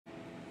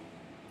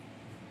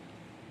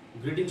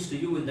Greetings to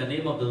you in the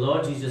name of the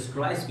Lord Jesus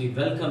Christ. We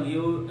welcome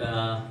you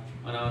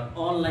on our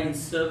online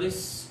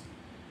service,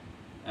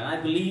 and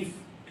I believe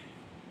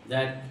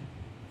that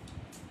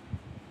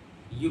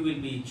you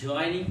will be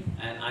joining,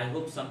 and I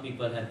hope some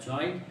people have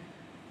joined.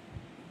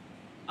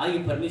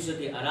 आइए परमेश्वर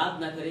की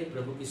आराधना करें,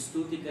 प्रभु की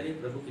स्तुति करें,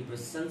 प्रभु की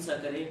प्रशंसा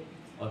करें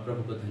और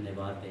प्रभु को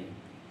धन्यवाद दें।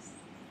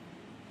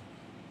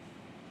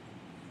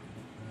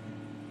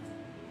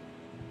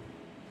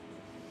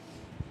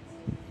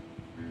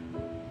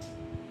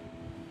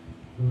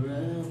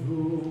 प्रभु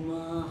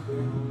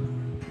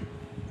महान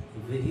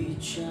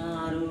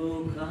विचारों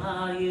का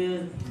ये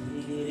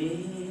तेरे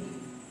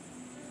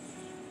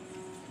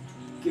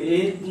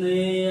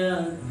कितने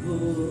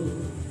अद्भुत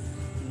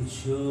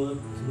जो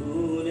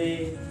तूने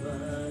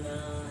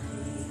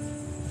बनाए।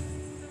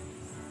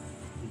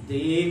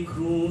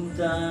 देखूं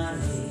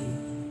तारे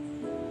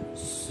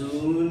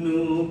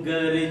सुनूं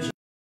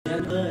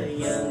गर्जन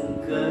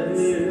भयंकर,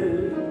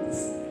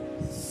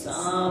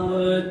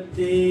 सामर्थ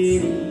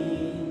तेरी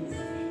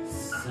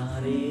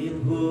सारे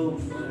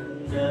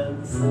भूमंडल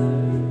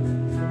पर।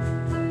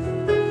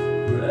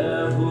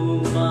 प्रभु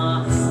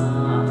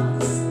महान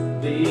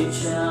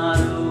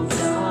विचारों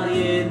का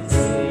ये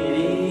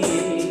तेरे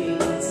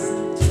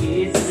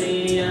कितने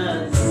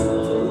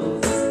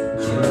अद्भुत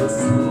जो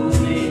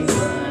तूने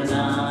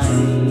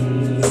बनाए।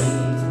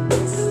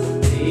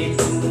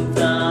 देखूं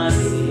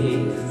तारे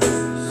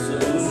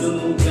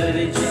सुनूं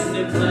गर्जन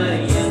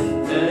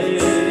भयंकर,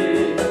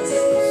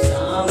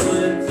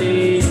 सामर्थ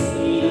तेरी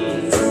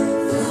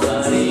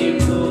सारे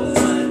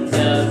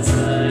भूमंडल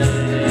पर।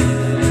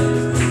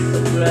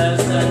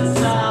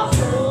 प्रशंसा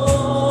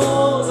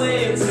होवे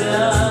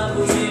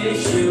प्रभु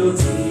यीशु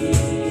की,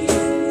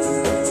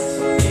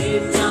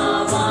 इतना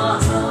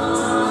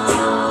महान,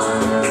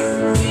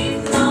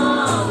 इतना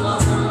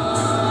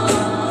महान।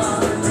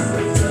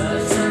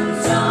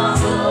 प्रशंसा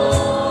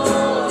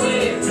होवे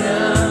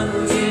प्रभु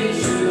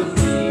यीशु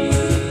की,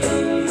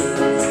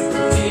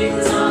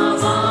 इतना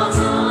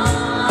महान,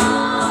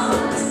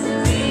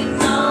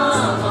 इतना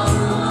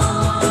महान।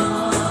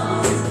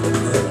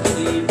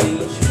 उसके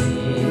बीच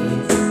में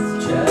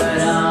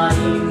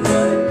चराई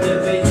मत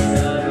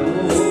बिछड़ो,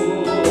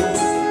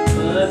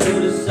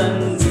 मधुर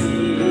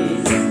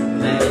संगीत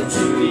मैं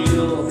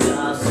चिड़ियों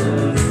का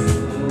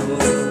सुनूं।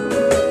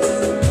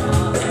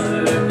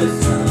 आहट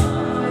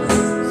सांस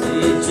से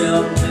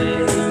जब मैं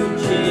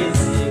नीचे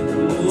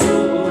देखूं,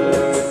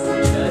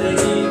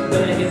 झरने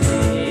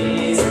बहते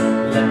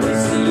लग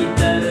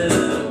शीतल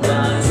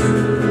वायु।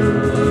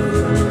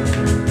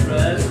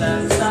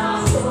 प्रशंसा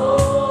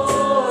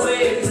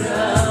होवे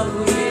प्रभु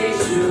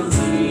यीशु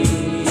की,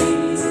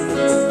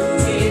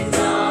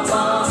 इतना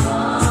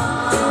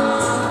महान,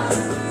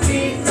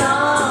 इतना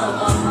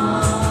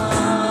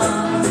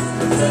महान।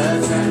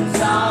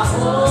 प्रशंसा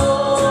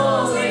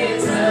होवे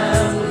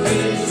प्रभु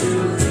यीशु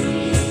की,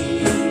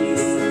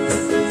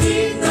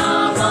 इतना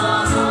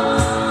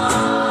महान,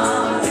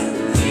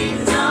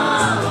 इतना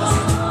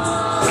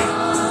महान।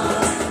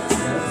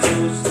 जब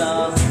सोचता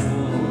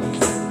हूँ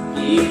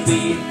कि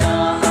पिता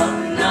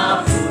अपना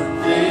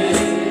पुत्र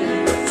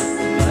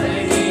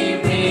मरने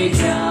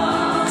भेजा,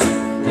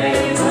 मैं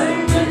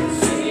बंधन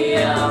से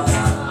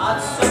आभार।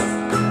 आज सब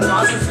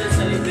फादर्स डे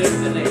सेलिब्रेट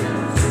कर रहे हैं।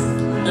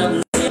 The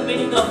real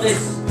meaning of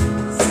this,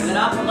 अगर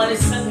आप हमारे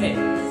संग हैं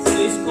तो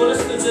इस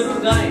कोरस को जरूर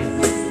गाएं।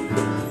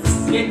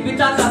 ये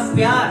पिता का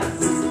प्यार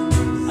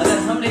अगर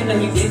हमने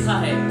कहीं देखा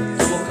है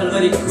तो वो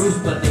कलवरी क्रूस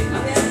पर देखा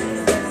है।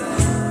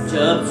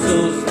 जब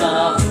सोचता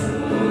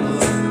हूँ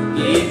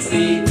कि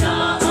पिता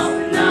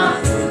अपना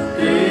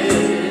पुत्र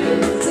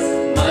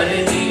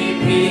मरने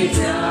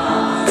भेजा,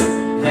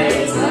 मैं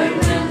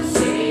बंधन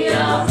से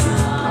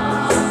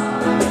आभार।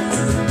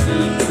 कि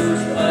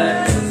क्रूस पर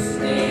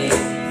उसने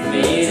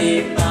मेरे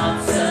पाप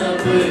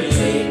सब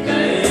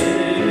लेकर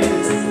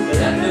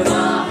रंग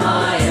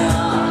बहाया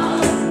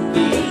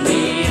कि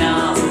मेरा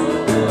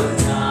हो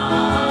था।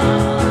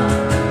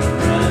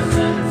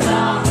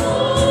 प्रशंसा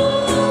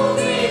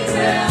होवे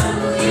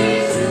प्रभु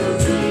यीशु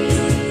की,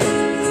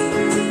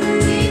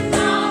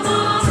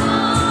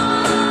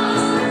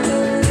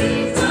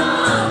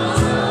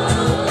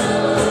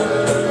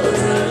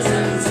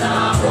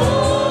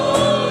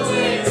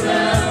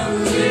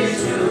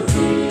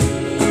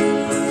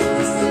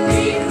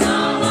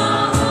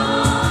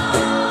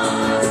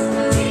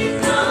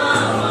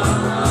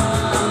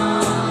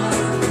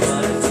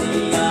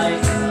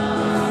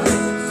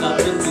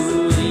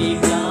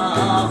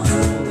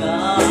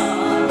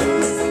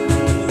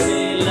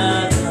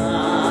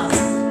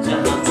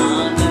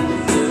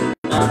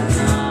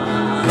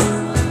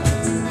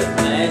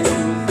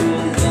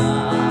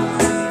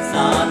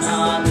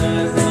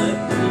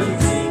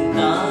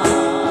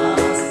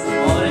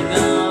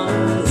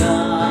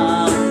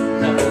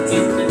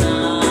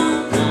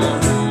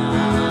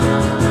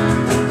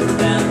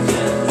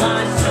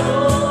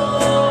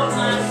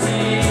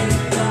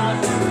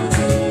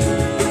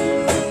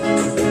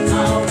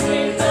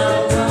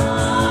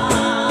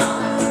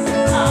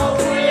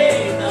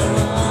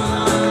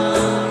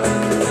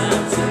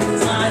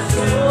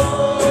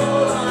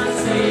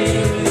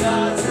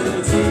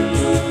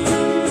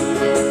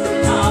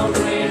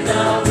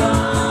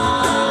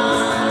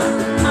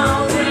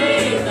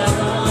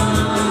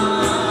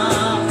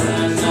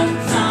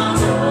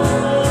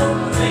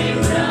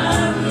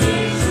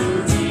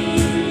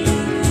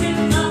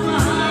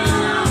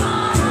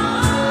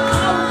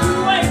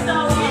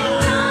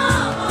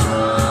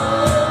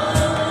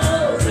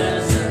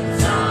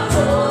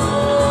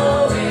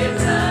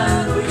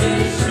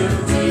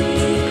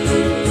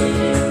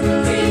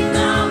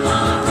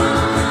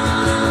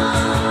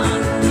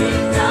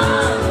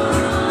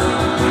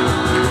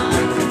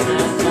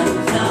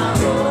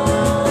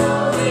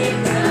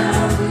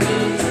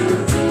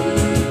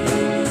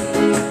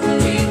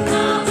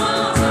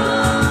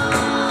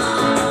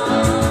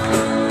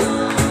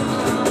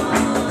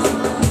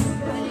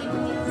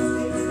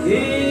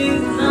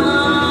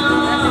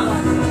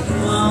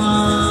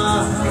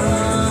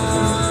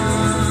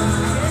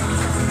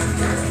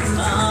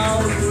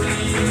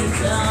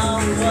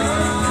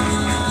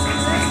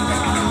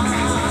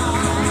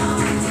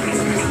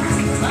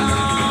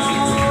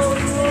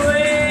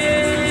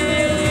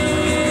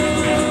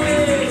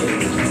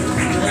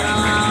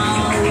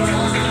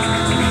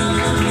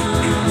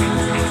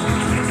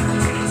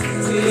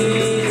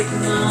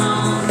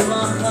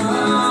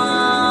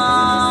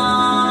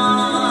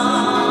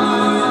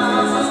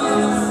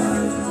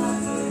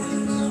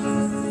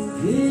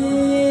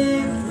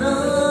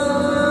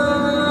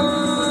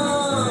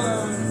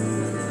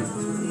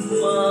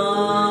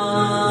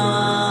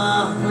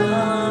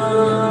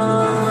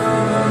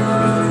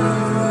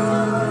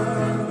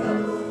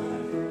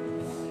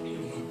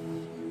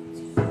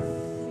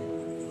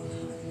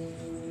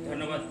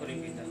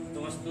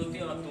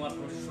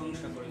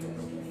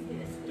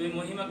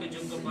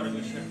 সর্বজ্ঞ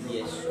পরমেশ্বর প্রভু।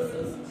 Yes.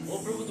 ও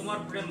প্রভু, তোমার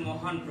প্রেম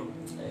মহান প্রভু।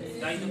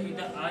 তাই তো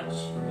পিতা, আজ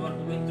তোমার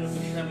পবিত্র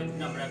বিশ্রামের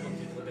দিন আমরা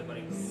একত্রিত হতে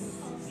পারি প্রভু।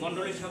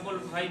 মণ্ডলীর সকল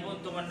ভাই বোন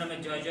তোমার নামে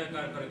জয়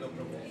জয়কার করে গো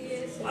প্রভু।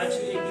 আজ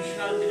এই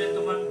বিশাল দিনে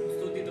তোমার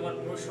স্তুতি, তোমার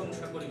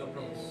প্রশংসা করি গো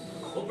প্রভু।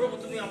 ও প্রভু,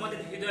 তুমি আমাদের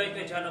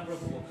হৃদয়কে জানো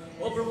প্রভু।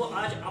 ও প্রভু,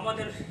 আজ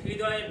আমাদের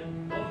হৃদয়ের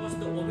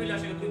সমস্ত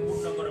অভিলাষকে তুমি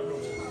পূর্ণ করো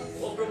প্রভু।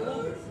 ও প্রভু,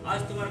 আজ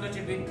তোমার কাছে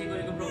বিনতি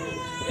করি গো প্রভু,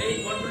 এই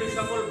মণ্ডলীর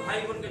সকল ভাই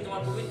বোনকে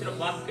তোমার পবিত্র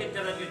বাক্যের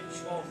দ্বারা যে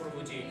ছোঁও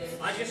প্রভুজি।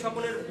 আজকে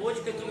সকলের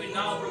বোঝকে তুমি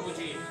নাও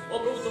প্রভুজি। ও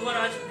প্রভু, তোমার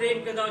আজ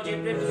প্রেমকে দাও, যে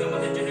প্রেম তুমি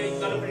আমাদের জন্য এই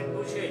কালবরী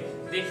ক্রুশে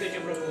দেখিয়েছো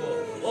প্রভু।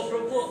 ও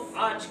প্রভু,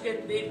 আজকে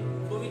এই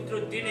পবিত্র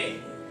দিনে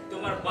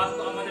তোমার বাক্য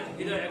আমাদের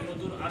হৃদয়ে এক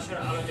নতুন আশার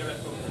আলো জ্বালায়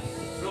প্রভু।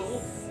 প্রভু,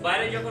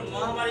 বাইরে যখন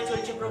মহামারী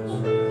চলছে প্রভু,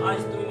 আজ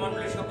তুমি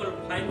মণ্ডলের সকল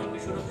ভাই বোনকে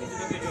সুরক্ষিত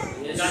রেখেছো,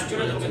 যার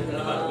জন্য তোমাকে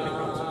ধন্যবাদ করি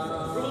প্রভু।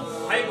 প্রভু,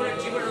 ভাই বোনের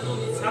জীবনে নতুন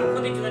সাক্ষ্য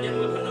দিচ্ছে, তার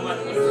জন্য ধন্যবাদ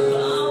করি প্রভু।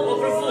 ও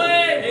প্রভু,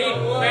 এই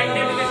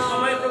প্যান্ডেমিকের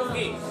সময় প্রভু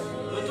কি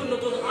নতুন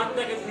নতুন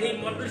আত্মাকে এই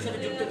মণ্ডলের সাথে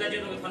যুক্ত, তার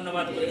জন্য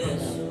ধন্যবাদ করি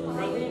প্রভু।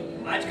 প্রভু,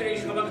 আজকের এই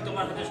সভাকে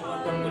তোমার হাতে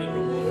সমর্পণ করি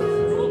প্রভু।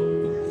 প্রভু,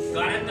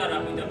 গানের দ্বারা,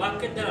 পিতা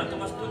বাক্যের দ্বারা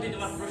তোমার স্তুতি,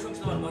 তোমার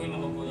প্রশংসা, তোমার মহিমা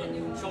হোক।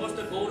 সমস্ত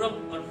গৌরব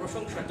আর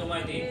প্রশংসা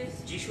তোমায় দিয়ে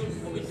যিশুর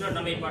পবিত্র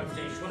নামে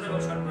প্রার্থনা শোনো এবং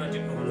সর্বরাজ্যে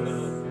গ্রহণ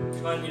করো।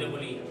 সবাই মিলে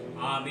বলি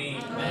আমিন।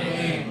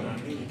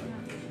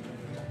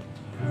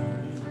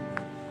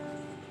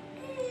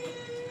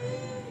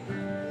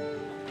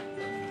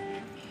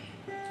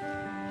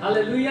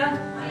 হালেলুয়া।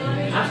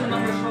 আসুন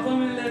আমরা সকল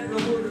মিলে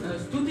প্রভুর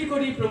স্তুতি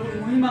করি, প্রভুর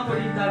মহিমা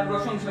করি, তার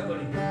প্রশংসা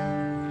করি।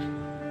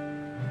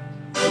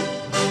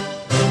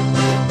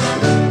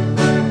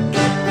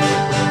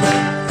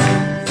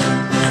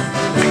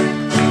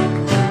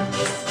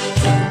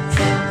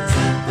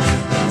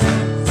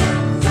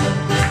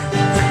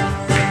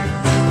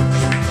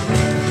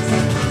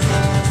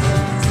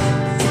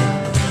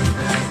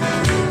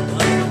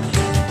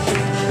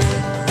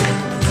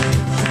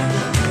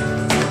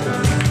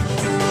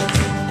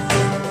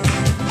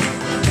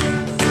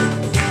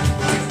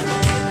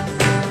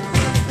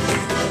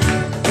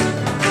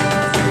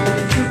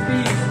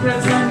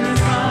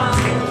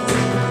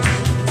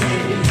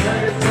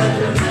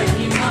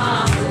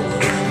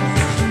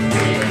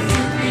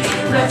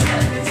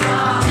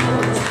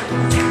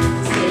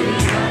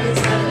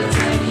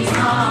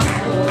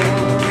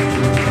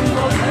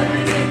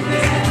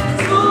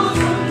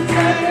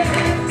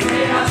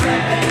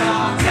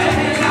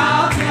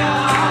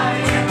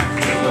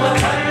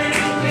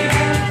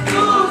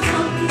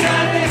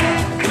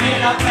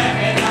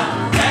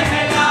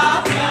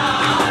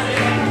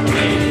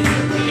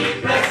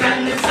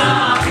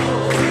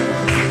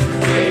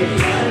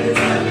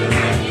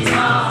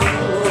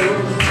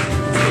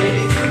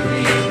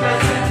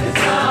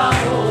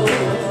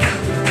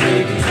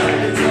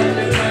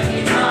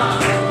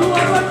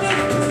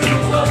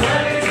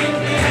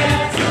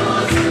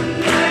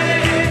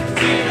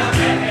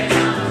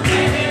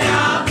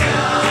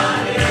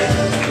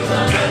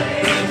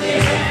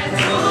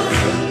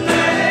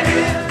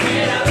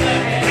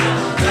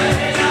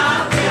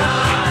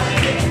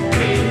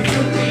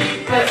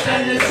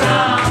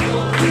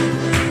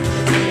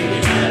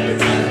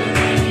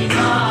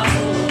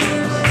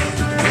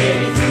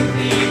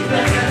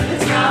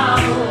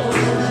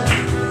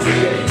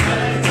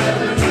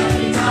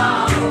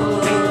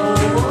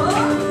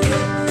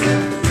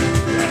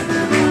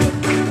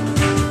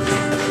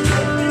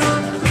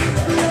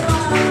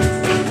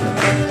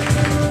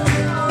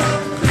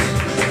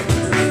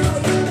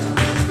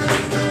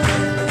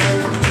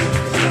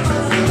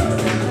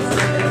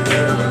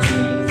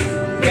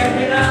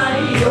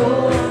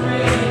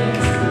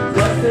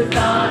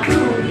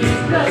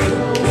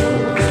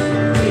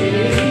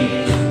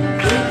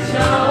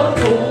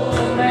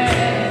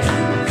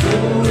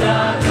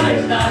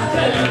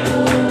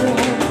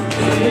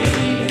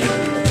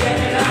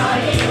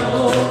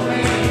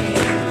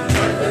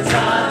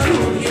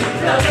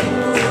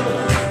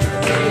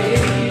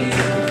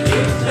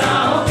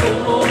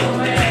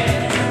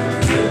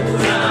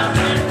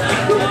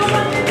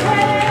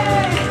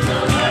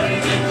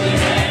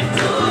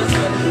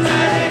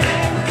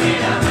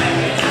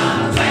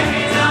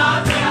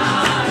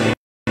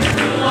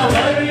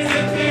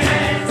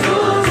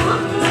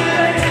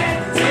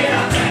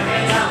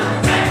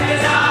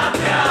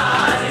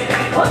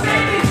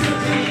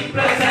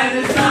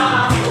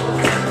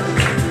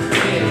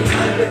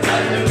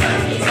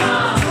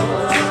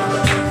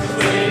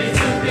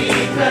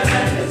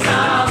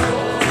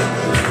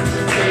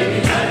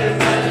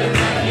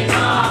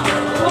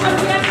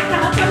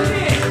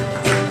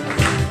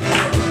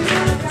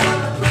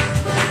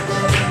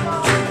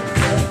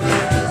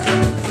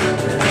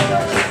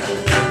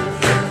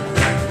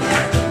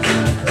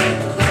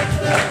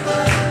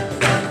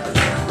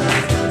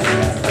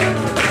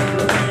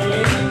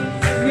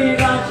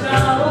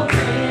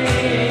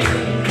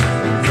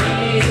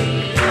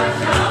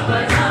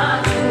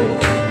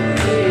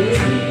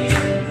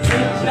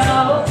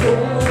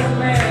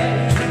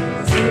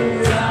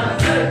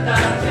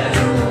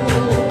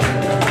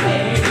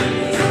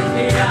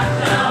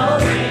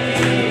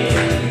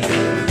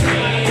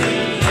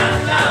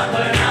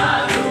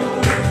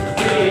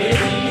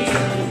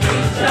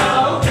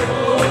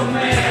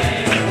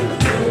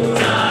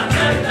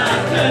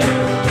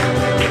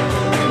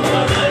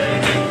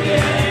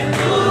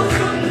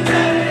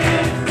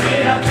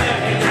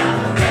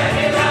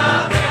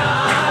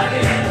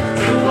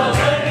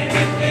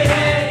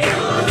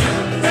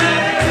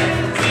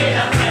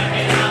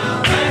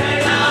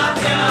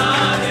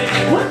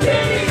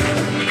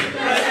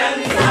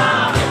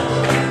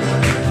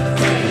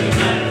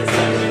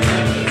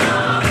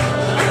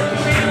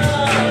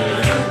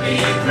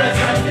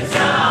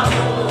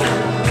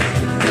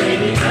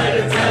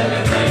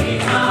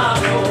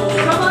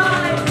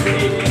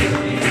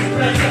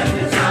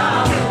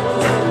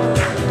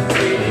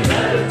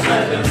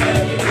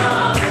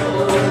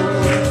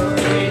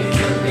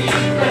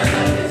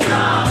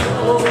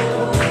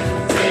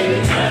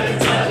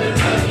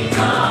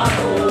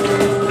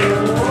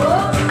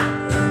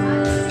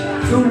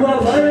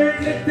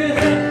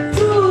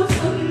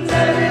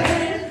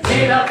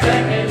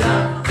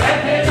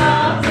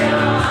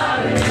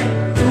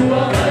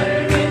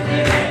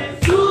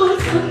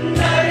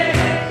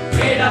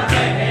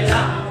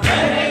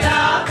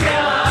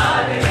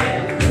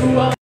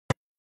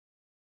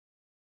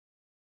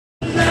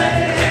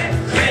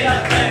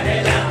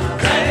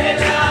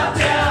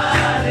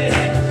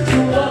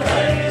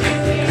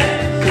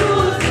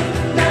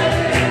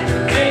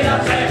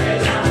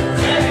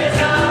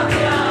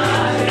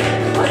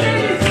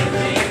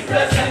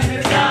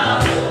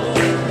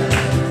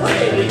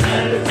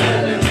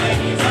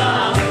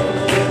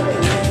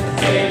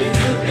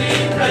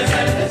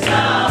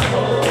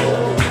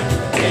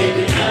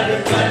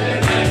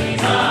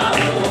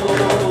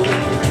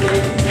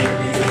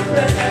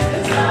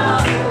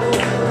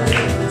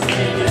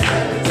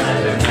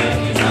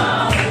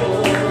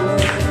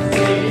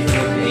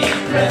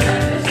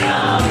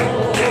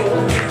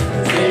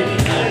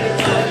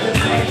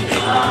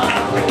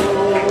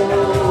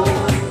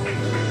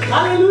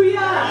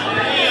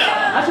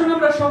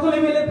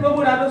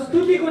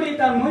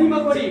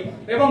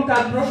 এবং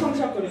তার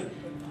প্রশংসা করি।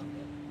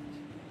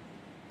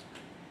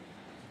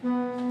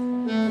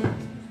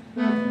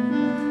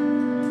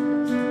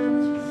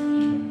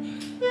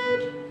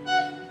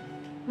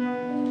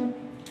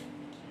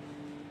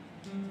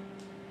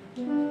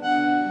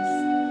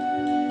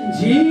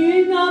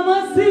 जीना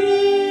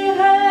मसीह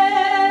है,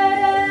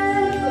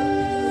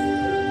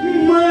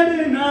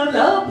 मरना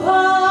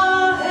लभा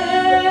है।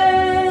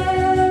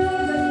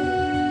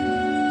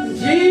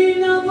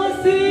 जीना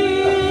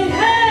मसीह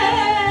है,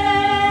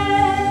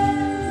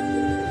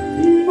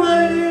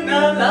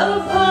 मरना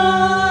लभा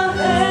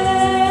है।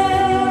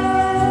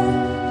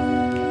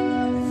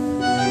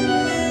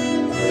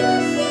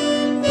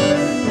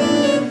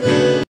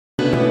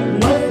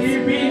 मसीह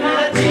बिना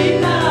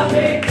जीना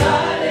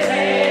बेकार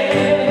है,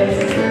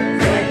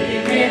 वही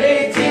मेरे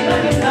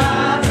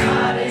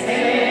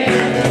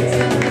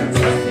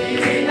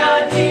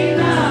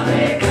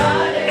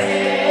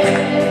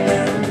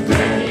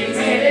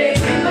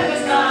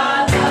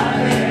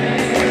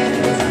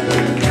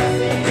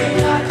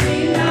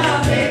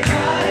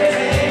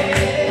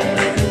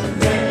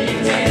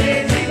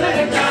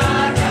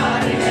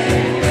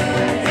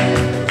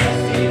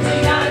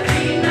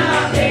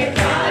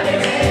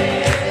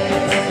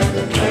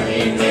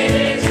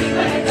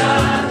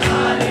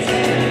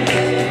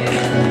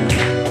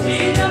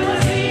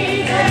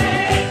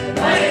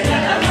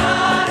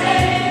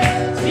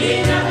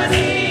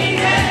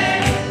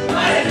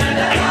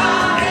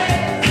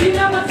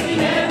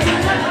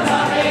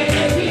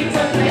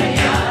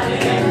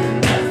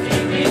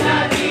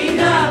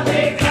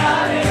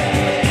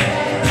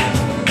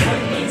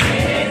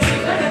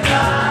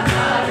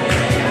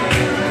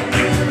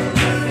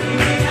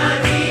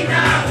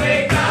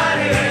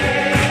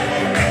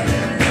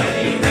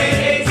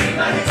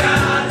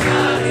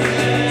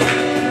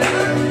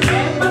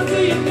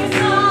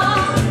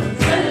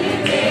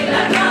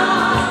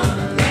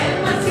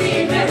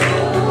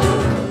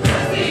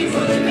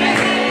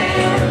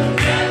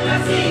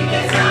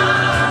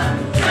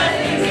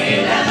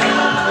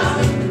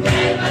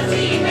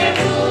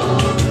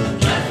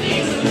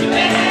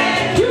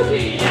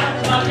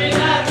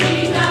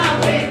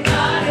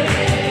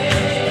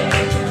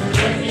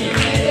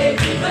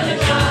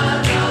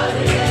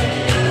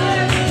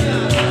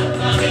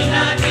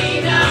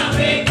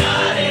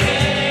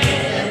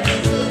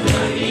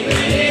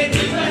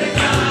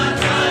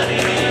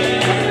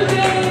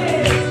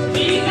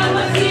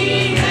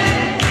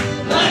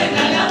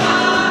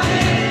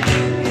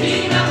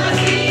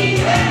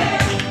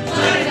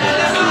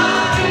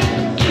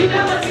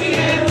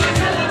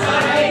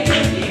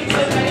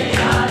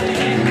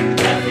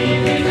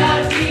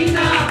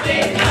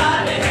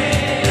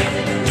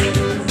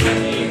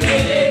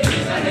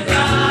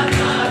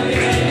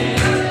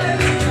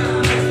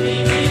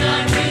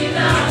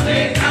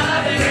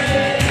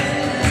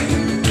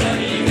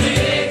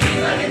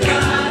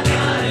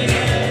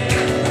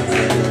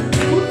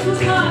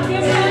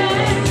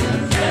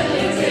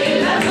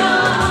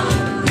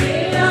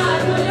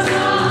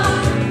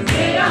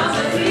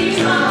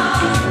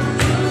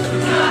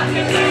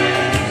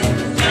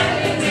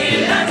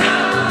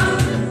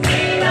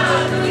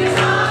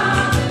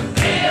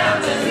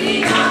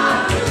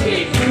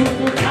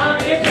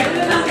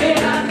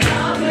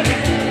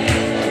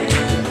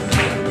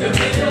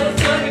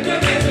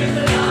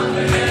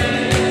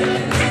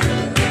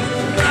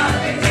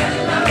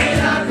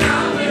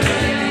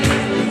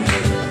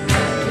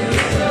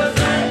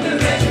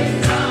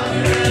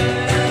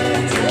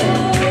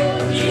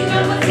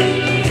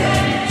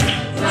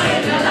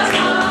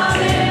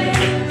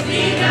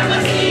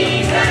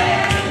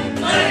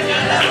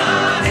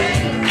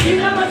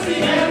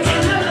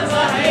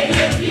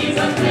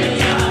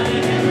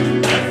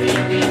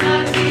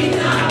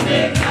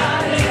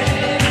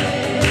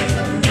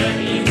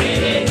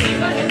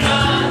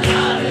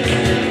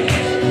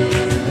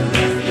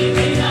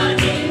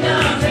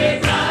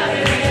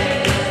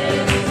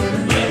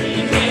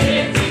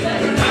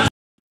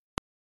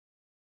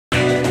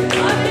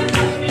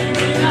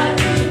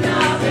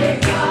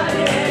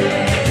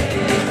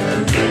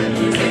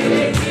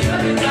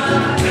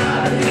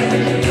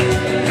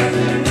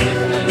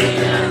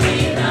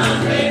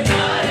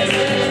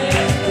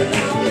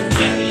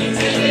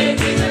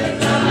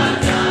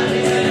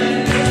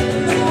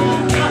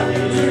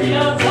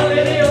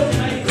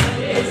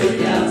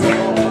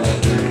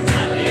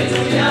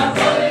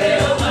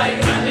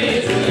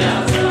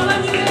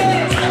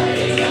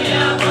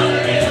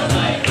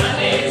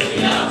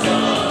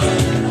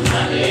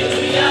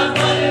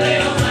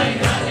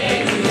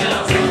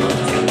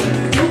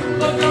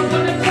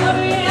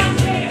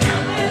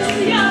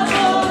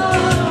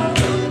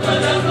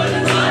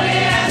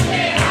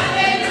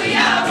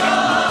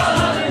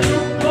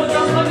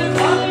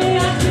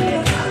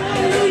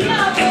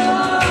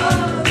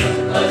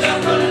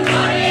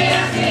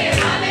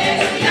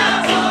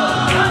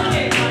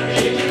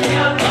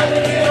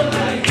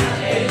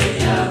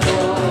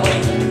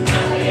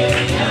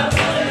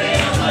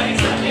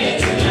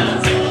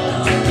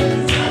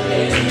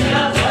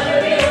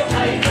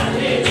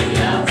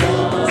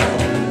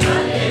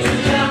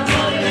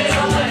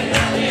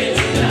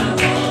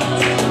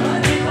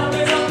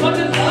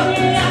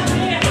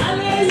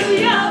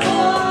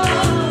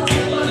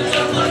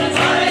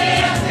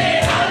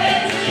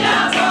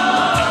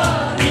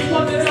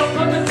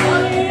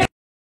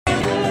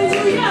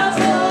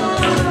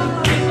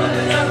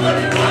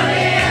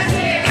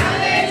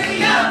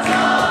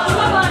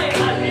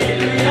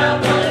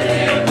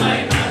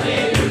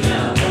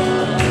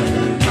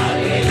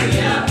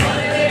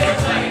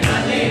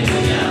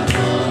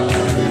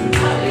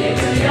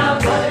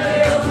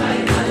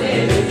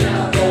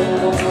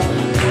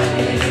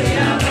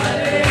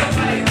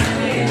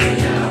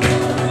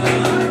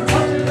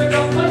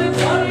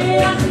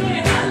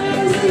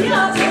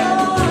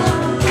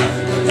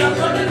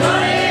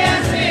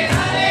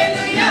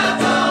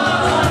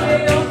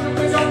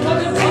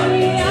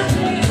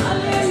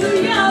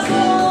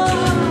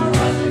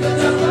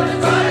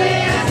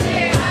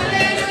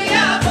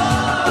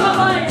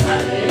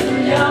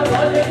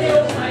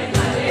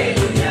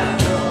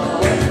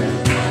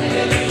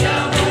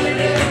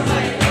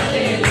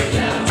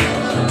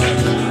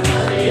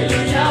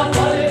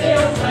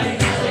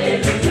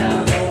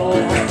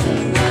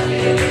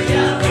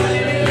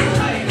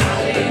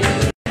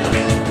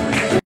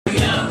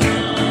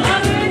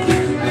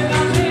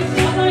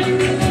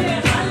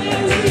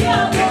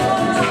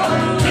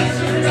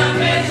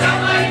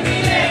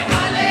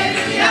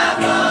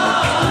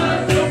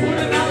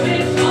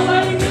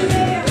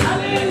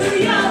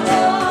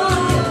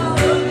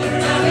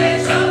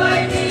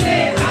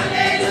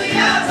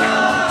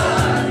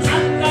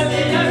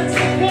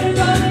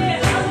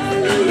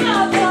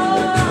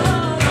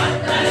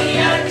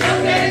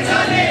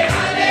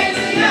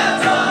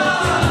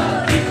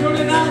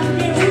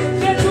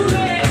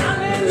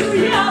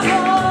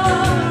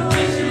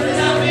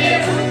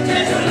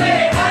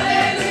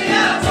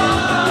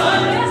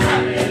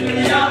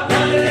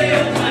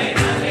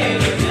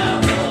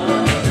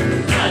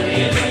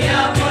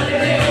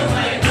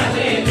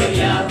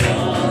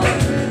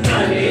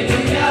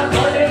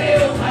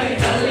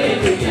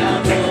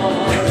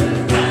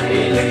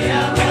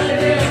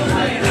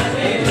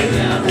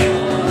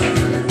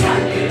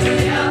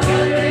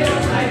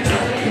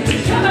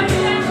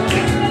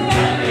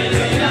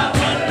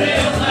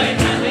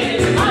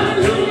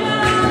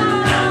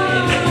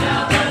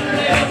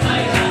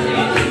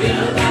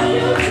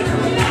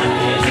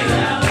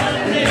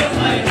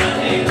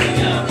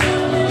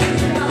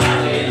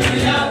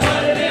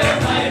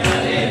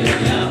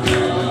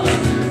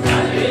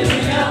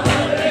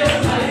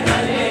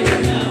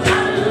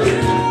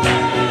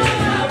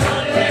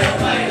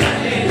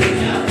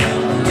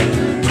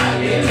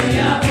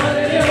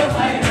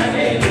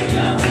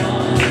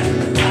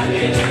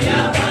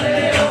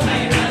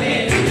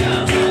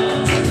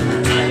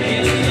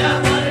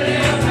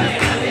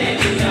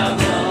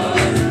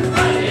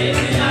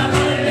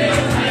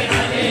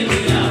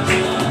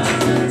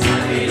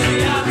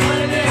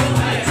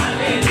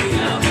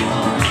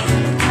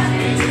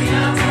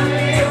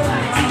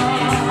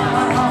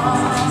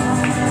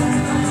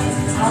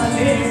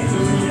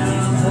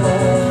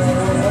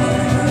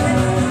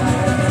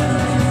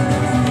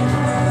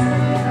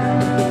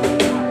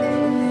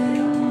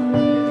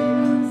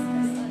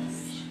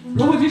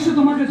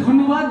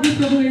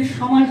প্রভু এই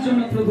সময়ের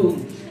জন্য প্রভু,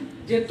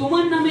 যে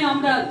তোমার নামে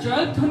আমরা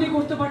জয়ধ্বনি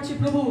করতে পারছি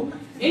প্রভু।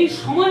 এই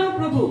সময়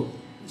প্রভু,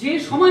 যে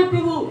সময়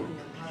প্রভু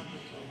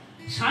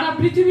সারা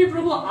পৃথিবী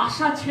প্রভু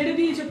আশা ছেড়ে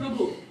দিয়েছে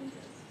প্রভু,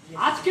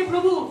 আজকে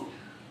প্রভু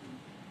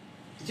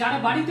যারা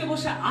বাড়িতে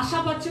বসে আশা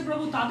পাচ্ছে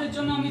প্রভু, তাদের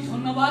জন্য আমি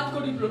ধন্যবাদ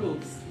করি প্রভু।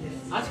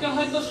 আজকে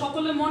হয়তো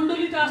সকলে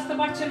মণ্ডলীতে আসতে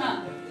পারছে না,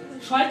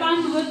 শয়তান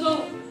হয়তো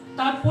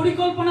তার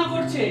পরিকল্পনা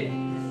করছে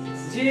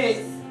যে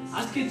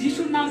আজকে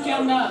যিশুর নামকে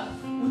আমরা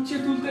উচ্চে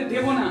তুলতে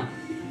দেব না,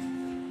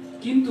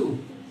 কিন্তু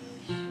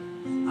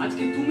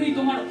আজকে তুমি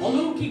তোমার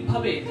অলৌকিক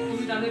ভাবে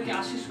তুমি তাদেরকে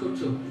আশীষ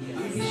করছো,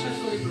 আমি বিশ্বাস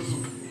করি প্রভু,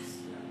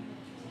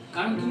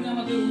 কারণ তুমি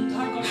আমাদের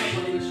উদ্ধার কর্তা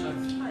পরমেশ্বর।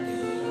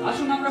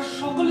 আসুন আমরা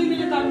সকলে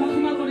মিলে তার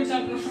মহিমা করি,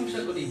 তার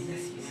প্রশংসা করি।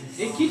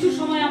 এই কিছু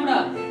সময় আমরা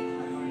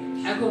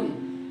এখন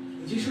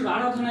যিশুর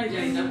আরাধনায়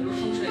যাই, তার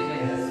প্রশংসায়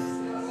যাই।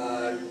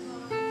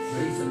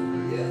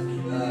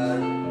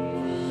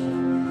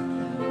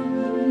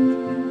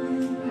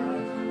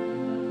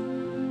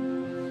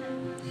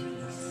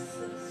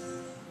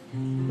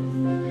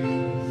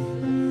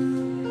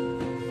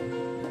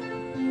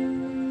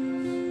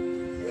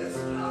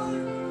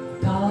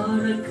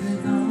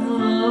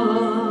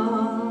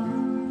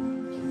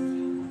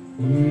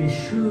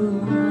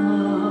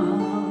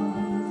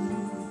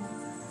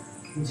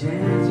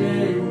 जय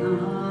जय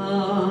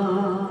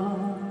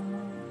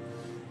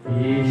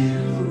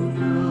यीशु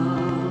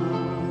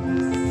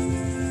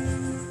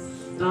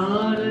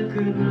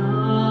तारक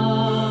नाम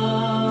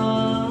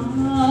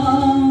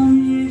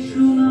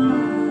यीशु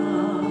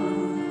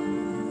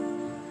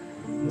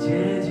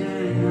जय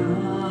जय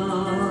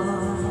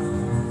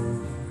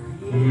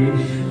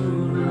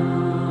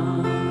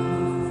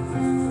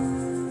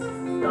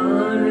यीशु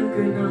तारक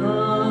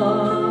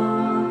नाम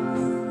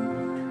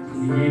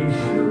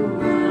यीशु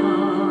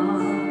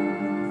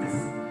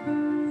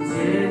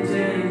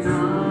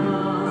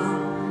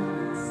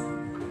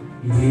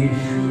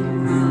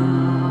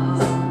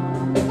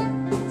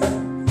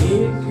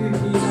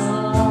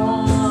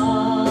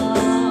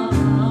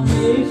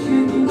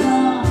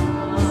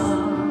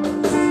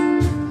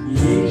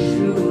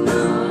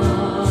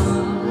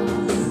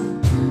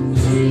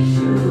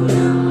यीशु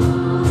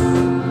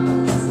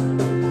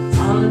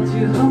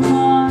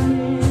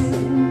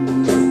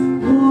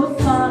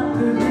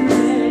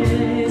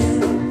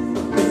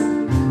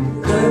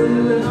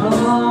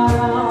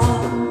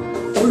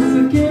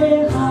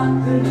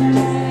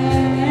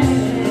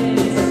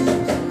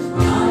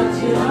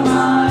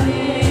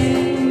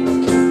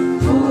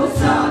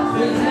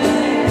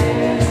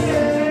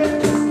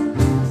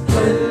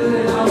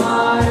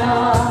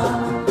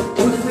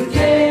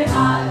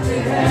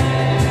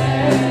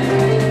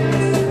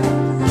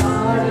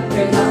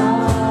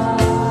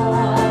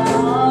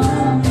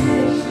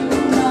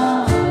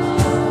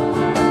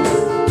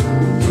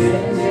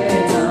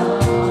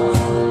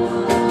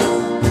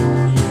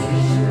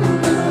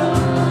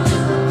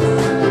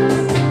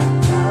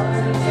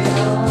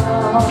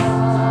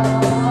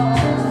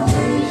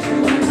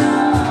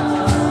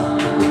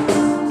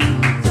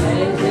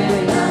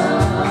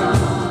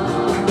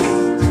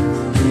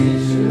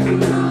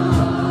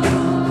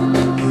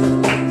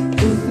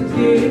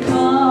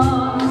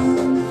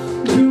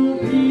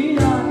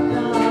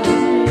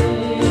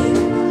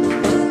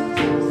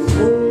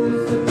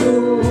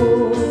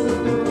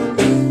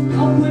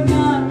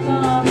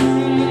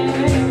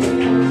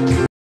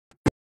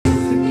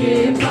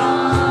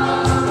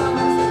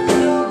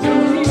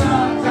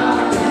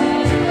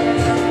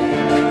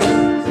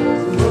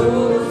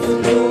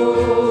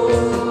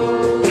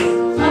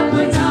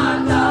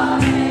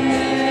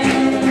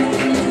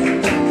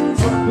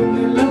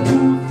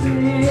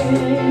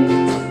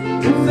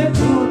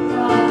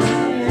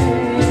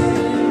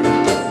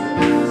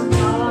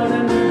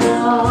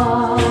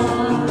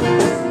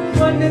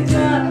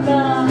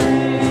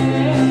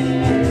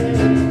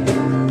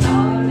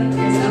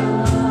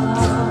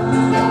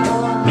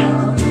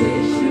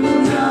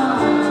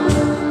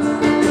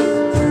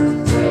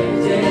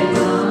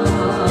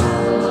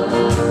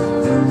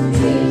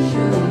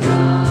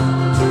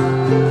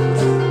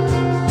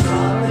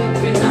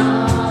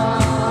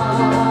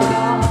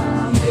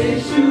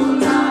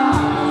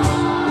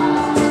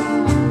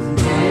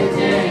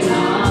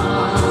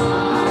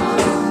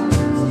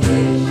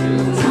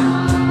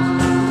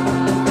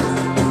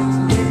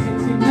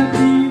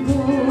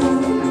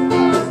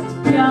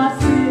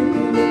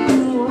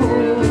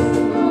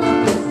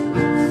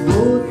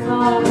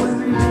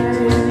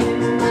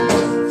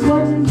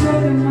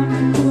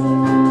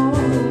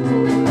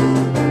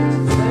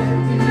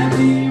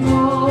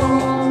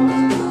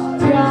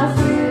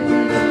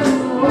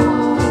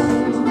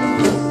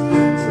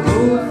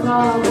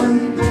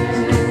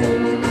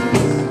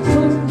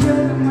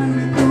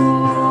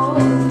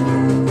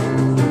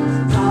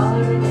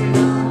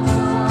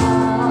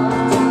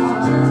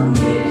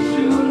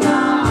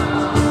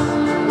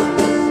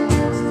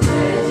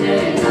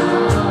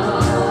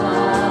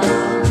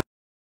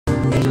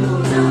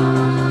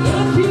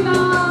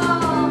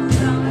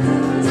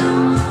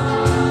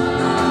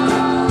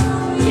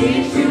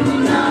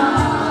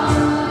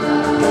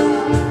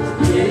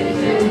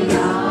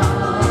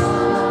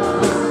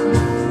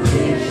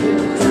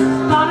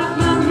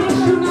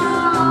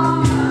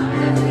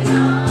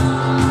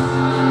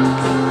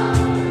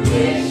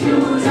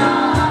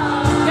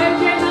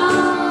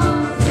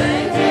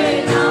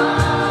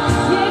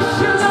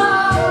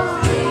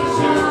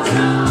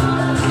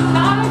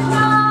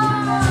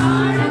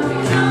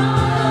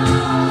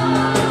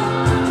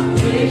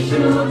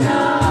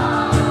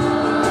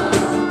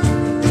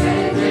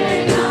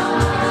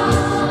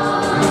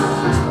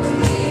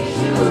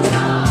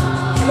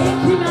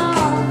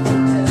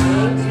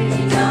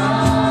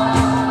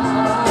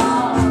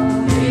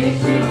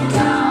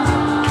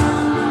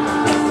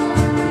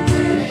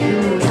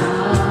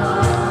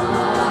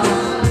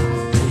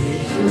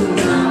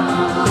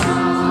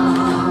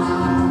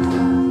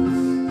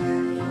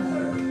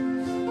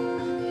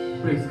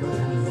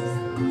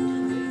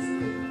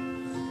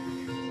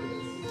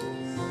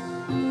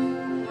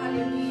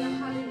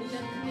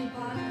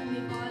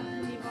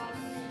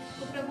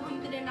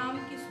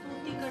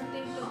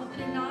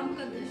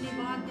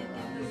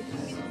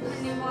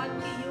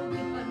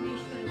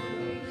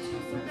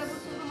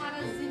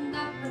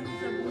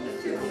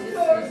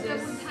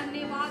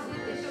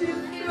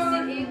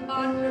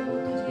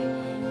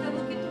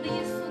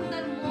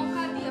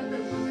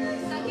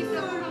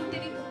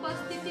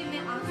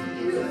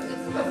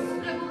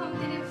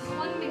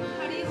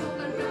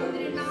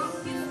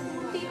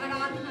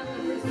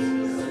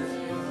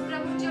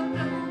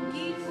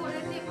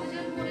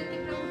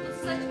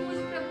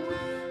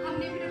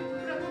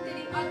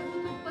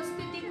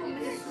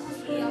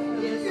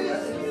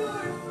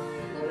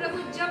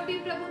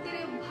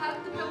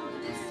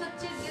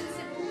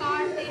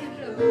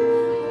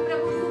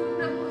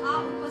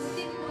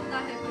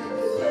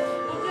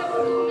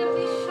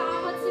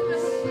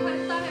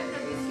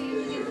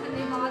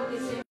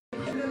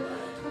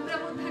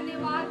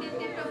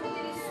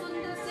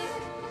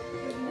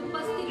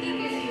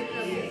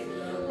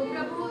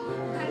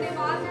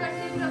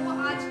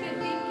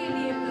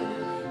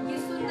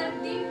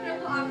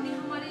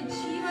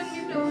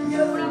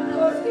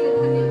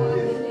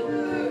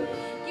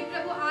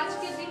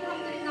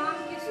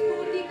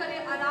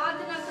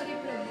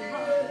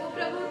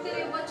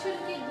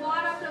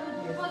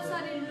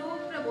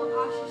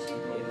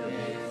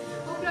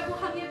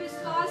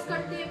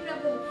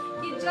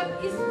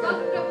इस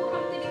वक्त प्रभु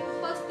हम तेरी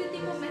उपस्थिति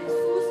को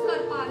महसूस कर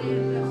पा रहे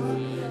हैं प्रभु।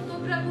 तो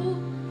प्रभु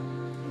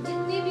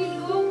जितने भी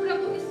लोग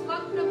प्रभु इस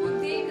वक्त प्रभु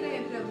देख रहे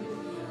हैं प्रभु,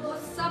 वो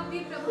सब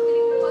भी प्रभु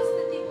तेरी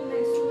उपस्थिति को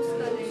महसूस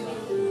कर रहे हैं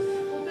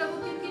वो प्रभु,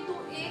 क्योंकि तू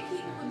एक ही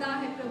खुदा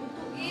है प्रभु,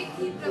 तू एक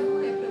ही प्रभु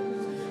है प्रभु,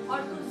 और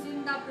तू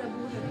जिंदा प्रभु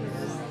है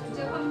प्रभु।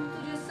 जब हम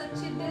तुझे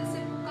सच्चे दिल से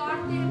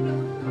पुकारते हैं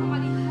प्रभु, तू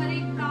हमारी हर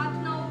एक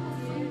प्रार्थनाओं को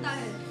सुनता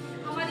है,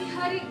 हमारी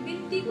हर एक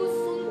विनती को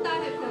सुनता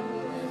है प्रभु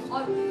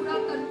और पूरा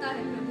करता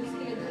है प्रभु।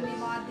 इसके लिए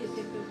धन्यवाद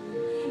देते प्रभु।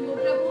 वो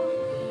प्रभु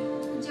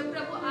जब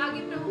प्रभु आगे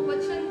प्रभु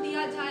वचन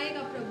दिया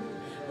जाएगा प्रभु,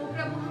 वो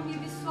प्रभु हम ये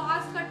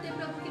विश्वास करते हैं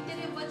प्रभु कि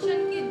तेरे वचन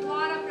के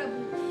द्वारा प्रभु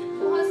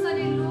बहुत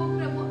सारे लोग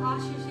प्रभु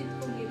आशीषित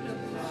होंगे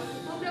प्रभु।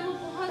 वो प्रभु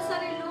बहुत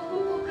सारे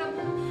लोगों को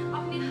प्रभु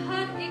अपने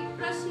हर एक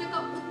प्रश्न का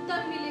उत्तर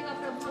मिलेगा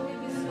प्रभु, हम ये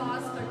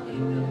विश्वास करते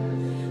हैं प्रभु।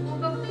 वो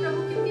प्रभु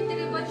क्योंकि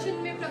तेरे वचन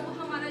में प्रभु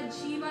हमारा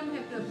जीवन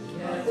है प्रभु।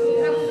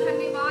 प्रभु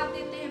धन्यवाद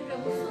देते हैं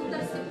प्रभु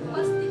सुंदर से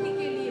उपस्थिति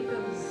के लिए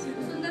प्रभु,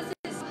 सुंदर से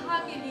सभा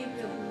के लिए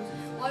प्रभु,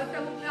 और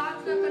प्रभु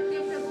प्रार्थना करते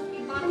हैं प्रभु कि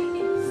बाकी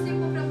के हिस्से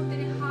को प्रभु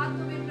तेरे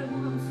हाथों में प्रभु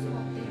हम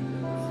सौंपते हैं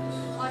प्रभु।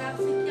 और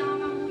आपसे क्या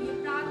मांगू ये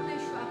प्रार्थना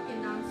यीशु आपके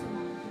नाम से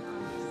मांगते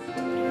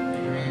हैं।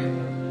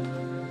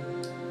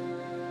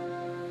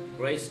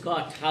 Praise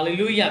God.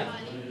 Hallelujah.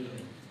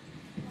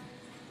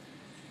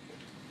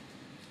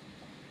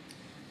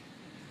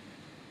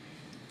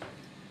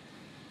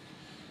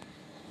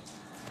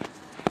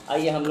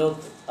 आइए हम लोग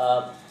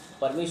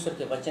परमेश्वर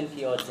के वचन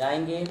की ओर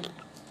जाएंगे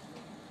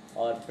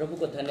और प्रभु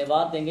को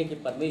धन्यवाद देंगे कि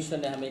परमेश्वर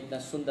ने हमें इतना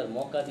सुंदर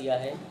मौका दिया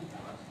है।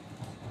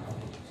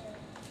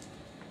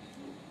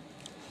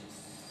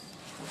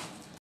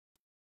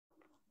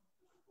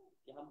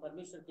 कि हम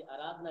परमेश्वर की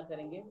आराधना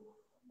करेंगे।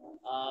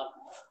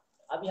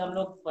 अभी हम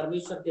लोग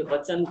परमेश्वर के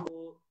वचन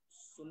को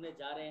सुनने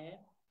जा रहे हैं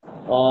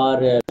और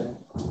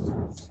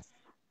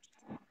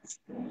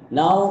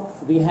now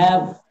we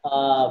have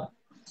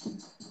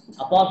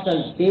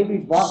Apostle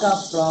David VAKA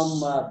from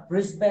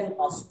Brisbane,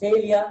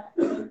 Australia,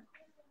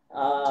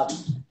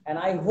 and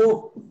I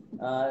hope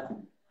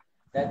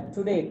that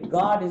today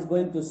God is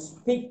going to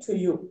speak to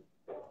you,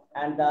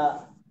 and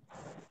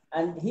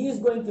He is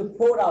going to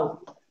pour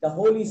out the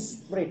Holy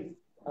Spirit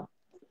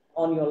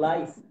on your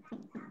life.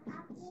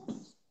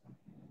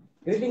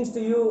 Greetings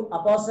to you,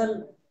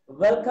 Apostle.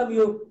 Welcome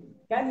you.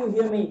 Can you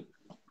hear me?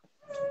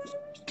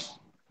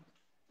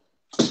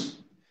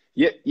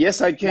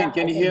 Yes, I can. Yeah,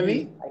 Can you hear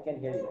me? I can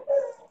hear you.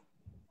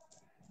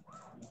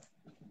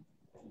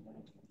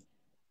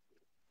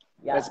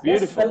 Yeah, That's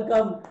beautiful. Let's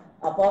welcome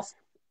Apostle.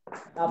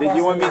 Did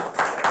you want me?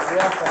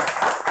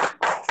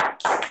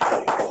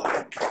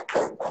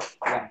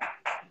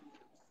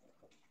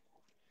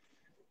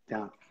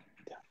 Yeah.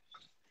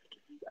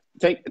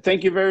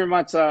 Thank you very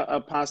much,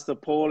 Pastor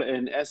Paul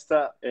and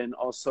Esther, and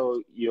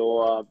also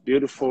your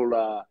beautiful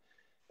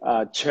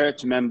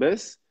church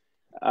members.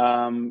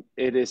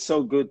 It is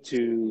so good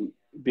to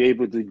be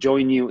able to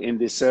join you in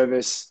this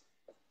service.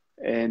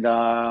 And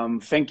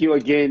thank you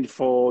again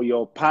for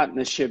your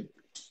partnership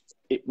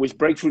with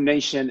Breakthrough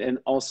Nation and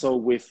also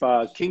with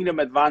Kingdom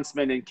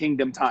Advancement and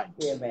Kingdom Time.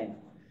 Amen.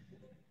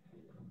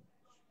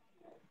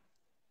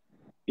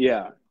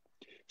 Yeah.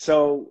 So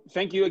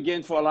thank you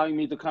again for allowing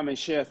me to come and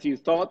share a few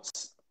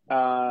thoughts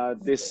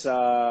this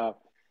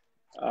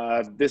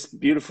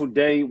beautiful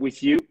day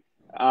with you.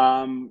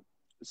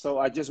 So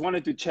I just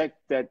wanted to check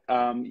that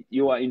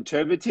you are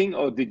interpreting,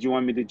 or did you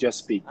want me to just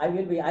speak? I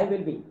will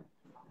be.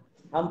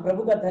 हम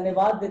प्रभु का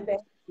धन्यवाद देते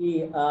हैं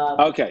कि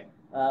Okay.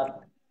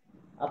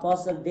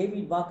 Apostle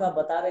David वाका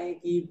बता रहे हैं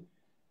कि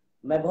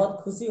मैं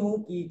बहुत खुशी हूं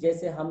कि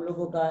जैसे हम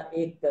लोगों का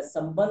एक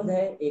संबंध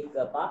है, एक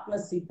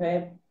पार्टनरशिप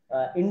है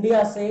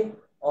इंडिया से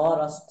और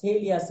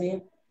ऑस्ट्रेलिया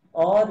से,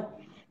 और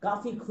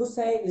काफी खुश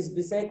है इस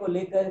विषय को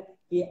लेकर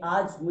कि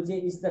आज मुझे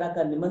इस तरह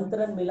का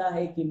निमंत्रण मिला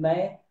है कि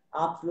मैं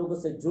आप लोगों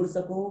से जुड़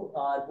सकूं,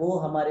 और वो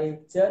हमारे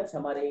चर्च,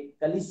 हमारे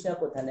कलीसिया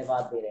को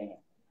धन्यवाद दे रहे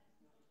हैं।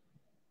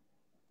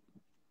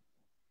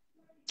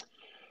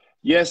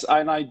 Yes,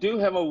 and I do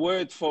have a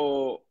word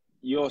for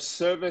your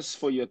service,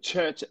 for your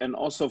church, and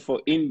also for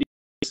India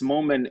this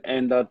moment.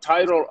 And the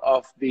title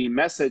of the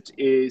message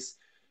is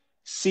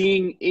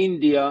Seeing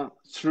India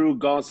Through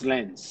God's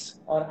Lens.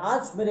 और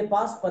आज मेरे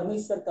पास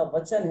परमेश्वर का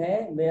वचन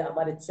है, मैं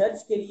हमारे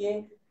church के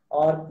लिए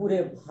और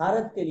पूरे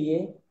भारत के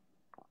लिए।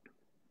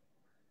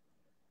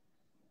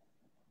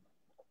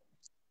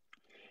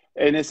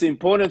 And it's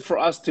important for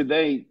us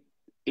today,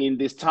 in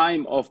this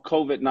time of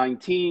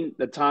COVID-19,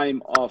 the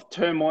time of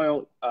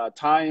turmoil,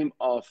 time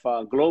of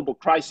global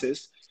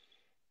crisis,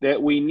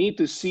 that we need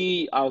to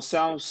see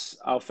ourselves,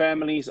 our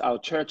families, our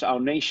church, our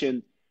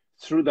nation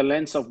through the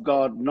lens of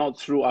God, not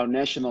through our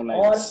national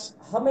lens. और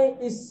हमें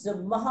इस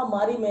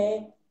महामारी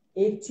में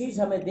एक चीज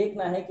हमें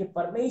देखना है कि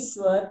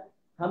परमेश्वर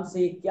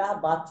हमसे क्या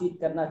बातचीत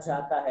करना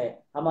चाहता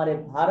है, हमारे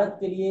भारत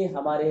के लिए,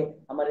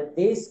 हमारे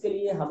देश के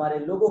लिए, हमारे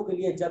लोगों के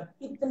लिए। जब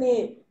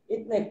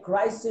इतने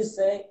क्राइसिस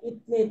है,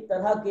 इतने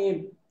तरह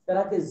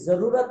के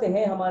जरूरत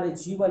है हमारे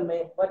जीवन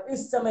में, पर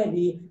इस समय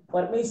भी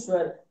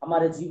परमेश्वर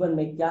हमारे जीवन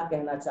में क्या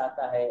कहना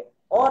चाहता है,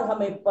 और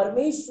हमें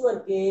परमेश्वर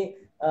के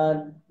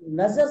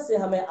नजर से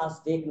हमें आज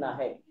देखना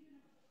है।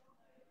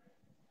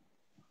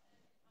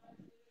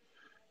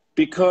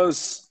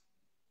 Because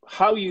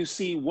how you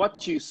see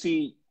what you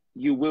see,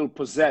 you will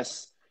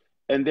possess.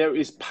 And there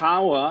is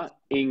power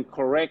in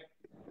correct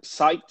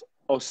sight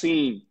or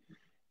seeing.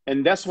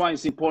 And that's why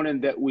it's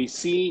important that we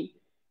see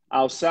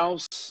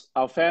ourselves,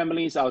 our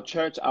families, our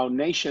church, our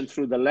nation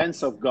through the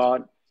lens of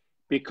God,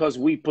 because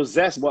we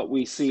possess what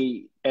we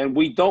see. And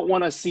we don't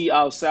want to see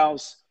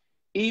ourselves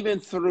even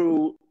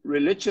through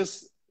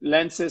religious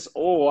lenses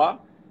or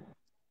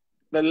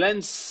the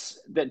lens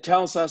that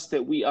tells us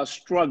that we are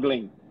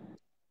struggling.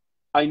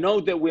 I know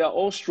that we are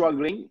all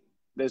struggling.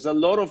 There's a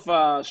lot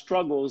of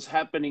struggles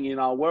happening in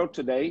our world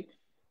today,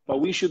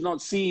 but we should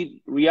not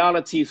see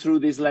reality through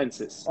these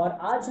lenses. और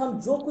आज हम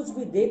जो कुछ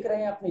भी देख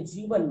रहे हैं अपने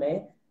जीवन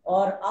में,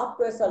 और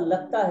आपको ऐसा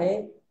लगता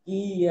है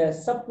कि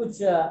सब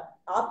कुछ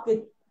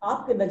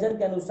आपके नजर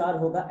के अनुसार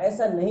होगा,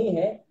 ऐसा नहीं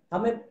है।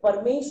 हमें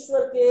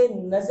परमेश्वर के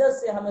नजर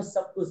से हमें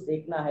सब कुछ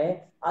देखना है।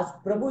 आज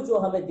प्रभु जो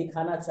हमें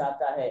दिखाना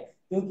चाहता है,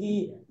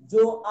 क्योंकि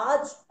जो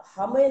आज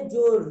हमें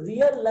जो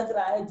रियल लग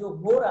रहा है, जो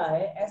हो रहा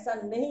है, ऐसा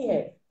नहीं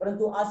है,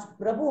 परंतु आज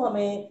प्रभु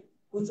हमें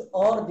कुछ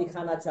और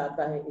दिखाना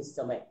चाहता है इस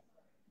समय।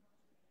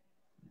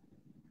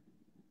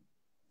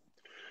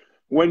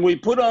 When we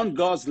put on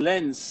God's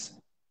lens,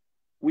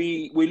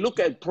 we look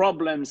at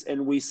problems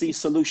and we see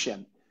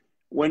solution.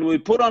 When we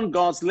put on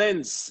God's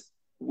lens,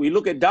 we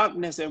look at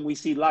darkness and we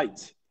see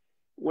light.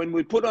 When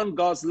we put on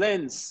God's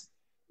lens,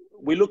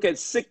 we look at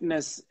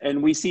sickness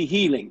and we see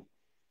healing.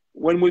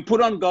 When we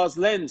put on God's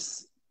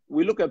lens,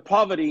 we look at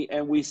poverty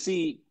and we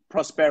see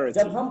prosperity.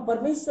 जब हम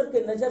परमेश्वर के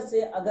नजर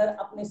से अगर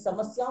अपनी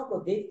समस्याओं को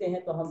देखते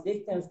हैं तो हम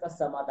देखते हैं उसका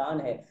समाधान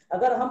है।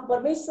 अगर हम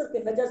परमेश्वर के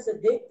नजर से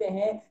देखते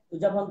हैं तो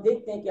जब हम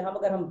देखते हैं कि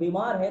अगर हम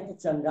बीमार हैं तो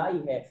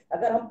चंगाई है।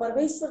 अगर हम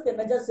परमेश्वर के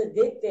नजर से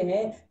देखते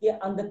हैं कि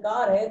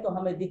अंधकार है तो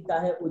हमें दिखता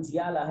है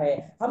उजियाला है।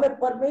 हमें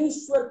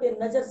परमेश्वर के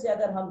नजर से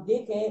अगर हम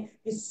देखें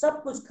कि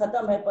सब कुछ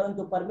खत्म है,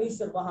 परंतु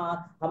परमेश्वर वहां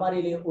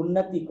हमारे लिए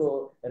उन्नति को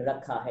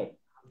रखा है।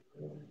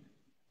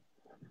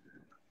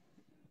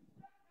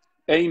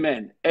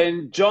 Amen.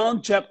 And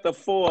John chapter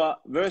 4,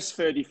 verse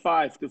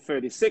 35 to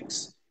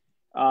 36,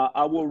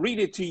 I will read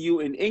it to you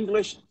in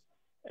English.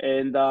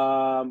 And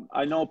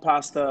I know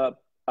Pastor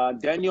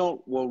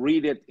Daniel will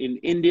read it in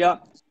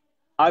India.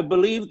 I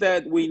believe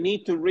that we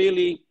need to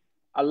really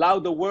allow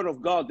the word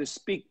of God to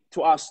speak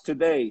to us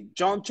today.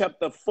 John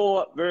chapter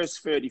 4, verse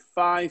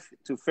 35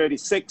 to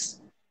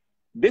 36.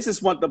 This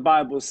is what the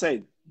Bible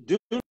said.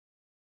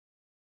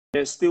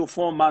 There's still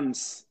 4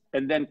 months,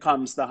 and then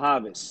comes the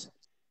harvest.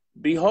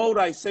 Behold,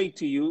 I say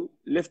to you,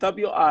 lift up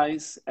your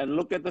eyes and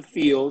look at the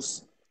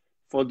fields,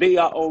 for they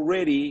are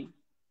already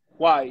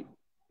white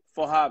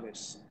for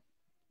harvest.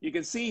 You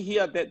can see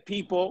here that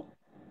people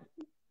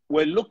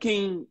were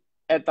looking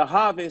at the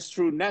harvest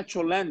through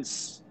natural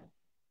lens.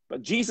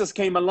 But Jesus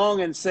came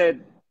along and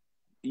said,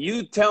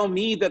 you tell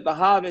me that the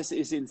harvest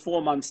is in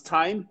 4 months'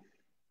 time.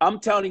 I'm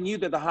telling you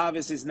that the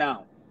harvest is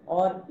now.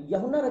 और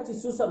यूहन्ना रचित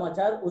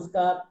सुसमाचार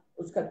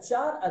उसका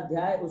 4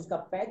 अध्याय उसका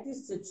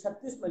 35 से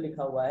 36 में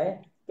लिखा हुआ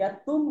है, क्या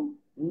तुम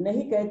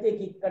नहीं कहते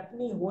कि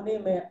कटनी होने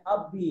में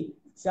अब भी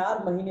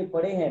 4 महीने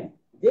पड़े हैं?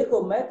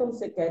 देखो मैं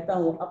तुमसे कहता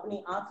हूं,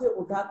 अपनी आंखें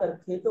उठाकर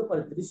खेतों पर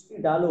दृष्टि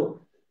डालो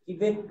कि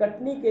वे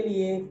कटनी के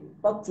लिए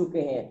पक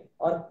चुके हैं,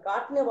 और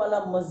काटने वाला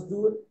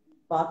मजदूर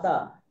पाता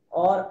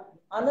और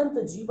अनंत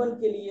जीवन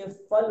के लिए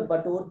फल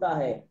बटोरता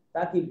है,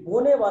 ताकि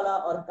बोने वाला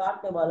और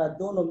काटने वाला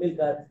दोनों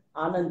मिलकर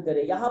आनंद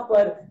करे। यहाँ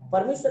पर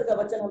परमेश्वर का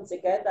वचन हमसे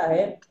कहता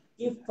है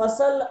कि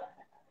फसल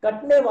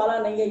कटने वाला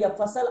नहीं है या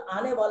फसल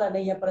आने वाला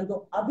नहीं है, परंतु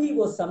अभी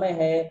वो समय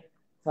है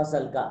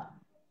फसल का।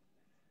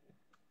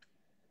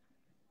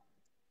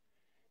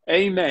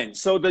 Amen.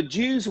 So the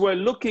Jews were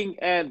looking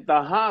at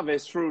the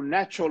harvest through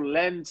natural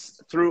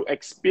lens, through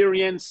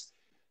experience,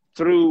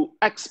 through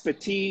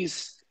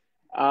expertise,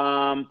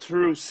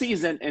 through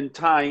season and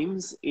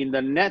times in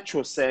the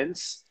natural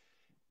sense,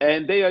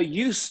 and they are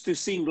used to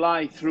seeing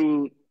life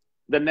through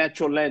the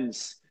natural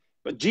lens.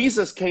 But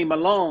Jesus came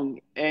along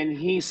and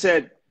he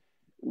said,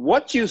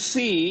 what you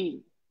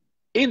see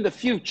in the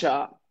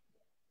future,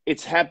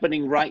 it's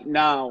happening right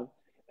now.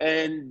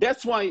 And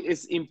that's why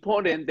it's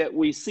important that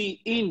we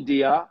see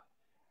India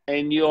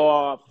and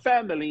your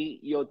family,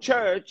 your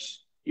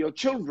church, your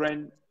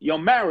children, your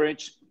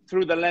marriage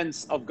through the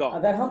lens of God.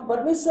 अगर हम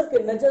परमेश्वर के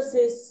नजर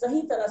से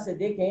सही तरह से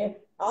देखें,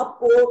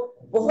 आपको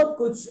बहुत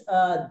कुछ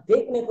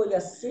देखने को या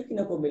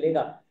सीखने को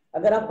मिलेगा।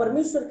 अगर आप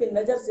परमेश्वर के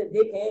नजर से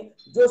देखें,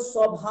 जो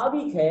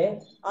स्वाभाविक है,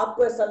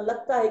 आपको ऐसा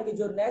लगता है कि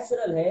जो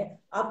नेचुरल है,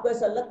 आपको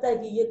ऐसा लगता है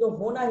कि ये तो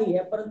होना ही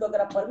है, परंतु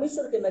अगर आप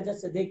परमेश्वर के नजर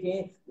से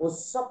देखें, वो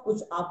सब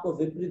कुछ आपको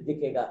विपरीत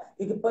दिखेगा,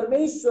 क्योंकि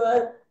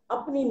परमेश्वर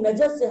अपनी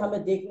नजर से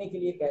हमें देखने के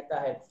लिए कहता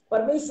है।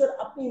 परमेश्वर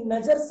अपनी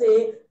नजर से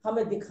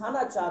हमें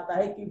दिखाना चाहता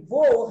है कि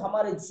वो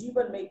हमारे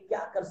जीवन में क्या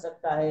कर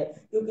सकता है,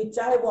 क्योंकि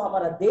चाहे वो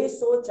हमारा देश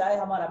हो, चाहे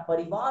हमारा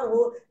परिवार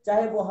हो,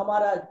 चाहे वो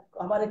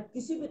हमारे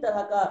किसी भी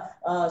तरह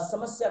का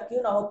समस्या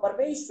क्यों ना हो,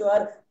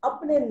 परमेश्वर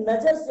अपने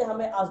नजर से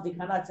हमें आज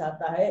दिखाना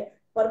चाहता है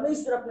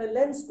परमेश्वर अपने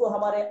लेंस को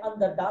हमारे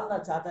अंदर डालना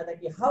चाहता है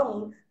कि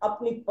हम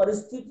अपनी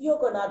परिस्थितियों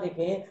को ना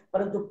देखें,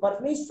 परंतु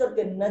परमेश्वर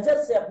के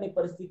नजर से अपनी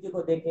परिस्थितियों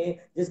को देखें,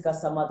 जिसका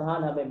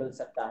समाधान हमें मिल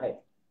सकता है।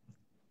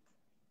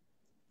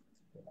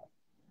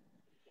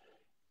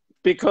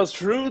 Because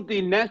through the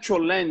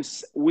natural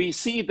lens, we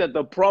see that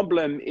the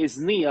problem is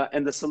near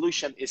and the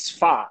solution is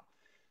far.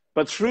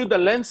 But through the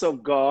lens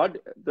of God,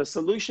 the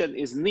solution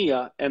is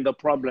near and the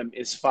problem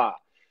is far.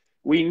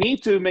 We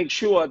need to make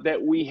sure that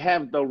we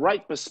have the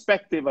right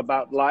perspective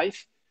about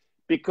life,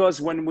 because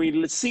when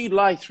we see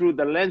life through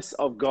the lens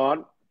of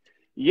God,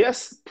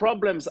 yes,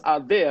 problems are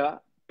there,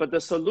 but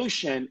the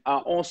solution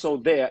are also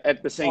there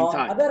at the same और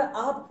time. अगर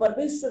आप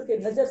परमेश्वर के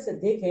नजर से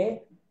देखें,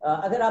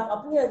 अगर आप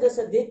अपनी नजर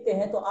से देखते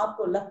हैं, तो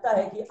आपको लगता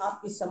है कि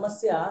आपकी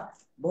समस्या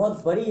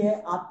बहुत बड़ी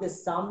है, आपके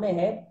सामने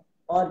है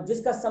और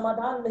जिसका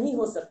समाधान नहीं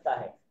हो सकता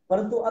है।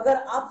 परंतु अगर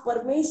आप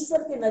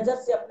परमेश्वर की नजर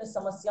से अपने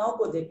समस्याओं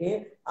को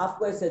देखें,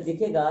 आपको ऐसे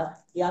दिखेगा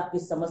कि आपकी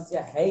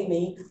समस्या है ही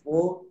नहीं,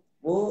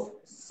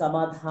 वो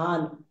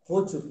समाधान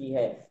हो चुकी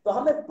है। तो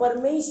हमें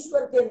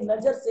परमेश्वर के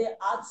नजर से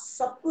आज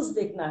सब कुछ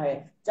देखना है।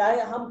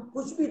 चाहे हम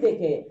कुछ भी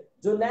देखें,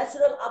 जो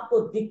नेचुरल आपको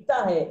दिखता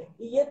है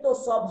कि ये तो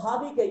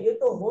स्वाभाविक है, ये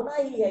तो होना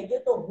ही है, ये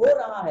तो हो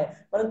रहा है,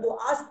 परंतु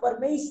आज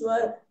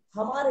परमेश्वर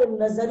हमारे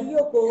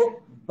नजरियों को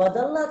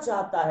बदलना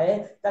चाहता है,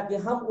 ताकि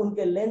हम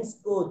उनके लेंस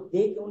को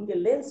देख, उनके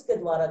लेंस के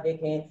द्वारा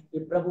देखें कि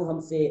प्रभु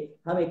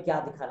हमें क्या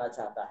दिखाना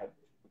चाहता है।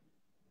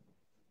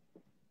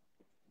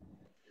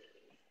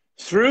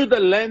 Through the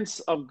lens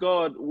of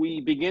God,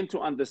 we begin to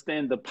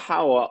understand the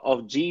power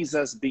of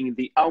Jesus being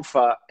the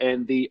Alpha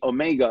and the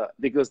Omega,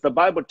 because the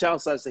Bible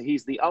tells us that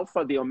he's the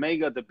Alpha, the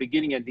Omega, the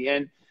beginning and the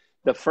end,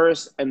 the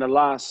first and the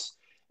last.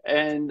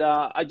 And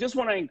I just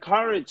want to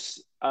encourage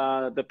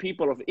the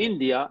people of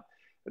India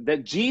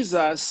that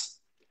Jesus,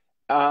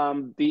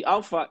 the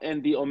Alpha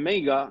and the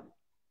Omega,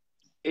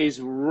 is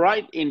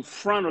right in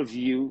front of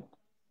you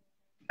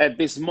at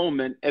this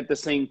moment at the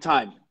same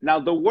time. Now,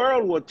 the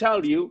world will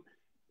tell you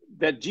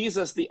that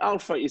Jesus, the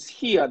Alpha, is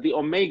here, the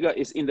Omega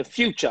is in the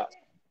future.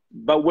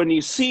 But when you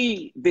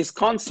see this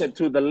concept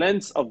through the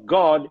lens of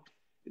God,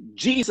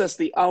 Jesus,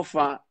 the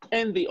Alpha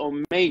and the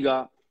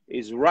Omega,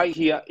 is right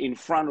here in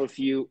front of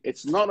you.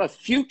 It's not a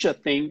future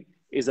thing,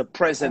 it's a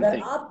present अगर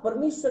thing. आप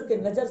परमेश्वर के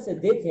नजर से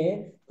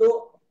देखें, तो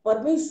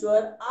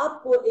परमेश्वर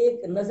आपको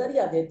एक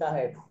नजरिया देता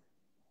है,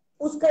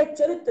 उसका एक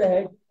चरित्र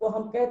है, वो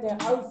हम कहते हैं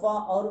अल्फा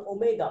और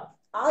ओमेगा,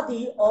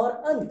 आदि और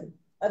अंत।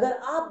 अगर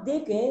आप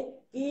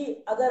देखें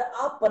कि अगर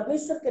आप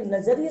परमेश्वर के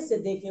नजरिए से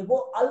देखें, वो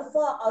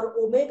अल्फा और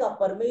ओमेगा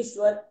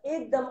परमेश्वर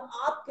एकदम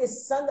आपके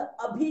संग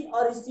अभी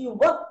और इसी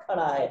वक्त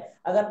खड़ा है।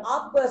 अगर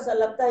आपको ऐसा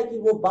लगता है कि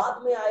वो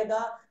बाद में आएगा,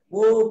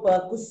 वो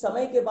कुछ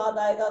समय के बाद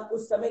आएगा,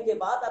 कुछ समय के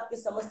बाद आपकी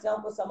समस्याओं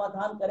को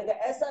समाधान करेगा,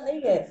 ऐसा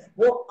नहीं है।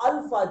 वो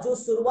अल्फा जो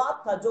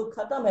शुरुआत था, जो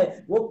खत्म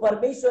है, वो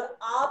परमेश्वर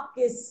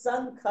आपके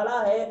संग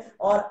खड़ा है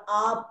और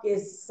आपके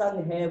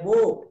संग है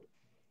वो।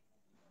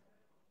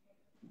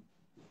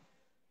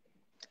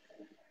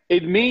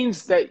 It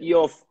means that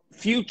your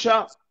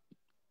future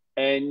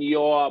and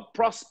your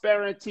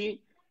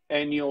prosperity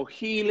and your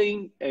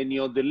healing and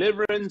your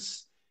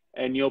deliverance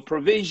and your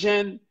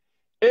provision,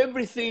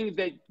 everything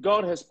that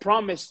God has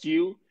promised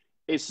you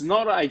is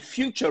not a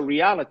future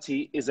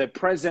reality, is a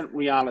present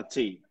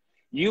reality.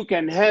 You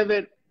can have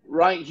it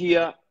right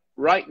here,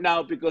 right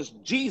now, because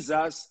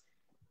Jesus,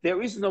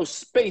 there is no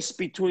space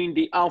between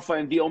the Alpha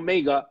and the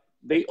Omega.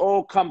 They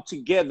all come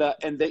together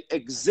and they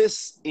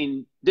exist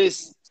in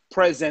this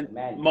present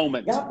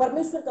moment. यहाँ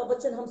परमेश्वर का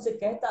वचन हमसे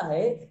कहता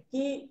है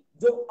कि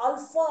जो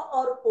alpha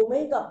और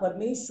ओमेगा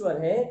परमेश्वर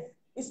है,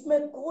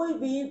 इसमें कोई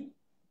भी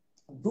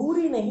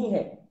दूरी नहीं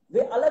है,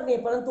 वे अलग नहीं,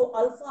 परंतु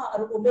अल्फा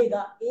और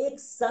ओमेगा एक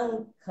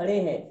संग खड़े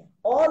हैं।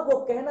 और वो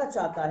कहना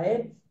चाहता है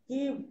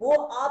कि वो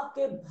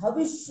आपके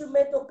भविष्य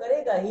में तो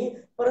करेगा ही,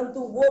 परंतु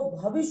वो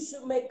भविष्य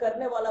में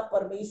करने वाला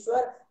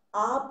परमेश्वर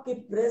आपके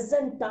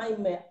प्रेजेंट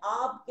टाइम में,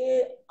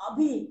 आपके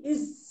अभी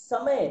इस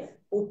समय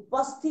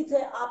उपस्थित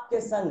है आपके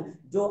संग,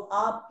 जो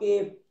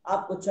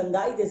आपको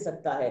चंगाई दे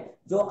सकता है,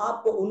 जो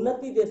आपको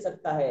उन्नति दे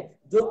सकता है,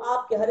 जो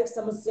आपके हर एक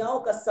समस्याओं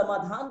का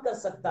समाधान कर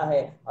सकता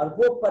है। और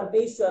वो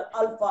परमेश्वर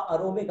अल्फा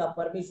और ओमेगा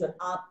परमेश्वर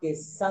आपके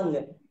संग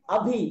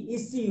अभी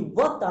इसी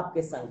वक्त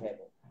आपके संग है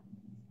वो।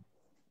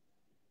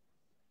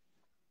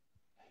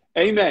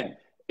 Amen.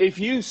 If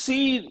you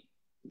see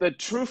the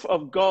truth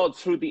of God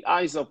through the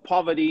eyes of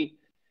poverty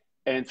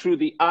and through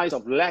the eyes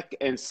of lack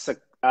and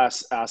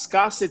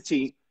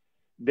scarcity,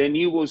 then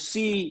you will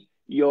see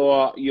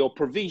your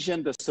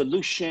provision, the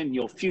solution,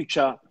 your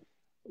future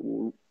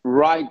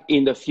right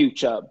in the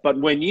future. But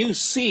when you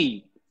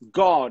see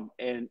God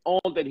and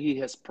all that he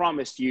has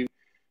promised you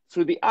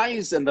through the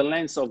eyes and the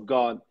lens of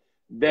God,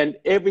 then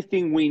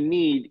everything we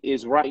need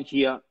is right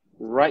here,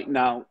 right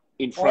now,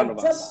 in front of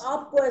और जब us.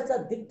 आपको ऐसा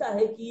दिखता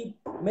है कि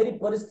मेरी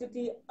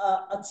परिस्थिति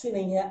अच्छी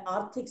नहीं है,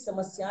 आर्थिक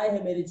समस्याएं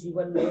हैं मेरे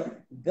जीवन में,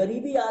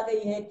 गरीबी आ गई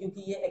है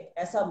क्योंकि ये एक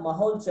ऐसा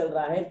माहौल चल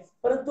रहा है,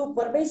 परंतु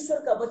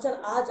परमेश्वर का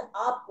वचन आज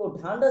आपको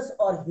ढांढस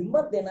और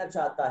हिम्मत देना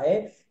चाहता है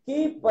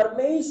कि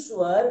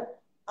परमेश्वर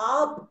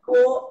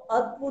आपको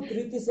अद्भुत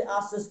रीति से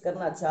आशीष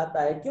करना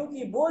चाहता है,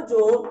 क्योंकि वो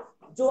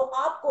जो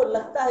आपको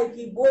लगता है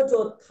कि वो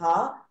जो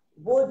था,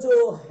 वो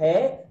जो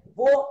है,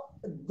 वो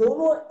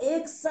दोनों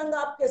एक संग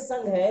आपके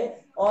संग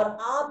है और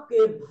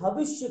आपके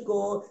भविष्य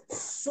को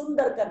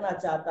सुंदर करना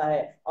चाहता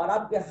है। और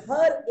आपके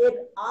हर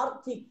एक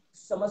आर्थिक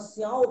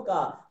समस्याओं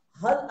का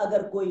हल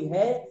अगर कोई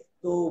है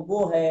तो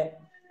वो है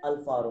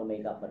अल्फा और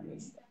ओमेगा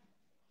परमेश्वर।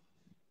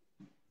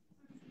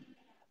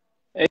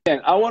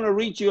 Amen. I want to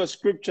read you a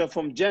scripture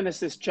from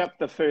Genesis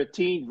chapter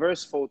 13,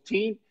 verse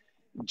 14.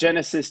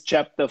 Genesis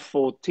chapter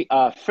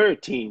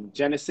 13,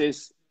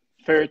 Genesis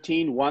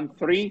 13, 1,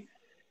 3.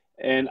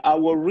 And I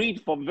will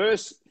read from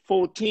verse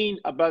 14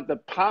 about the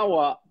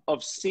power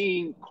of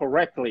seeing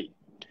correctly.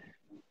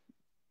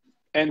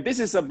 And this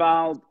is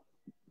about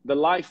the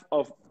life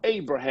of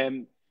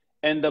Abraham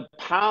and the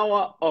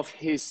power of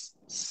his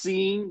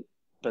seeing,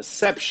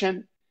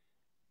 perception,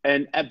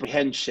 and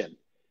apprehension.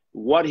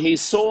 What he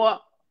saw,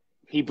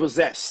 he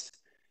possessed.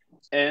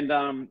 And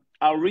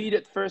I'll read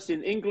it first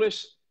in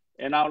English,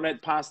 and I'll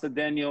let Pastor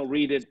Daniel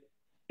read it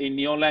in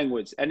your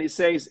language. And it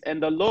says,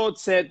 and the Lord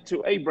said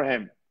to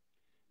Abraham,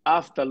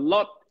 after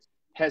Lot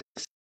has,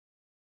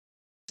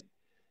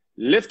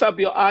 lift up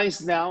your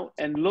eyes now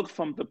and look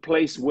from the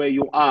place where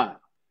you are,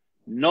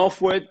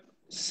 northward,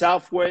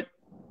 southward,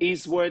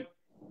 eastward,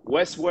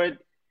 westward,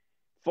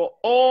 for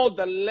all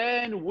the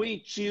land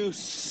which you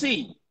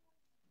see,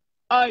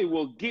 I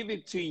will give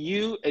it to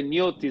you and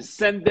your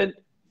descendant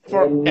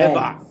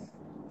forever.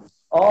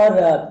 और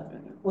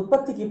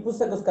उत्पत्ति की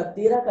पुस्तक उसका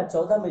 13 का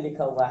 14 में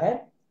लिखा हुआ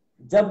है,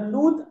 जब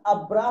लूत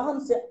अब्राहम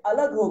से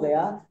अलग हो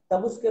गया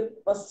तब उसके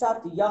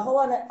पश्चात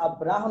यहोवा ने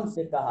अब्राहम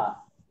से कहा,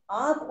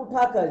 आंख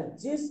उठाकर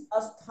जिस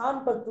स्थान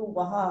पर तू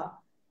वहां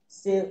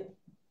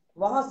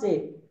से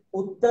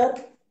उत्तर,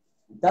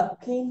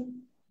 दक्षिण,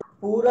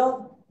 पूर्व,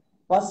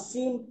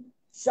 पश्चिम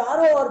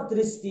चारों ओर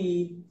दृष्टि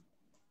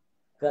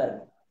कर।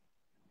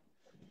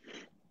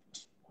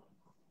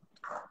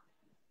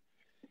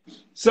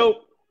 So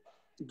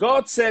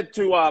God said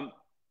to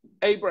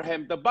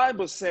Abraham, the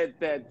Bible said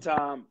that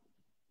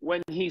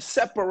when he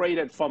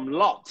separated from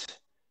Lot,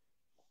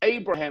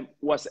 Abraham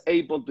was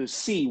able to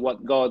see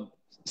what God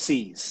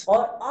sees.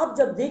 और आप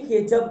जब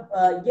देखिए, जब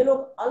ये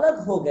लोग अलग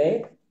हो गए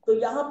तो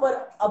यहाँ पर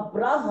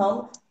अब्राहम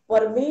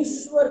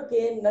परमेश्वर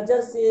के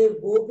नजर से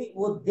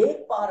वो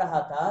देख पा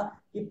रहा था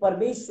कि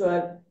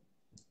परमेश्वर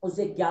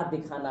उसे क्या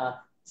दिखाना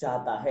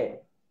चाहता है।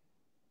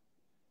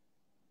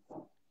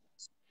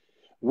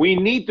 We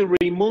need to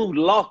remove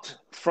Lot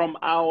from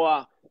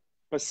our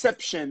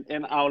perception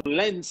and our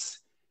lens,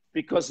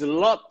 because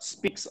Lot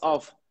speaks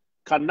of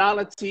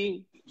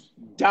carnality,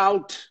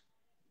 doubt,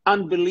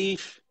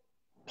 unbelief,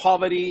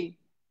 poverty,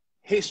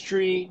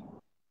 history,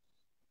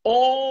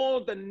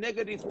 all the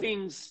negative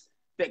things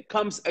that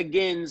comes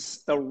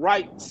against the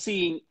right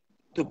seeing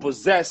to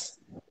possess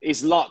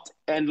is Lot.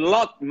 And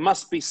Lot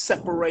must be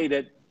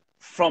separated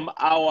from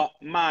our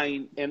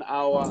mind and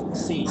our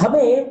seeing.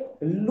 हमें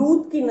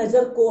लूत की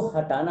नजर को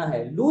हटाना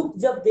है। लूत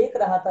जब देख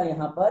रहा था,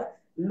 यहाँ पर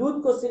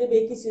लूत को सिर्फ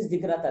एक ही चीज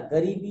दिख रहा था,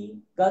 गरीबी,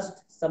 कष्ट,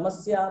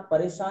 समस्या,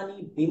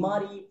 परेशानी,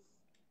 बीमारी,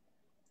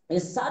 ये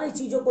सारी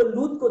चीजों को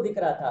लूत को दिख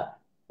रहा था,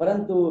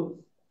 परंतु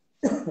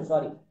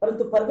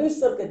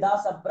परमेश्वर के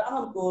दास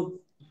अब्राहम को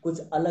कुछ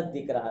अलग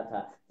दिख रहा था।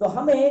 तो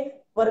हमें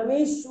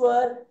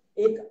परमेश्वर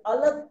एक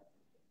अलग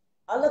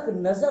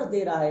नजर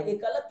दे रहा है,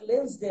 एक अलग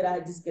लेंस दे रहा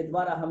है, जिसके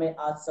द्वारा हमें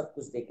आज सब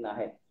कुछ देखना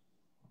है।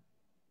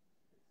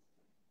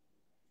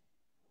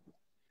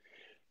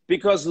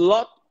 Because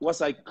Lot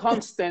was a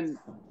constant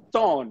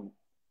thorn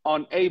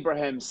on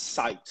Abraham's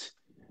sight.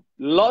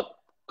 Lot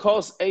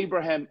caused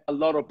Abraham a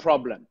lot of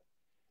problem.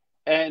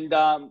 And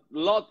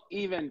Lot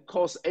even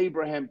caused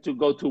Abraham to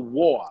go to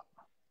war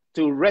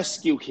to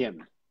rescue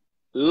him.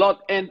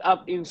 Lot ended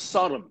up in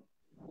Sodom.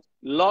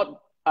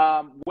 Lot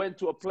went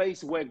to a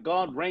place where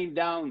God rained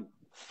down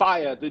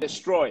fire to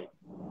destroy.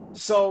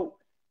 So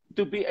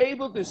to be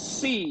able to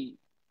see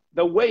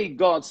the way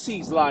God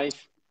sees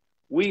life,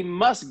 we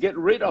must get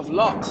rid of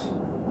Lot.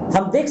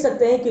 हम देख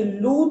सकते हैं कि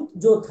लूत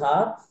जो था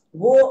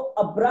वो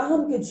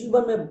Abraham के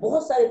जीवन में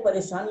बहुत सारी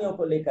परेशानियों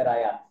को लेकर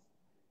आया।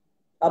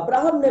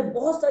 अब्राहम ने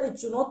बहुत सारी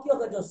चुनौतियों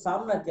का जो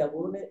सामना किया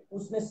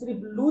उसने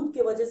सिर्फ लूत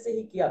की वजह से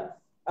ही किया।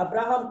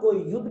 अब्राहम को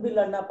युद्ध भी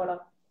लड़ना पड़ा।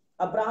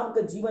 अब्राहम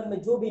के जीवन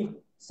में जो भी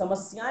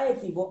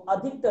समस्याएं थी वो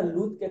अधिकतर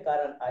लूत के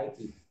कारण आई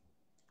थी,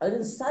 और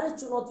इन सारी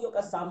चुनौतियों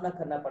का सामना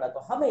करना पड़ा। तो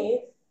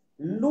हमें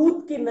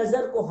लूत की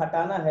नजर को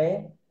हटाना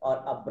है और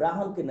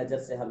अब्राहम की नजर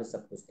से हमें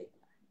सब कुछ देखना है।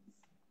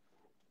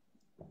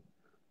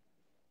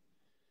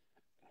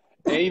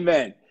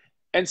 Amen.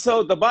 And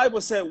so the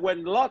Bible said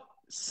when Lot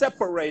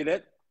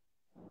separated,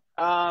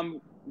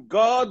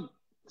 God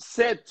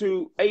said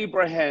to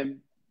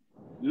Abraham,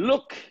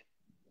 look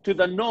to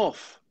the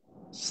north,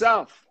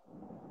 south,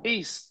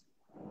 east,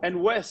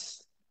 and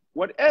west.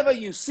 Whatever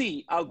you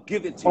see, I'll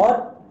give it to you. और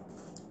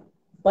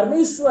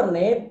परमेश्वर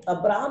ने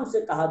अब्राहम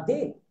से कहा,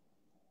 देख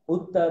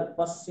उत्तर,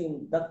 पश्चिम,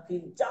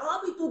 दक्षिण, जहां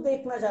भी तू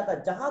देखना चाहता,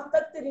 जहां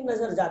तक तेरी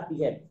नजर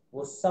जाती है,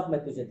 वो सब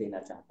मैं तुझे देना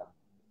चाहता हूं।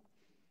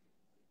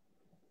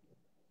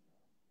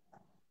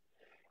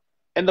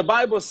 And the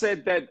Bible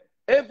said that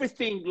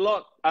everything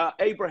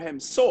Abraham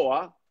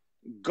saw,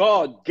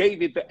 God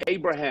gave it to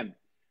Abraham,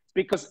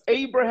 because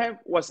Abraham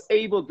was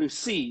able to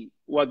see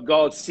what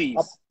God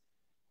sees.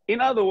 In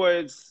other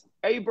words,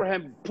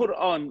 Abraham put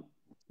on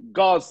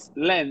God's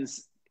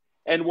lens,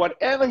 and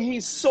whatever he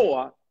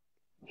saw,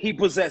 he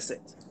possessed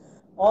it.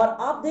 और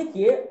आप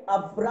देखिए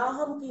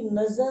Abraham की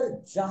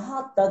नजर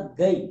जहां तक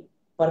गई,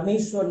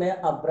 परमेश्वर ने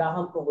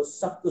अब्राहम को वो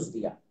सब कुछ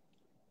दिया।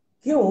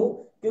 क्यों?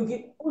 क्योंकि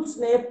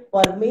उसने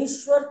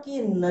परमेश्वर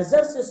की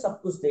नजर से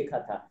सब कुछ देखा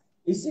था,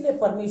 इसीलिए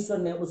परमेश्वर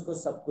ने उसको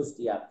सब कुछ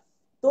दिया।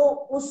 तो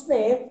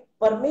उसने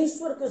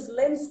परमेश्वर के उस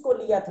लेंस को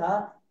लिया था,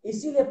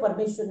 इसीलिए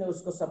परमेश्वर ने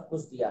उसको सब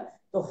कुछ दिया।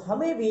 तो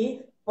हमें भी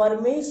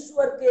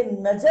परमेश्वर के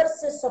नजर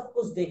से सब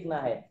कुछ देखना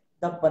है,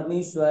 तब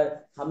परमेश्वर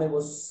हमें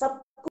वो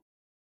सब कुछ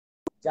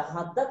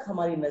जहां तक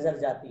हमारी नजर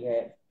जाती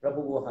है,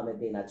 प्रभु वो हमें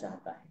देना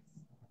चाहता है।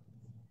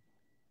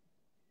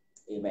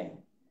 Amen.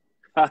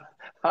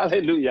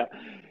 Hallelujah.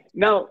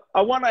 Now,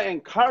 I want to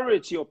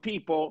encourage your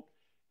people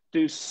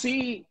to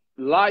see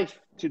life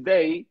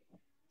today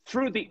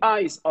through the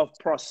eyes of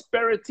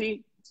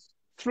prosperity,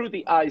 through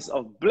the eyes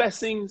of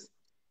blessings,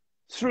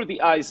 through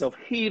the eyes of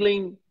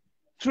healing,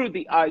 through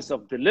the eyes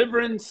of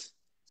deliverance,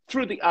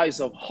 through the eyes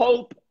of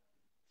hope,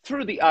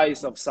 through the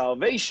eyes of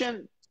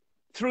salvation,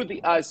 through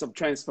the eyes of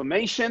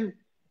transformation.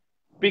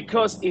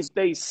 Because if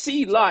they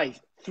see life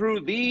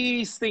through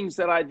these things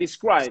that I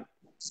described,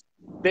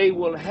 they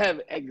will have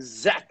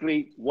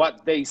exactly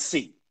what they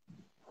see.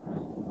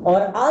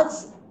 और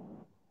आज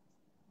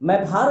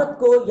मैं भारत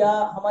को या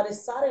हमारे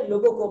सारे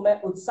लोगों को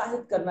मैं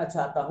उत्साहित करना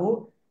चाहता हूं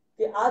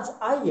कि आज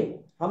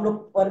आइए हम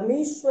लोग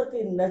परमेश्वर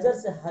की नजर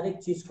से हर एक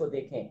चीज को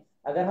देखें।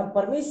 अगर हम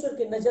परमेश्वर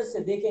की नजर से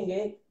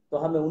देखेंगे तो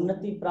हमें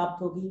उन्नति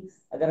प्राप्त होगी।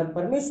 अगर हम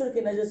परमेश्वर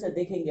की नजर से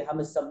देखेंगे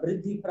हमें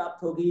समृद्धि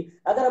प्राप्त होगी।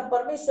 अगर हम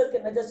परमेश्वर की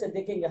नजर से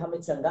देखेंगे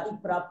हमें चंगाई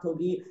प्राप्त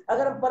होगी।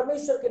 अगर हम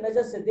परमेश्वर की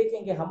नजर से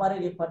देखेंगे हमारे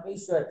लिए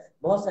परमेश्वर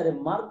बहुत सारे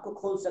मार्ग को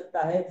खोल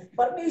सकता है।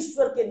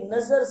 परमेश्वर की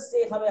नजर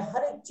से हमें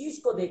हर एक चीज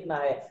को देखना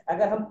है।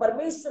 अगर हम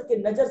परमेश्वर की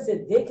नजर से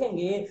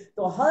देखेंगे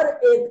तो हर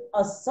एक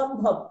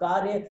असंभव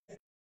कार्य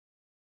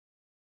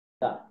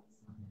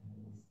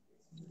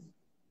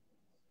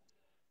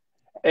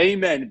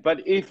Amen. But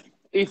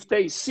if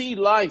they see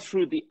life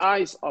through the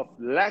eyes of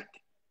lack,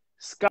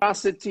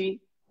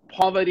 scarcity,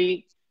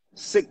 poverty,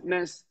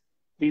 sickness,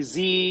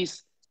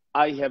 disease,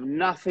 I have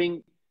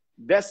nothing,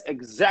 that's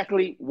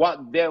exactly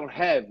what they'll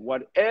have.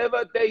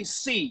 Whatever they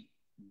see,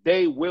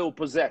 they will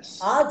possess.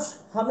 आज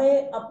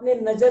हमें अपने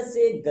नजर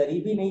से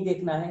गरीबी नहीं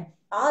देखना है।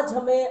 आज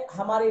हमें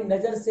हमारी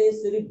नजर से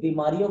सिर्फ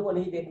बीमारियों को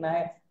नहीं देखना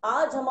है।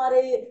 आज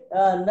हमारे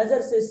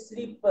नजर से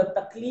सिर्फ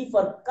तकलीफ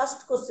और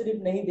कष्ट को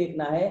सिर्फ नहीं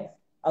देखना है।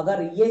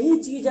 अगर यही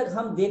चीज अगर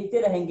हम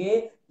देखते रहेंगे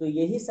तो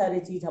यही सारी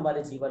चीज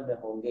हमारे जीवन में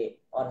होंगे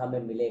और हमें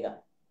मिलेगा।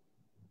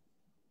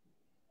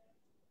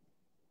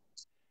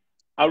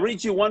 I'll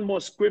read you one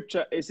more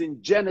scripture. It's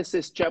in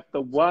Genesis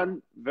chapter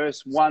 1,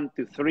 verse 1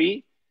 to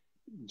 3.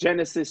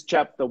 Genesis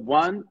chapter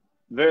 1,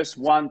 verse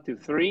 1 to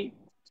 3.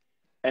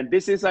 And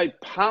this is a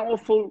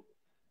powerful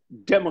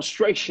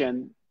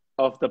demonstration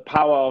of the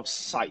power of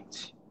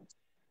sight.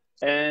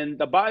 And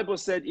the Bible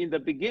said, in the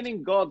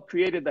beginning, God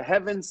created the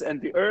heavens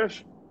and the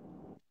earth.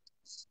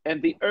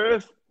 And the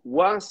earth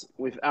was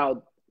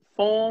without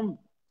form,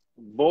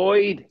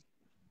 void,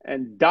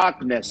 and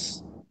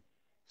darkness.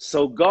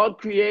 So God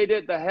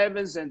created the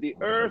heavens and the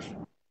earth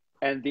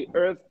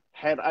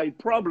had a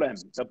problem.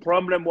 The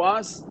problem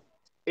was,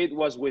 it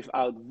was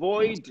without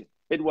void,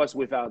 it was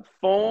without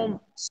form,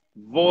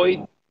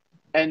 void,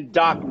 and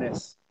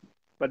darkness.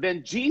 But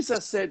then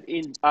Jesus said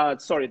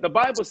the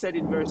Bible said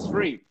in verse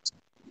 3,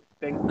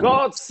 then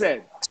God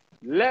said,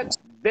 let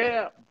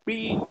there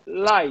be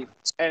light,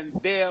 and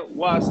there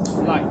was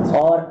light.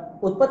 और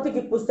उत्पत्ति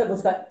की पुस्तक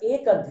उसका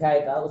 1 अध्याय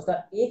का उसका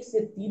 1 से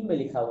 3 में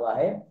लिखा हुआ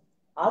है,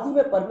 आदि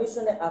में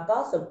परमेश्वर ने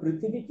आकाश और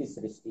पृथ्वी की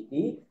सृष्टि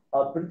की,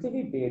 और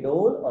पृथ्वी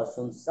बेडोल और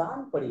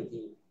सुनसान पड़ी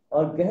थी,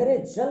 और गहरे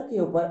जल के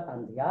ऊपर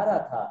अंधियारा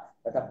था,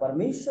 तथा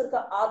परमेश्वर का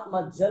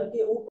आत्मा जल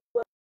के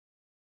ऊपर।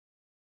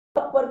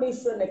 तब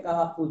परमेश्वर ने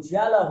कहा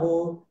उजियाला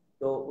हो,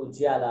 तो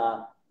उजियाला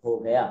हो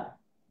गया।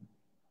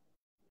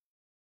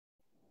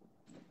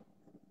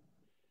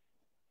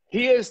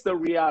 Here's the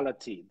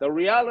reality. The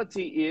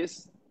reality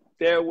is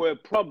there were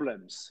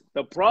problems.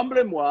 The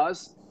problem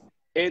was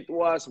it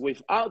was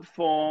without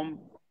form,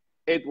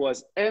 it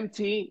was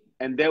empty,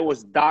 and there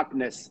was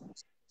darkness.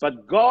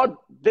 But God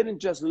didn't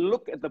just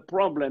look at the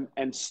problem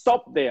and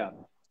stop there.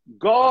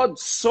 God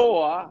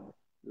saw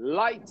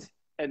light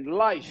and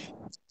life.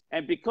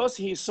 And because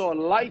he saw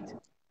light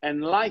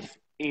and life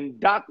in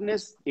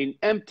darkness, in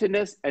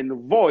emptiness and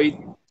void,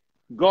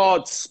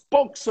 God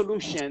spoke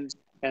solution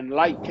and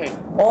light came.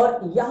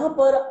 और यहाँ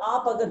पर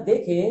आप अगर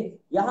देखें,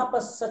 यहाँ पर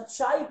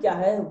सच्चाई क्या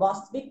है,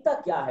 वास्तविकता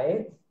क्या है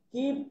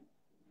कि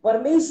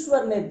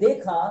परमेश्वर ने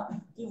देखा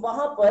कि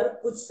वहां पर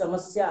कुछ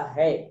समस्या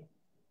है,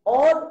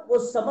 और वो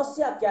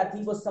समस्या क्या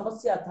थी? वो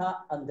समस्या था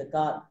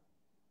अंधकार।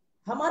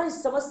 हमारी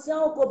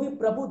समस्याओं को भी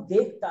प्रभु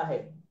देखता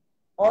है,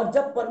 और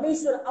जब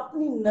परमेश्वर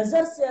अपनी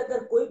नजर से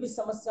अगर कोई भी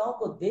समस्याओं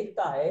को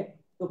देखता है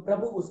तो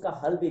प्रभु उसका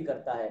हल भी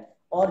करता है।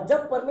 और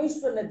जब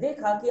परमेश्वर ने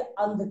देखा कि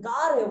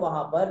अंधकार है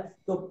वहां पर,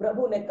 तो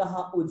प्रभु ने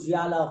कहा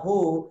उजियाला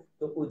हो,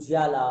 तो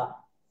उजियाला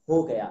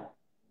हो गया।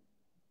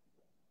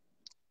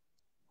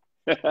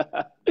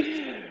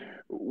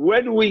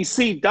 When we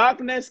see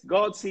darkness,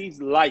 God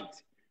sees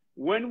light.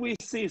 When we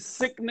see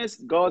sickness,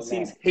 God Amen.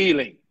 sees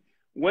healing.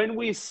 When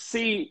we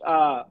see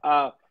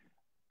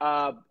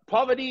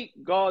poverty,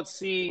 God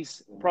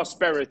sees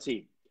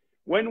prosperity.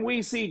 When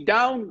we see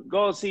down,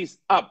 God sees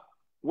up.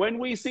 When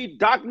we see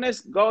darkness,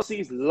 God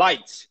sees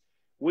light.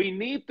 We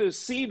need to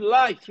see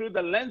light through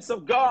the lens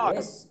of God.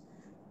 Yes.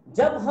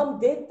 जब हम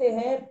देखते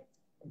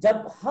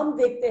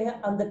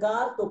हैं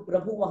अंधकार, तो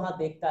प्रभु वहां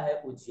देखता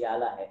है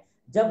उजियाला है।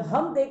 जब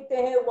हम देखते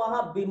हैं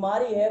वहां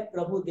बीमारी है,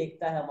 प्रभु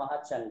देखता है वहां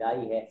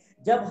चंगाई है।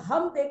 जब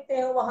हम देखते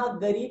हैं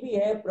वहां गरीबी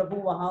है, प्रभु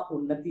वहां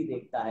उन्नति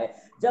देखता है।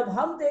 जब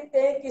हम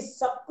देखते हैं कि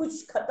सब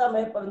कुछ खत्म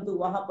है, परंतु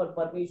वहां पर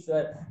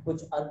परमेश्वर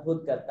कुछ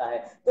अद्भुत करता है।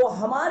 तो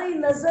हमारी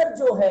नजर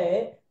जो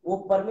है वो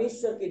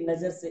परमेश्वर की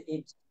नजर से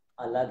एक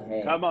अलग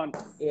है। Come on.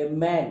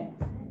 Amen.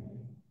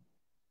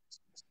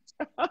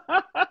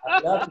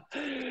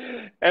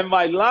 And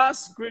my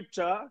last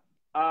scripture,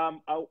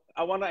 I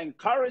want to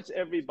encourage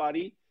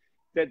everybody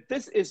that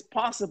this is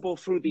possible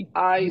through the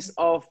eyes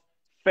of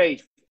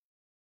faith.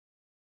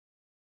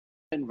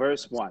 In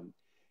verse 1,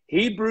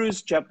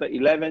 Hebrews chapter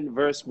 11,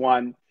 verse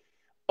 1,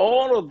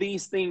 all of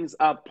these things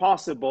are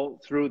possible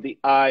through the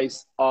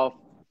eyes of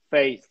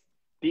faith.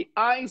 The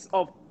eyes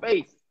of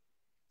faith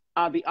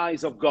are the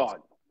eyes of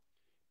God.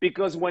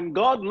 Because when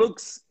God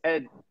looks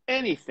at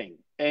anything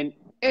and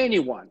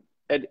anyone,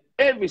 at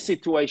every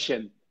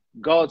situation,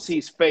 God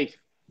sees faith.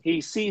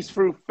 He sees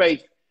through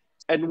faith.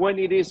 And when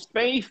it is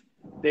faith,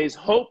 there's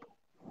hope,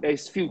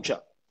 there's future.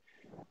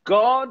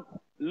 God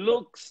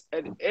looks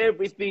at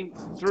everything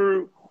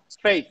through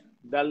faith.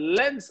 The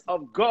lens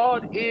of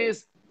God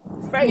is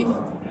faith.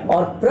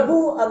 और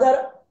प्रभु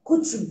अगर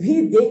कुछ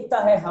भी देखता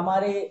है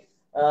हमारे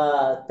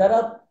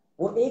तरफ,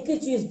 वो एक ही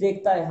चीज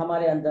देखता है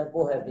हमारे अंदर,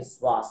 वो है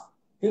विश्वास।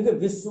 क्योंकि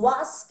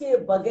विश्वास के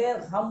बगैर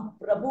हम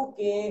प्रभु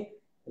के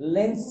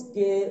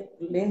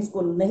लेंस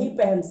को नहीं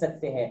पहन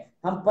सकते हैं।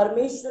 हम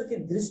परमेश्वर के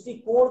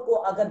दृष्टिकोण को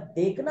अगर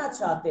देखना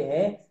चाहते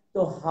हैं,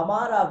 तो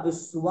हमारा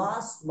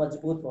विश्वास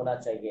मजबूत होना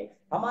चाहिए,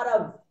 हमारा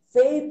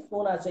फेथ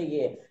होना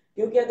चाहिए।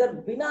 क्योंकि अगर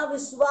बिना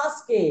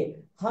विश्वास के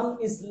हम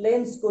इस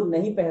लेंस को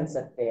नहीं पहन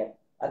सकते हैं।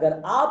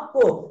 अगर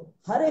आपको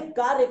हर एक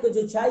कार्य को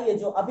जो चाहिए,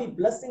 जो अभी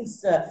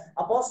ब्लेसिंग्स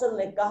अपोस्टल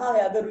ने कहा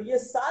है, अगर ये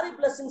सारी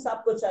ब्लेसिंग्स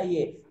आपको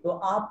चाहिए, तो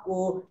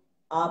आपको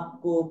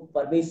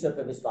परमेश्वर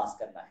पर विश्वास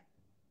करना है।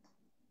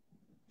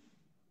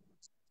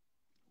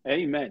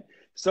 Amen.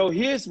 So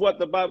here's what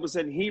the Bible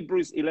said in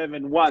Hebrews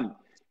 11:1.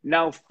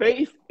 Now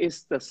faith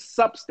is the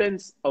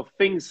substance of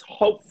things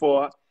hoped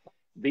for,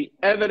 the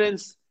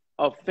evidence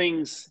of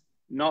things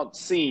not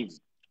seen.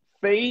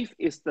 Faith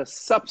is the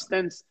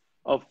substance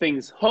of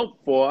things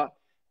hoped for,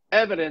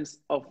 evidence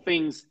of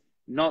things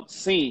not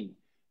seen.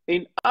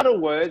 In other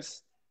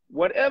words,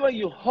 whatever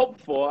you hope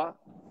for,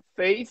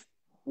 faith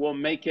will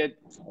make it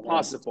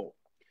possible.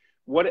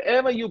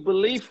 Whatever you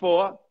believe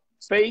for,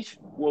 faith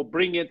will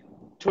bring it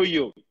to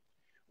you.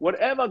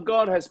 Whatever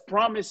God has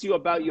promised you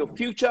about your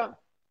future,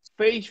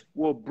 faith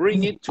will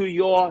bring it to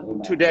your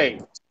today.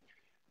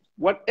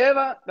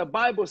 Whatever the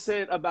Bible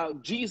said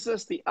about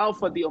Jesus, the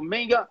Alpha, the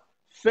Omega,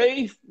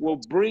 faith will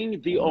bring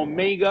the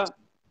Omega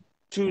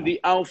to the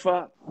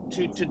Alpha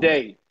to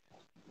today.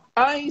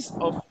 Eyes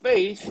of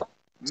faith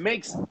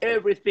makes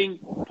everything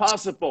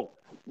possible.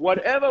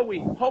 Whatever we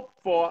hope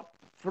for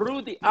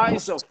through the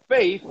eyes of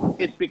faith,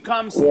 it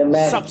becomes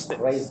substance.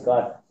 Praise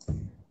God.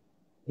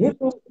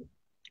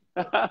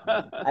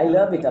 I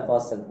love it,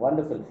 Apostle.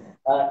 Wonderful.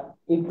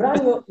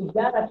 इब्रानियों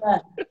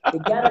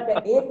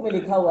 11:1 में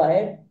लिखा हुआ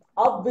है,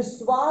 अब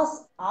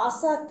विश्वास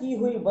आशा की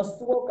हुई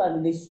वस्तुओं का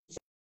निश्चय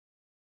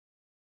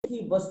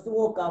की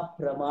वस्तुओं का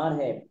प्रमाण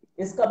है।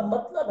 इसका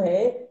मतलब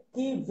है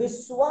कि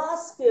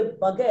विश्वास के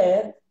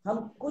बगैर हम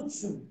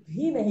कुछ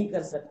भी नहीं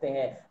कर सकते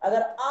हैं।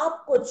 अगर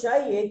आपको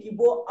चाहिए कि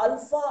वो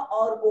अल्फा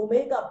और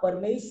ओमेगा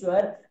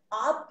परमेश्वर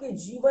आपके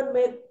जीवन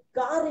में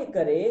कार्य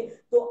करे,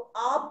 तो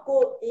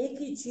आपको एक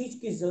ही चीज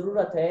की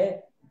जरूरत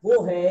है,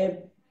 वो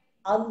है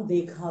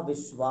अनदेखा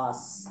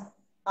विश्वास।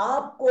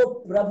 आपको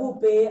प्रभु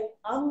पे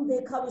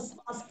अनदेखा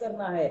विश्वास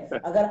करना है।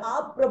 अगर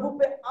आप प्रभु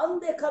पे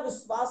अनदेखा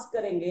विश्वास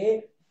करेंगे,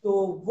 तो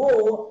वो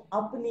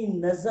अपनी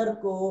नजर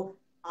को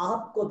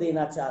आपको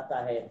देना चाहता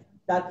है,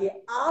 ताकि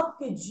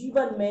आपके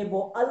जीवन में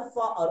वो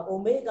अल्फा और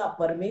ओमेगा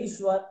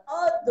परमेश्वर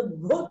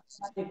अद्भुत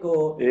कार्य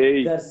को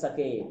कर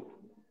सके।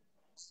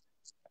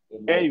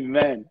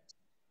 Amen.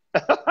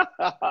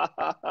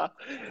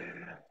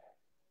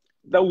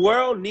 The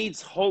world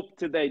needs hope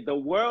today. The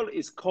world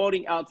is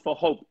calling out for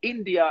hope.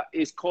 India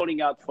is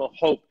calling out for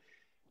hope.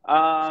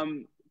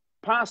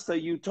 Pastor,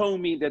 you told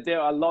me that there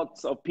are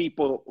lots of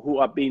people who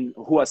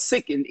are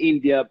sick in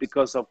India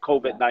because of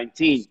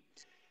COVID-19.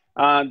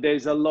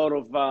 There's a lot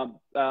of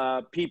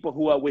people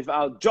who are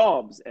without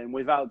jobs and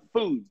without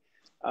food.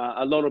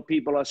 A lot of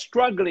people are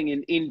struggling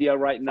in India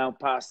right now,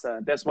 Pastor.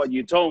 That's what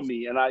you told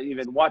me, and I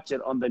even watch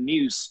it on the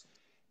news.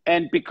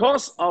 And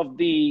because of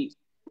the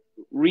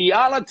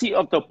reality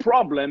of the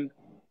problem,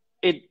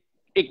 it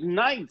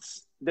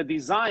ignites the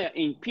desire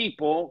in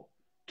people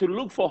to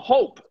look for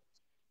hope.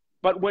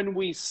 But when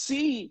we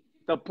see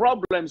the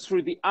problems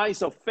through the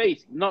eyes of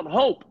faith, not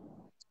hope,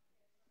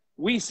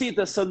 we see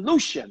the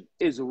solution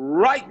is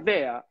right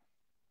there.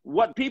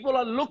 What people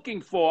are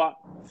looking for,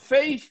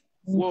 faith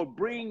will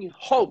bring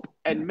hope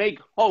and make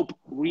hope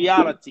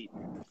reality.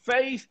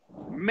 Faith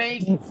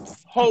make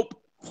hope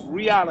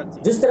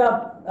reality. जिस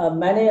तरह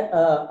मैंने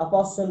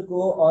apostle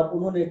को और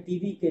उन्होंने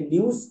TV के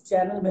news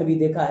channel में भी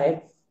देखा है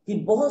कि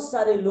बहुत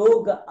सारे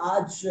लोग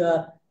आज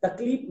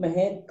तकलीफ में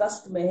हैं,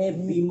 कष्ट में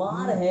हैं,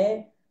 बीमार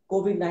हैं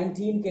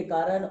कोविड-19 के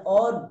कारण,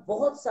 और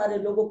बहुत सारे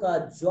लोगों का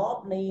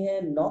जॉब नहीं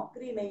है,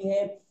 नौकरी नहीं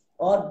है,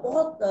 और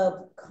बहुत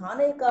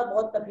खाने का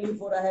बहुत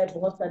तकलीफ हो रहा है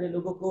बहुत सारे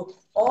लोगों को।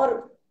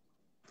 और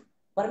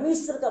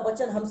परमेश्वर का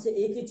वचन हमसे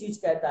एक ही चीज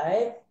कहता है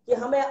कि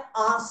हमें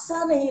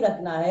आशा नहीं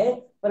रखना है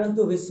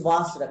परंतु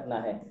विश्वास रखना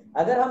है।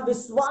 अगर हम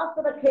विश्वास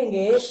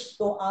रखेंगे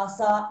तो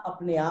आशा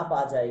अपने आप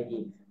आ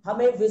जाएगी।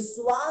 हमें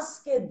विश्वास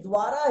के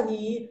द्वारा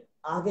ही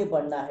आगे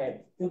बढ़ना है,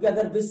 क्योंकि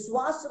अगर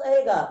विश्वास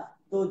रहेगा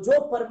तो जो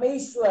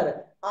परमेश्वर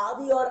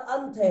आदि और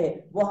अंत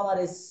है वो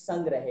हमारे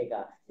संग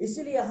रहेगा।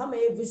 इसलिए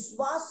हमें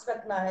विश्वास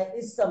रखना है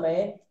इस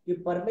समय कि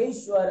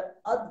परमेश्वर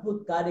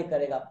अद्भुत कार्य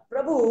करेगा।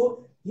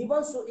 प्रभु He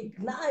wants to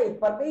ignite,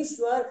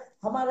 परमेश्वर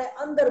हमारे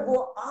अंदर वो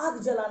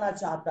आग जलाना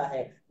चाहता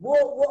है, वो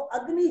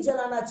अग्नि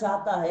जलाना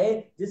चाहता है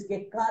जिसके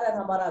कारण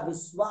हमारा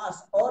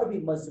विश्वास और भी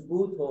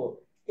मजबूत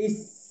हो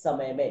इस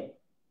समय में।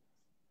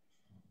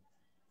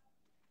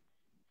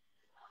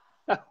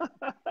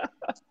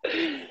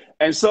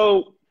 And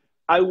so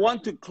I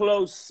want to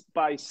close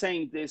by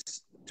saying this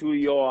to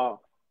your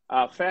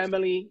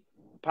family,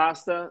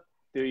 pastor,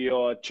 to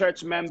your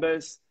church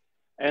members,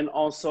 and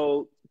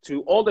also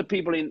to all the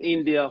people in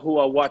India who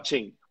are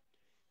watching.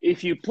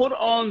 If you put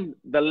on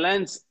the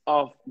lens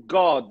of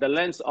God, the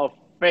lens of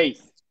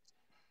faith,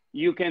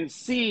 you can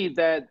see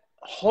that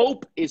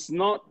hope is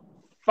not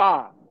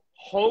far.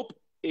 Hope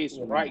is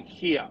right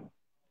here.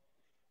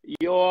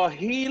 Your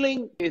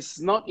healing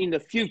is not in the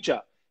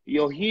future.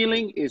 Your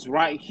healing is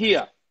right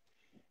here.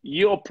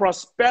 Your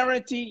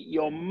prosperity,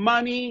 your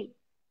money,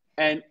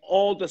 and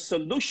all the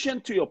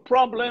solution to your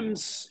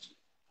problems,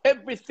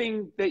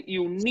 everything that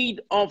you need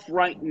of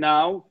right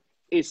now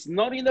is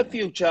not in the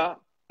future,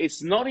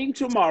 it's not in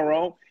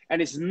tomorrow,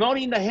 and it's not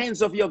in the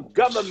hands of your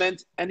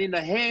government and in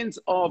the hands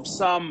of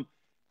some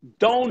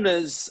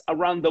donors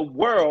around the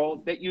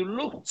world that you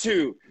look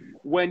to.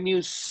 When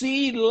you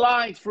see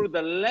life through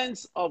the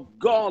lens of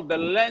God, the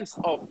lens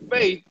of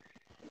faith,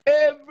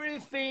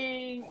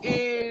 everything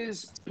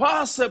is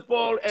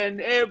possible and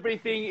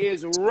everything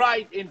is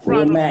right in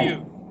front of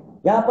you.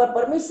 यहाँ पर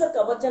परमेश्वर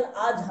का वचन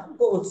आज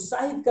हमको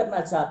उत्साहित करना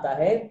चाहता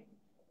है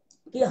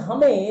कि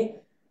हमें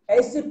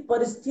ऐसी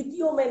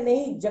परिस्थितियों में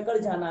नहीं जकड़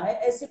जाना है,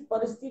 ऐसी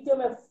परिस्थितियों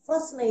में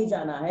फंस नहीं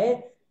जाना है।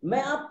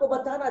 मैं आपको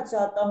बताना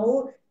चाहता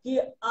हूं कि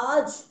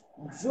आज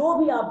जो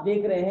भी आप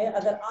देख रहे हैं,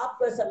 अगर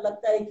आपको ऐसा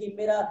लगता है कि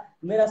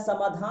मेरा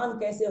समाधान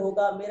कैसे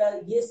होगा, मेरा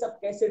ये सब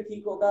कैसे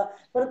ठीक होगा,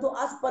 परंतु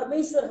आज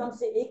परमेश्वर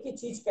हमसे एक ही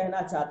चीज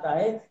कहना चाहता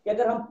है कि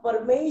अगर हम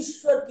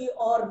परमेश्वर की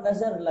ओर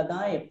नजर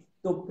लगाएं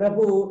तो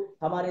प्रभु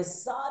हमारे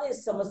सारे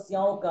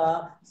समस्याओं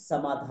का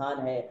समाधान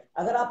है।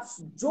 अगर आप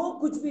जो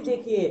कुछ भी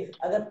देखिए,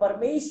 अगर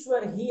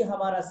परमेश्वर ही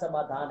हमारा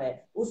समाधान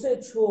है, उसे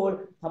छोड़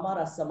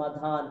हमारा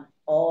समाधान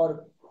और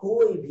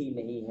कोई भी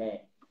नहीं है।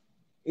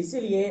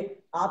 इसलिए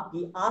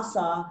आपकी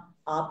आशा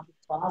आपके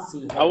पास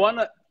ही है।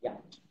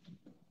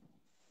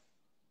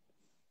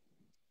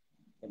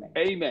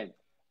 Amen.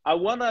 I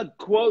want to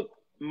quote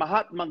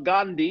Mahatma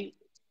Gandhi.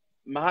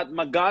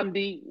 Mahatma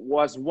Gandhi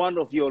was one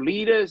of your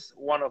leaders,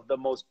 one of the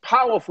most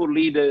powerful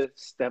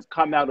leaders that have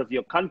come out of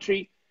your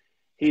country.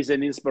 He's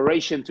an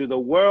inspiration to the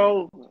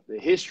world, the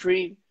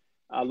history.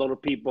 A lot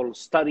of people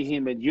study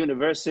him at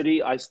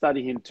university. I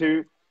study him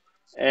too.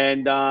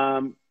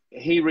 And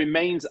he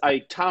remains a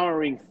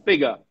towering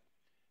figure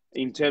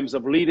in terms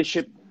of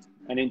leadership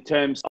and in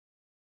terms of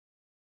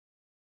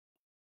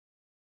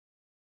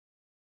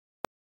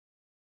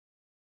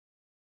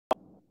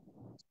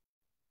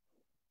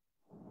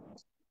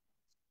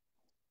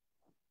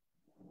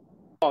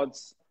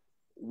God's,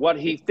 what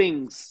he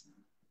thinks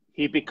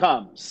he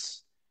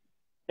becomes.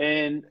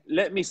 And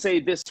let me say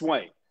this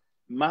way,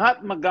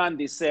 Mahatma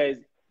Gandhi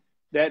said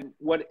that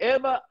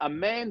whatever a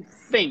man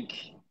think,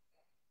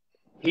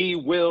 he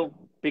will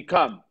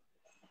become.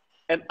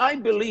 And I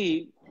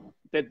believe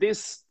that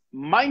this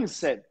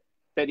mindset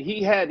that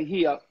he had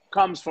here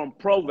comes from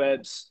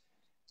Proverbs,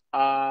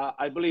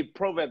 I believe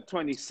Proverbs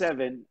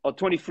 27 or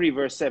 23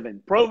 verse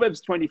 7.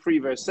 Proverbs 23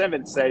 verse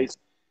 7 says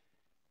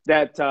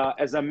that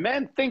as a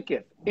man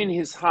thinketh in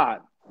his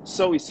heart,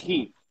 so is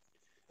he.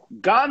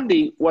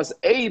 Gandhi was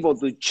able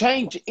to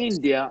change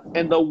India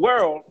and the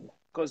world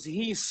because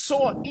he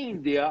saw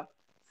India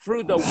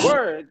through the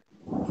word,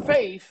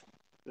 faith,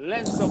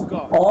 lens of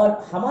God. और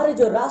हमारे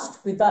जो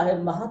राष्ट्रपिता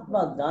है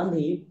महात्मा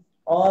गांधी,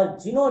 और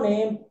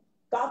जिन्होंने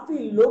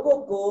काफी लोगों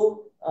को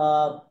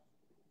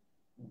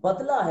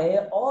बदला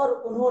है और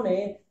उन्होंने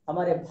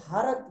हमारे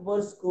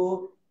भारतवर्ष को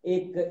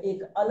एक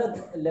एक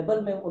अलग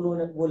लेवल में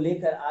उन्होंने वो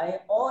लेकर आए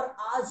और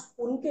आज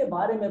उनके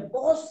बारे में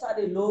बहुत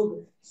सारे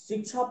लोग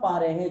शिक्षा पा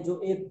रहे हैं, जो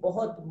एक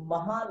बहुत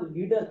महान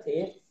लीडर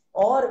थे।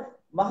 और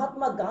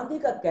महात्मा गांधी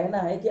का कहना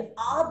है कि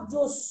आप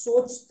जो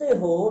सोचते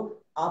हो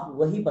आप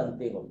वही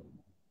बनते हो।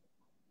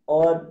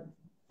 और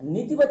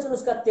नीति वचन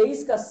उसका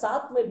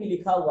 23:7 में भी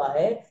लिखा हुआ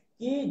है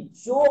कि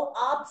जो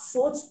आप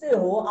सोचते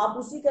हो आप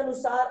उसी के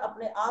अनुसार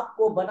अपने आप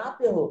को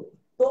बनाते हो।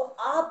 तो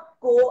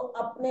आपको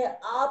अपने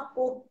आप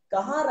को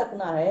कहाँ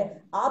रखना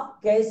है, आप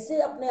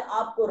कैसे अपने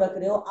आप को रख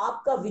रहे हो,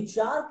 आपका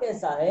विचार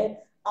कैसा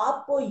है,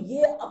 आपको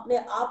ये अपने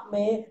आप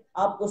में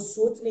आपको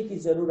सोचने की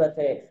जरूरत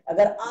है।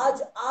 अगर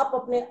आज आप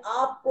अपने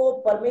आप को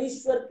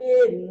परमेश्वर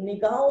के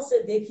निगाहों से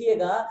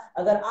देखिएगा,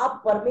 अगर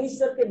आप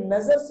परमेश्वर के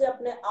नजर से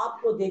अपने आप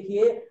को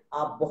देखिए,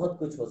 आप बहुत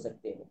कुछ हो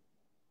सकते हैं।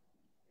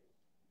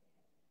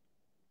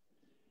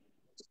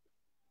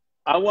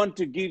 I want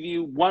to give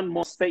you one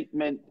more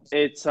statement.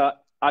 It's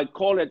I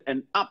call it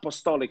an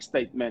apostolic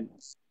statement,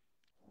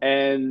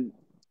 and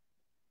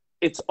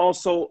it's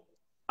also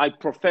a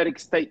prophetic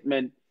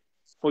statement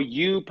for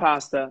you,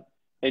 Pastor,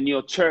 and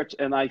your church.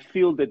 And I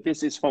feel that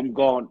this is from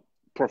God,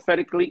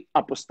 prophetically,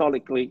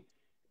 apostolically,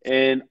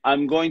 and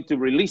I'm going to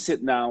release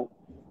it now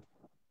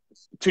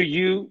to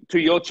you, to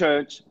your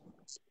church,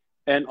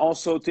 and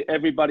also to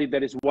everybody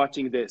that is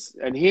watching this.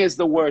 And here's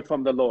the word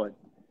from the Lord.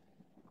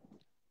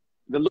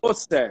 The Lord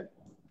said,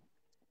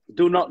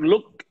 do not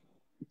look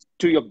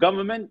to your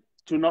government,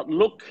 do not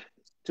look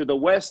to the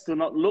West, do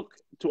not look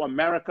to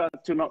America,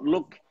 do not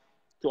look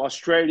to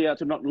Australia,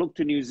 do not look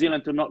to New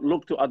Zealand, do not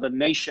look to other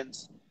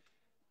nations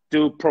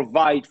to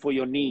provide for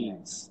your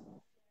needs.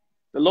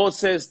 The Lord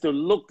says to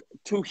look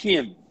to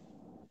Him.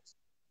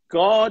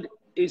 God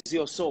is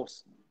your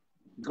source.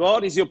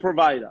 God is your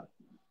provider.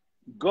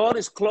 God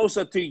is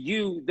closer to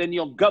you than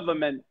your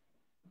government.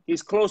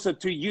 He's closer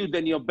to you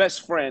than your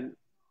best friend.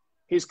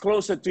 He's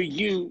closer to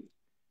you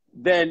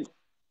than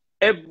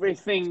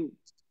everything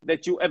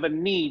that you ever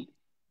need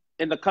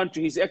in the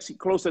country. He's actually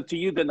closer to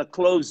you than the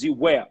clothes you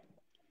wear.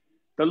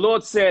 The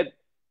Lord said,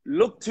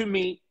 look to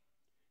me,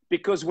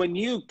 because when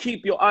you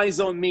keep your eyes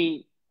on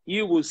me,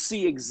 you will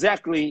see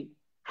exactly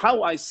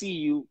how I see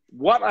you,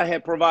 what I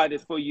have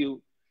provided for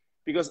you.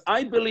 Because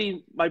I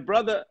believe, my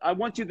brother, I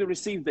want you to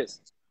receive this.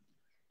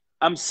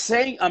 I'm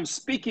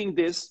speaking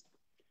this,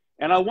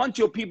 and I want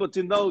your people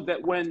to know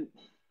that when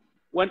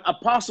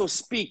apostles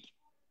speak,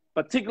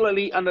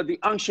 particularly under the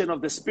unction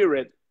of the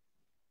Spirit,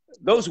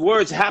 those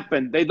words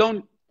happen.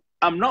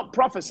 I'm not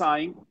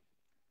prophesying.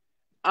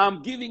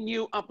 I'm giving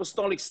you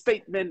apostolic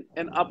statement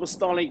and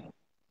apostolic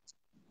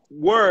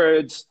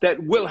words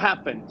that will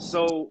happen.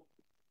 So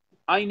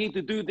I need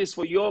to do this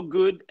for your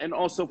good and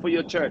also for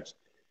your church.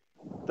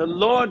 The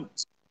Lord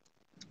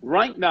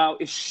right now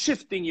is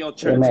shifting your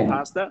church, Amen.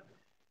 Pastor.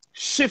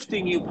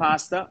 Shifting you,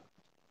 Pastor.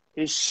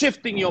 He's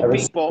shifting your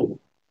people.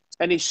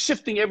 And He's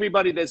shifting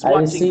everybody that's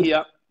watching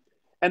here.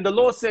 And the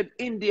Lord said,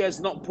 India is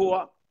not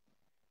poor.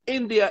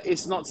 India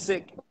is not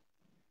sick.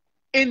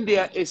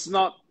 India is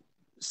not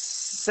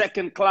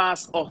second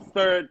class or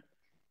third.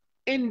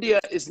 India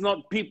is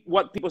not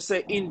what people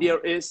say India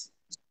is.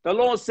 The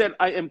Lord said,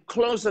 I am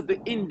closer to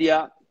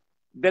India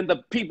than the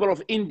people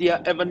of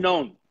India ever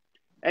known.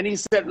 And He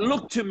said,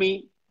 look to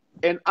me,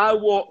 and I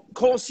will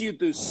cause you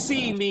to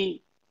see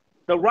me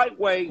the right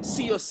way,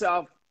 see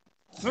yourself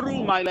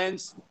through my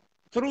lens,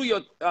 through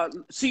your,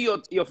 see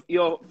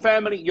your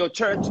family, your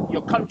church,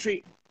 your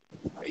country.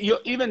 You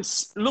even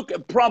look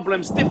at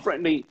problems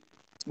differently.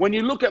 When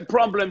you look at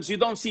problems, you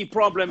don't see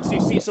problems,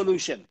 you see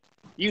solution.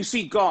 You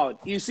see God,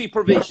 you see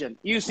provision,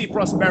 you see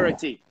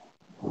prosperity.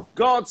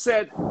 God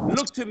said,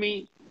 look to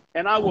me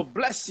and I will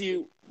bless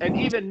you. And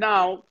even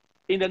now,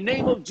 in the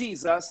name of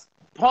Jesus,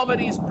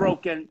 poverty is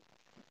broken.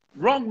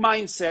 Wrong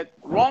mindset,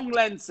 wrong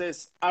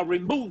lenses are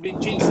removed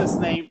in Jesus'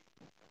 name.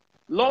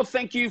 Lord,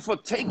 thank you for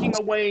taking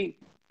away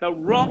the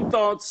wrong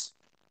thoughts,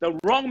 the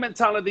wrong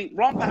mentality,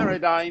 wrong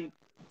paradigm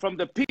from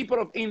the people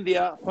of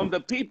India, from the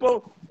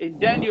people in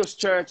Daniel's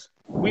church.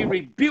 We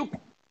rebuke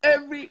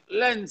every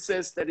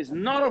lenses that is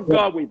not of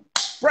God. We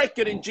break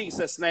it in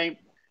Jesus' name.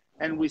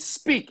 And we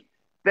speak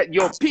that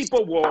your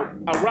people will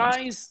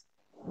arise,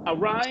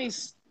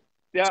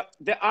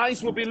 their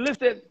eyes will be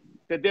lifted,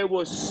 that they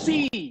will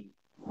see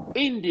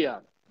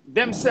India,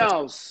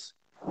 themselves,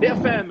 their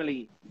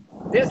family,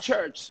 their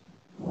church,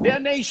 their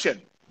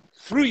nation,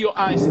 through your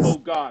eyes, oh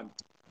God.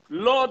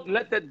 Lord,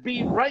 let that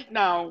be right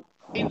now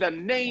in the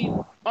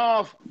name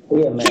of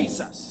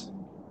Jesus.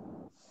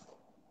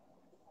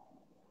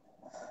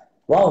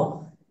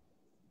 Wow.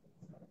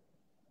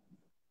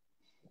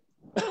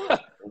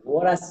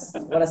 What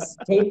a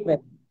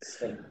statement.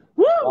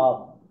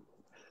 Wow.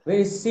 We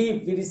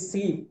receive.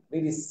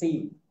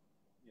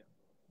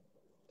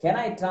 Can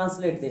I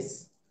translate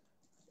this?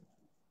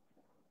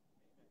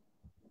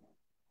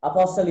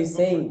 Apostle is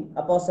saying,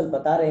 Apostle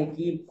बता रहे हैं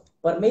कि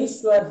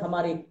परमेश्वर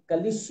हमारे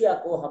कलीसिया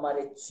को,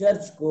 हमारे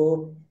church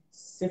को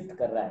शिफ्ट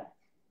कर रहा है.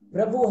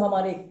 प्रभु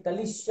हमारे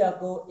कलीसिया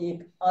को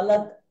एक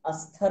अलग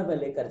स्तर में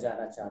लेकर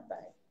जाना चाहता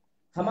है।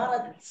 हमारा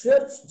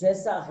चर्च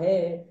जैसा है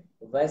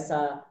वैसा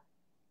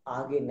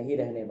आगे नहीं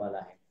रहने वाला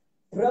है।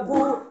 प्रभु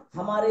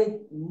हमारे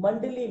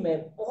मंडली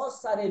में बहुत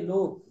सारे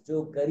लोग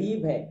जो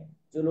गरीब हैं,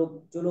 जो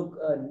लोग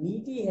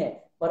नीडी हैं,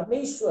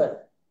 परमेश्वर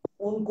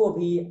उनको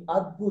भी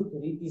अद्भुत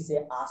रीति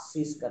से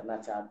आशीष करना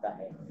चाहता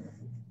है।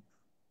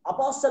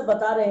 अपोस्टल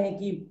बता रहे हैं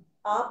कि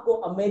आपको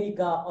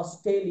अमेरिका,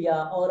 ऑस्ट्रेलिया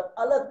और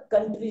अलग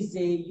कंट्री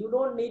से you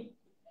don't need,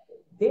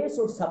 they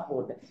should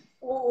support,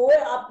 वो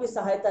आपकी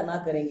सहायता ना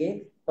करेंगे,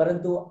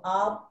 परंतु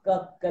आपका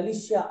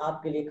कलीसिया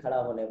आपके लिए खड़ा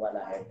होने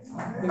वाला है,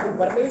 क्योंकि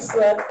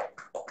परमेश्वर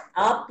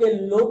आपके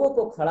लोगों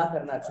को खड़ा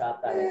करना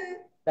चाहता है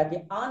ताकि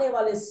आने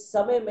वाले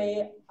समय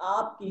में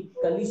आपकी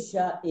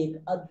कलीसिया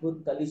एक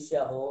अद्भुत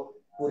कलीसिया हो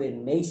पूरे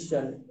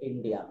नेशन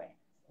इंडिया में।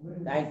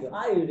 Thank you.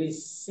 I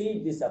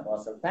received this,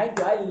 Apostle. Thank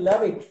you. I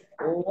love it.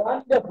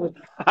 Wonderful.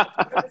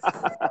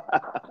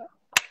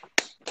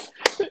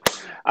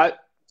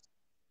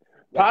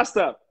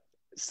 Pastor,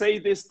 say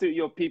this to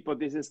your people.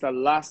 This is the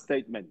last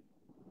statement.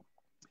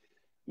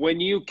 When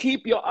you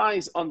keep your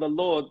eyes on the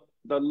Lord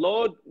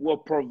will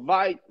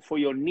provide for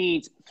your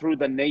needs through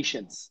the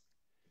nations.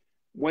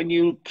 When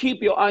you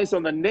keep your eyes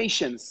on the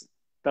nations,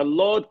 the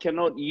Lord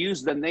cannot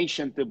use the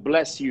nation to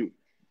bless you.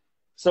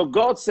 So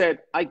God said,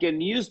 I can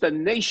use the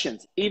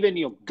nations, even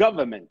your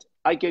government.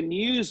 I can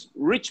use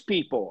rich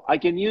people. I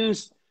can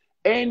use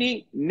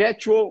any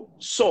natural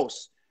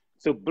source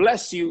to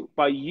bless you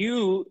by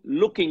you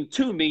looking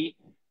to me.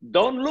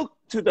 Don't look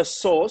to the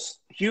source,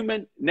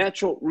 human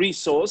natural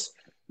resource.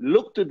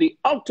 Look to the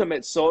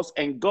ultimate source,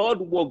 and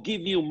God will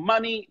give you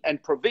money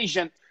and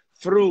provision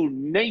through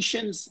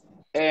nations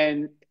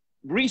and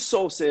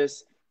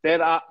resources that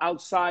are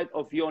outside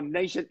of your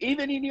nation.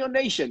 Even in your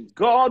nation,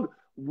 God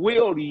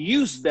will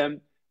use them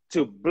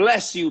to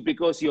bless you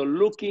because you're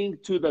looking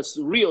to the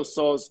real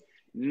source,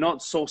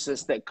 not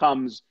sources that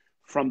comes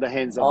from the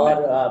hands of men.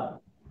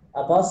 और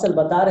apostle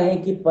बता रहे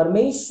हैं कि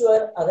परमेश्वर,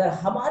 अगर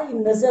हमारी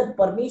नजर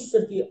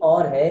परमेश्वर की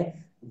ओर है,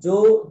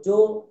 जो जो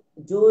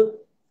जो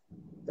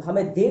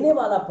हमें देने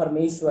वाला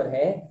परमेश्वर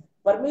है,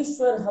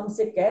 परमेश्वर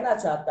हमसे कहना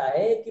चाहता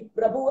है कि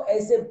प्रभु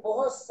ऐसे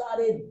बहुत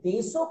सारे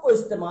देशों को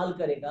इस्तेमाल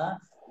करेगा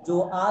जो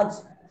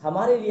आज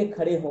हमारे लिए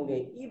खड़े होंगे।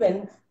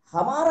 इवन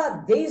हमारा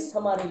देश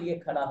हमारे लिए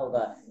खड़ा होगा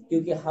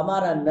क्योंकि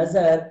हमारा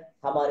नजर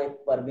हमारे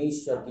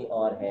परमेश्वर की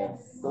ओर है।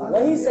 तो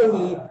वहीं से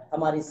ही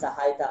हमारी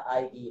सहायता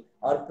आएगी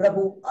और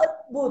प्रभु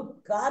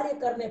अद्भुत कार्य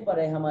करने पर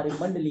है हमारी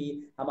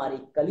मंडली, हमारी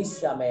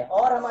कलीसिया में,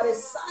 और हमारे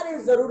सारे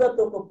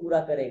जरूरतों को पूरा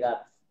करेगा।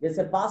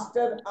 जैसे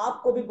पास्टर,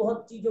 आपको भी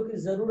बहुत चीजों की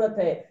जरूरत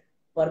है,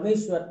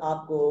 परमेश्वर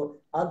आपको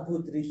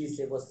अद्भुत रीति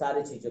से वो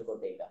सारी चीजों को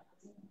देगा।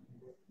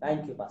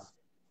 Thank you pastor.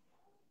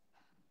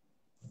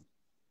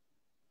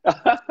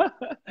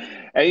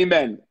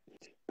 Amen.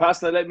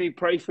 Pastor, let me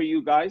pray for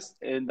you guys.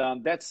 And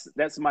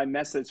that's my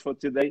message for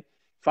today.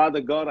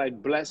 Father God, I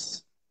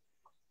bless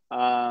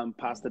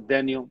Pastor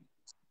Daniel.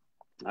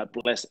 I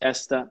bless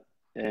Esther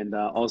and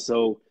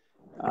also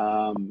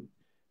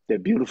their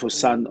beautiful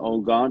son, oh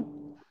God.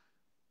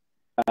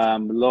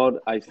 Lord,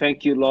 I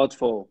thank you, Lord,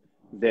 for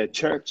their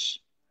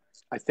church.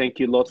 I thank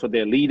you, Lord, for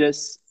their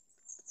leaders.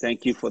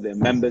 Thank you for their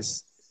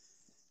members.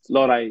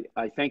 Lord,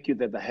 I thank you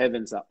that the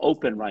heavens are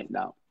open right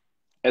now.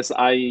 As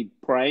I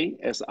pray,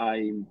 as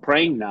I'm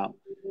praying now,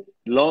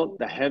 Lord,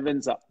 the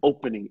heavens are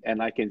opening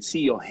and I can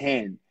see your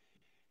hand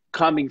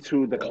coming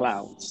through the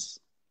clouds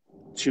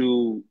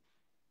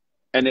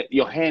and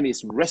your hand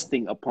is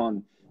resting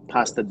upon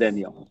Pastor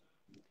Daniel.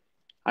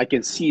 I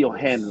can see your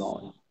hand,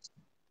 Lord,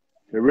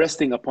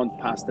 resting upon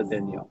Pastor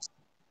Daniel,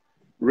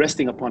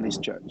 resting upon his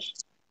church.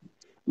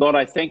 Lord,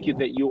 I thank you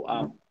that you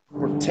are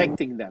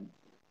protecting them.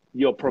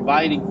 You're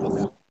providing for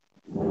them.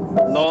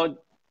 Lord,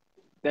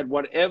 that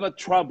whatever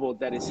trouble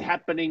that is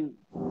happening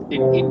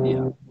in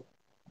India,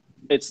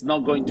 it's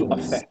not going to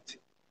affect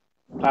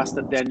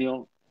Pastor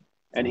Daniel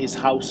and his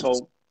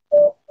household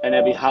and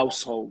every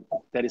household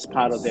that is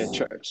part of their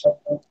church.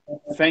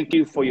 Thank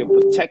you for your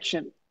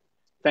protection.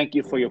 Thank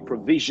you for your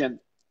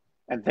provision.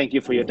 And thank you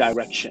for your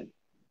direction.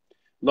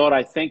 Lord,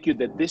 I thank you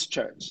that this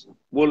church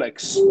will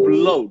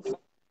explode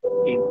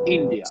in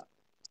India,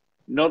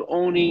 not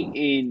only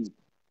in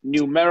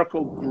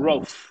numerical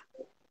growth,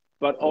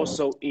 but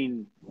also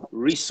in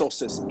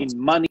resources, in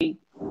money,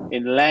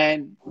 in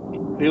land,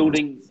 in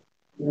building,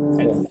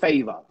 and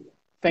favor.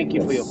 Thank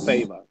you for your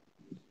favor.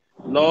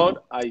 Lord,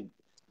 I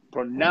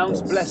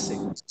pronounce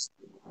blessing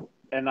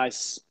and I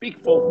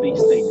speak forth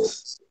these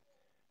things.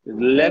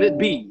 Let it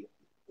be,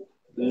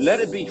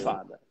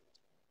 Father,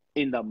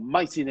 in the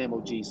mighty name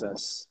of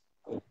Jesus.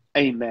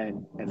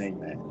 Amen and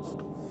amen.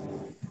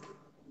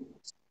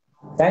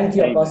 Thank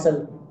you, Amen.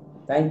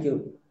 Apostle. Thank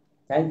you.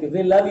 Thank you.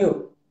 We love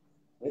you.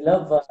 We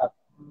love,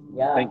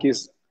 yeah. Thank you.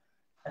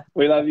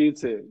 We love you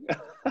too.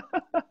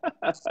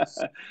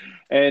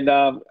 And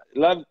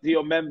love to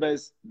your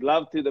members.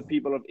 Love to the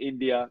people of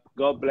India.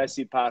 God bless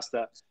you,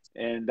 Pastor.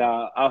 And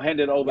I'll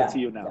hand it over to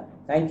you now. Yeah.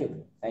 Thank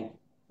you. Thank you.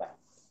 Bye.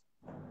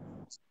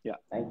 Yeah.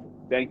 Thank you.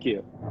 Thank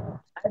you.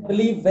 I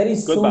believe very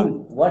Goodbye.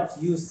 soon what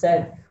you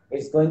said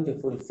is going to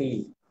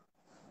fulfill.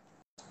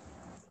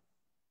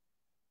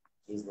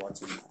 He's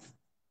watching now.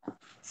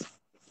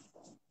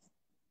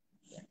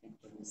 Yeah,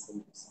 can you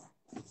sing this song?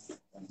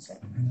 1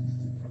 second.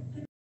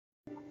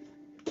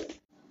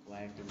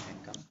 Quiet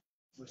and come.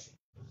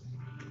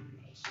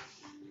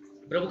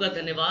 प्रभु का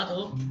धन्यवाद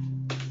हो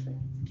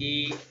कि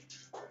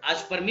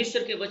आज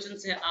परमेश्वर के वचन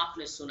से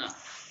आपने सुना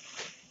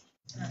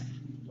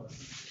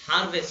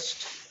हार्वेस्ट,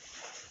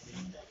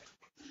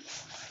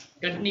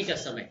 कटनी का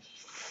समय।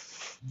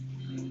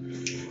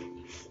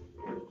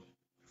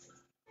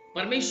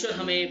 परमेश्वर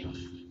हमें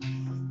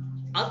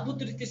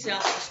अद्भुत रीति से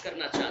आशीष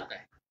करना चाहता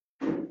है।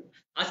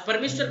 आज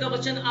परमेश्वर का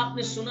वचन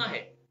आपने सुना है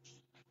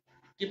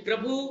कि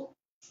प्रभु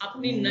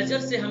अपनी नजर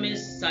से हमें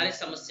सारे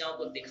समस्याओं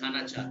को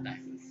दिखाना चाहता है।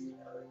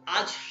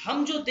 आज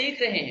हम जो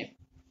देख रहे हैं,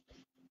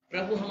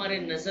 प्रभु हमारे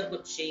नजर को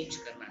चेंज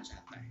करना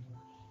चाहता है।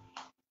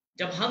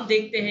 जब हम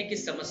देखते हैं कि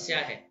समस्या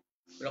है,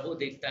 प्रभु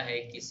देखता है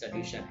कि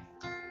सॉल्यूशन है।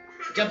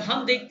 जब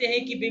हम देखते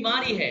हैं कि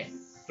बीमारी है,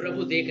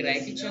 प्रभु देख रहा है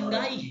कि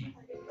चंगाई है।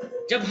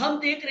 जब हम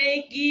देख रहे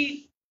हैं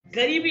कि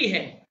गरीबी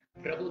है,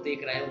 प्रभु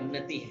देख रहा है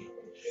उन्नति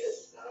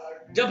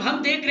है। जब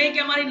हम देख रहे हैं कि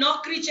हमारी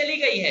नौकरी चली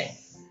गई है,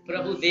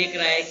 प्रभु देख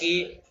रहा है कि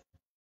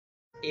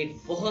एक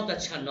बहुत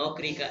अच्छा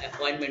नौकरी का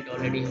अपॉइंटमेंट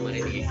ऑलरेडी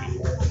हमारे लिए है।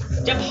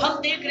 जब हम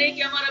देख रहे हैं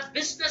कि हमारा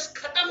बिजनेस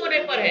खत्म होने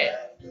पर है,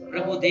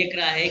 प्रभु देख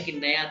रहा है कि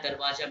नया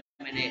दरवाजा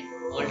मैंने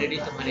ऑलरेडी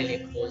तुम्हारे लिए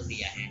खोल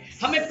दिया है।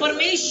 हमें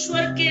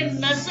परमेश्वर के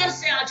नजर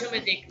से आज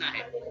हमें देखना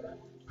है।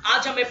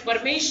 आज हमें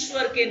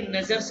परमेश्वर के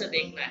नजर से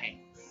देखना है।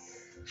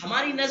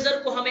 हमारी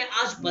नजर को हमें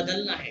आज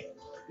बदलना है।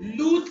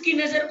 लूत की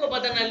नजर को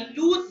बदलना।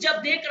 लूत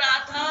जब देख रहा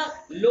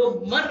था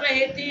लोग मर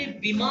रहे थे,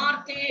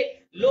 बीमार थे,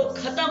 लोग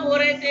खत्म हो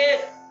रहे थे,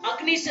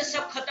 अग्नि से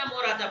सब खत्म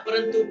हो रहा था,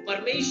 परंतु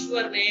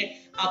परमेश्वर ने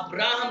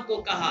अब्राहम को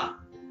कहा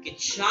कि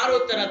चारों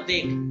तरफ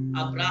देख।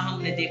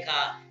 अब्राहम ने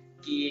देखा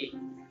कि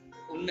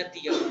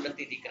उन्नति या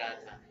उन्नति दिख रहा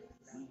था,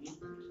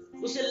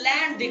 उसे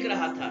लैंड दिख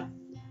रहा था,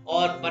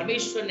 और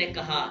परमेश्वर ने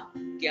कहा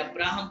कि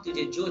अब्राहम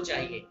तुझे जो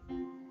चाहिए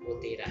वो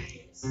तेरा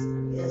है।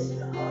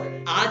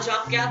 आज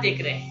आप क्या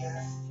देख रहे हैं?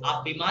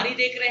 आप बीमारी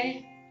देख रहे हैं,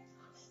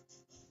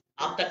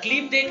 आप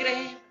तकलीफ देख रहे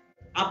हैं,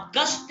 आप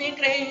कष्ट देख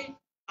रहे हैं,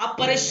 आप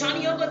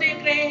परेशानियों को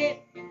देख रहे हैं,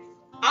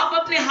 आप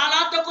अपने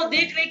हालातों को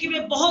देख रहे हैं कि वे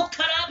बहुत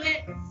खराब है।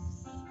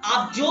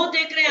 आप जो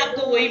देख रहे हैं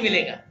आपको वही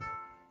मिलेगा।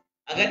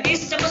 अगर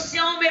इस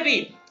समस्याओं में भी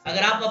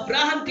अगर आप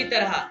अब्राहम की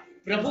तरह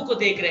प्रभु को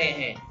देख रहे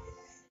हैं,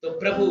 तो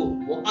प्रभु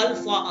वो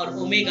अल्फा और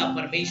ओमेगा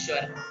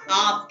परमेश्वर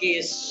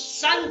आपके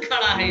संग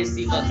खड़ा है।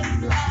 इसी वक्त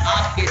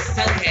आपके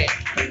संग है,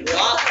 वो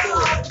आपको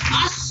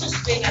आशीष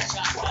देना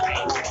चाहता है।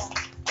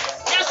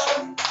 Just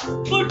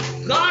put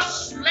God's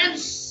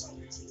lens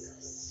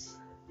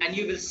and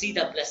you will see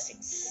the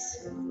blessings.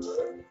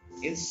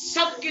 इन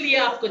सब के लिए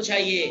आपको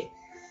चाहिए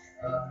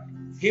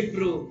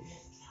हिब्रू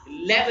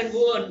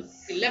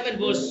 11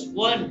 verse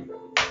 1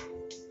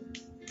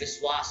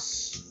 विश्वास,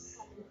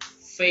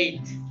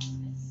 faith,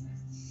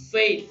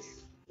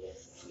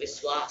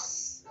 विश्वास।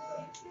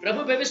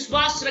 प्रभु पे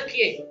विश्वास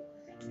रखिए,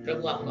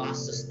 प्रभु आपको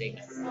आशीष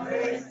देगा।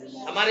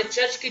 हमारे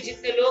चर्च के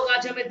जितने लोग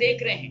आज हमें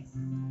देख रहे हैं,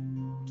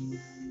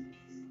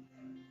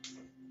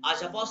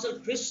 आज अपोस्टल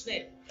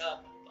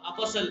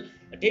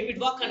डेविड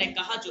वाका ने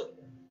कहा जो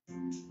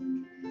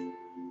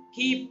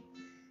कि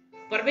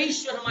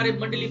परमेश्वर हमारे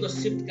मंडली को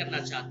शिफ्ट करना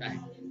चाहता है।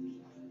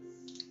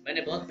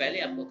 मैंने बहुत पहले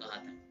आपको कहा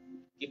था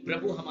कि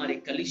प्रभु हमारे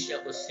कलीसिया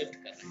को शिफ्ट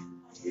कर रहा है।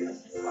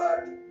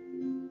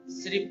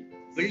 सिर्फ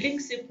बिल्डिंग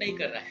शिफ्ट नहीं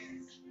कर रहा है,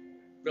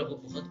 प्रभु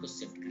बहुत कुछ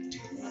शिफ्ट कर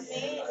रहा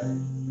है।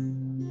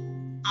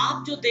 आप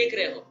जो देख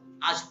रहे हो,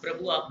 आज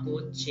प्रभु आपको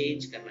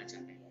चेंज करना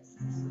चाहता है।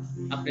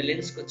 अपने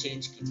लेंस को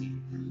चेंज कीजिए।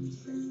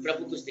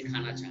 प्रभु कुछ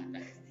दिखाना चाहता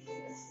है,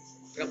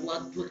 प्रभु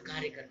अद्भुत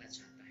कार्य करना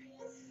चाहता है,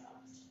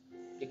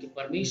 क्योंकि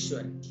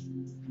परमेश्वर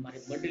हमारे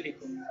मंडली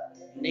को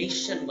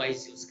नेशन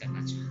वाइज यूज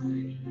करना चाहता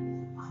है।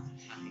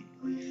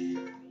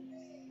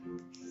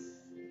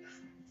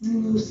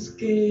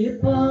 उसके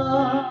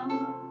पास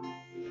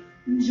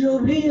जो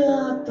भी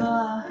आता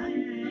है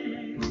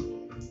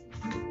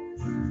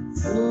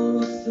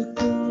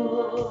उसको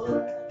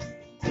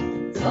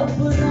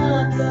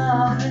अपनाता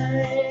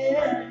है।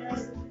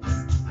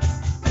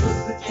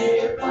 उसके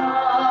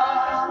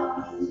पास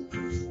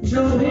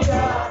जो भी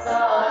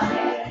आता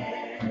है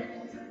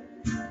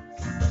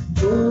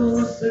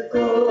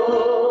उसको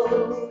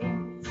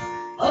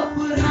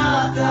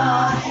अपनाता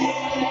है।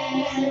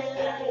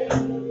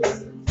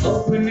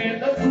 अपने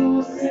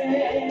लहू से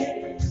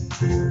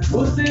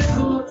उसे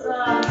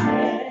धोता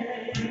है,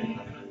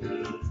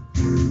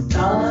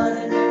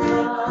 तारने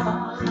का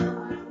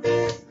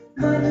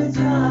बन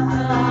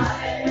जाता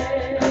है।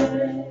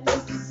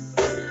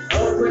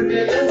 अपने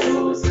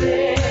लहू से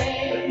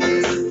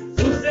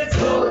उसे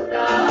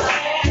धोता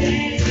है,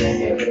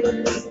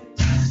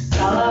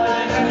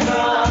 तारने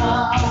का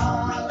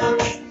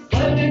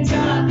बन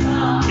जाता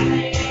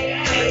है।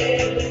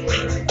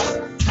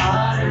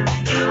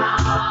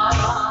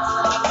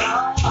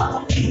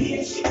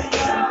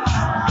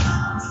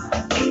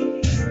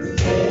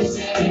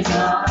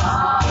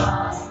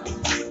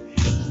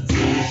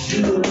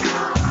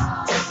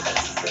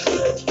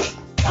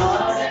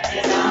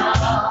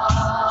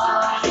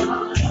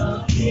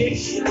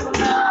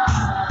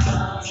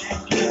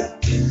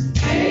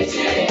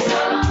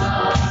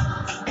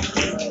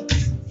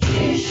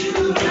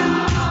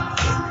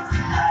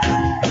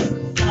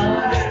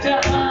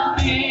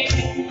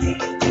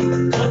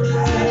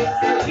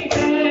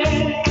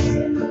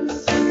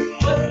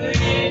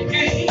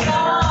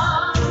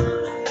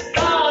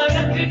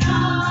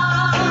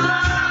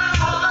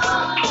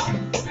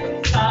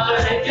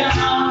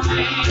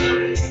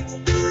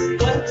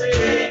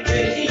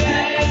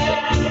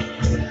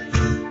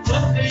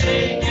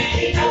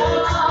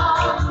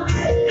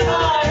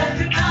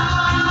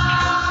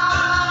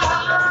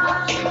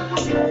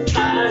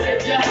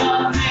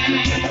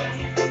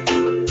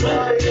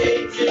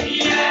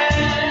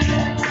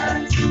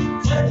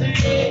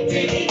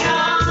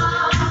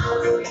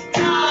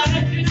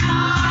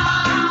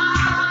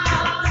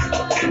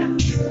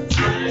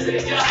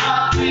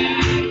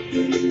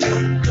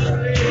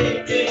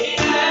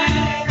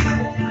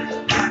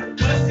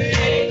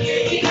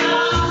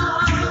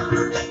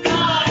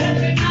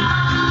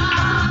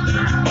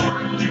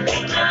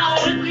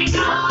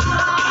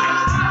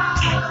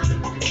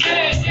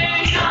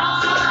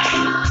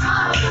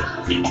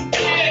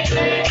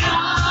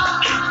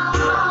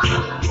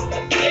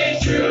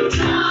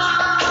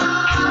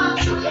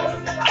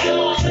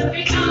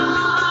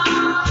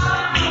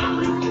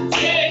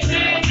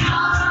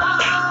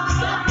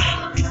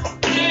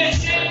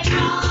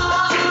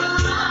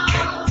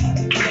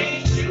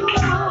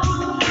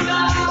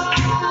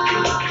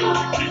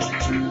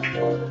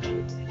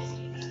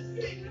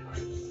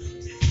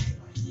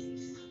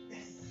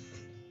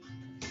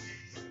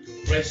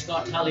 Praise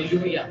God,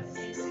 hallelujah.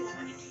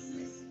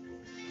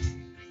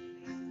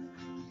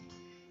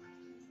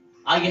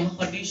 आइए हम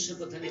परमेश्वर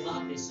को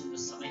धन्यवाद दें सुबह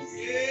समय।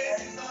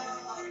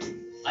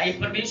 आइए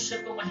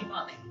परमेश्वर को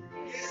महिमा दें।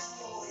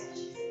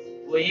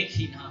 वो एक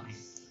ही नाम है,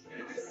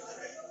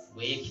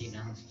 वो एक ही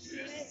नाम है।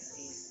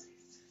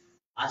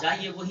 आज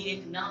आइए वही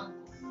एक नाम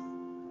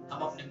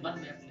हम अपने मन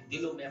में, अपने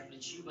दिलों में, अपने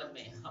जीवन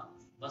में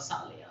हम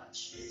बसा ले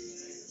आज।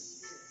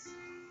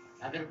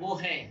 अगर वो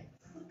है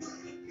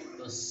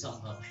तो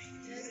संभव है।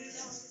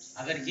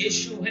 अगर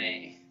यीशु है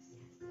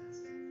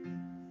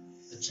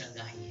तो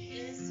चंगाई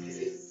है।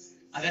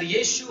 अगर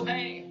यीशु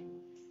है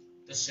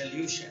तो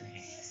सॉल्यूशन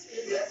है।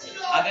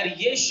 अगर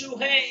यीशु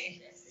है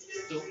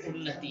तो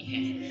उन्नति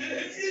है।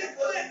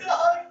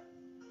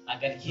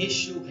 अगर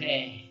यीशु है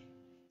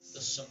तो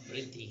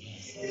समृद्धि है।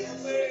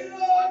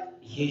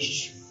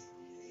 यीशु,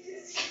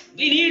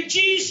 we need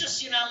Jesus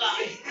in our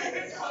life.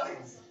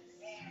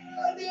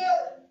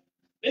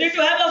 We need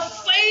to have a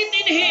faith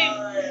in Him.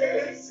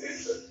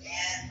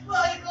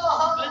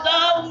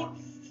 Without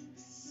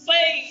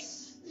faith,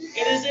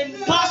 it is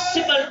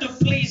impossible to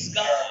please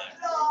God.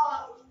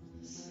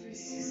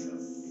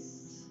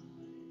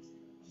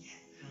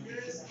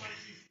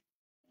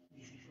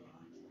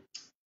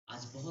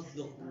 आज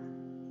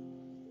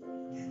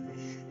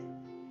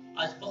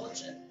बहुत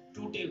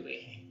टूटे हुए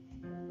हैं।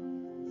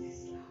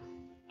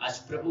 आज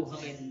प्रभु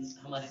हमें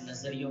हमारे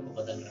नजरियों को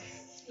बदल रहा है।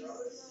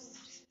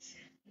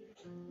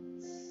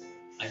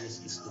 आज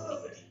उसकी स्तुति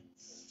करें।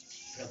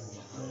 प्रभु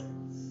महान,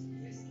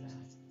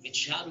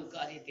 विचारू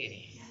कार्य तेरे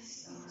हैं।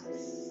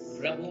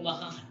 प्रभु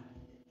महान,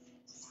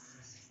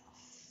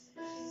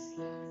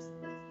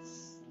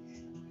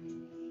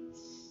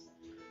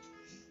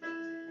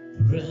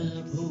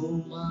 प्रभु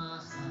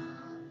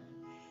महान,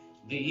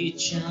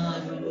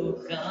 विचारू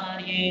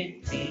कार्य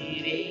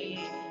तेरे,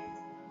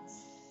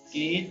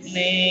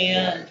 कितने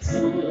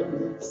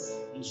अद्भुत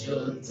जो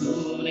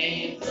तूने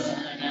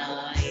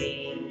बनाए।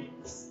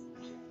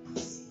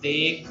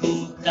 देखूं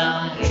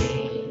तारे,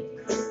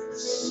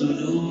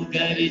 सुनूं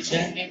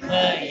गर्जन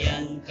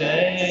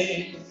भयंकर,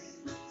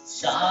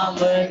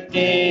 सामर्थ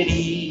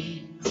तेरी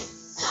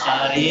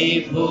सारे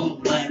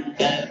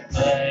भूमंडल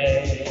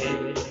पर।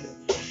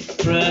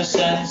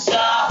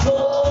 प्रशंसा हो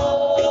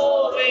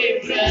वे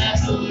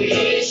प्रभु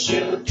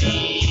यीशु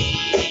की,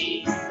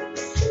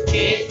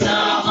 कितना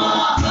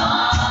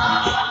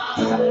महान,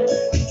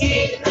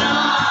 कितना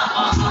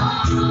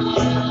महान।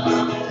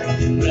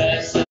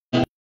 प्रशंसा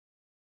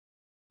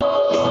हो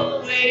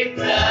वे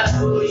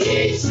प्रभु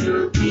यीशु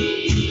की,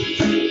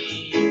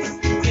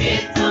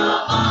 कितना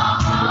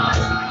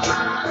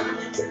महान,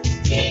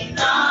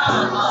 कितना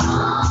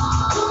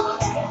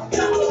महान।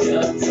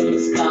 जब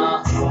उसका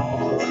हो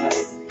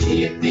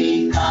कीर्ति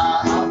का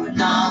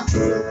अपना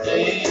पुत्र,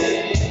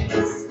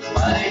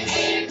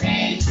 मरने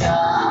में